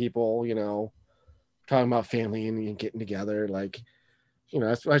to see people, talking about family and getting together. Like,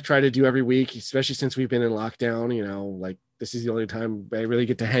 that's what I try to do every week, especially since we've been in lockdown. Like, this is the only time I really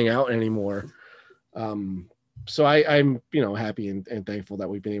get to hang out anymore. So I'm happy and thankful that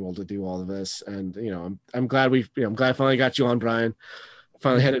we've been able to do all of this, and I'm glad I'm glad I finally got you on, Brian.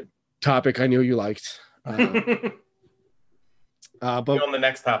 Finally had a topic I knew you liked. But on the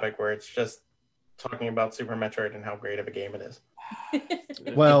next topic where it's just talking about Super Metroid and how great of a game it is.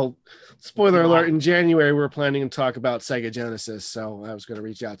 Well, spoiler alert, in January we're planning to talk about Sega Genesis, so I was going to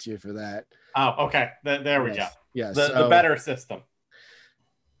reach out to you for that. Oh, okay. There we go. Yes, the better system.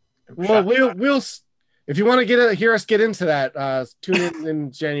 Well, we'll if you want to hear us get into that, tune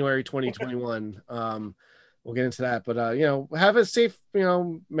in January 2021. We'll get into that, but have a safe,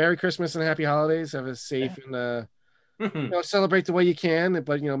 Merry Christmas and Happy Holidays. Have a safe and celebrate the way you can,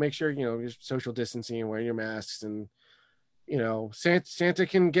 but make sure you're social distancing and wearing your masks, and Santa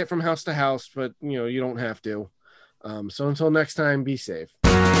can get from house to house, but you don't have to. So until next time, be safe.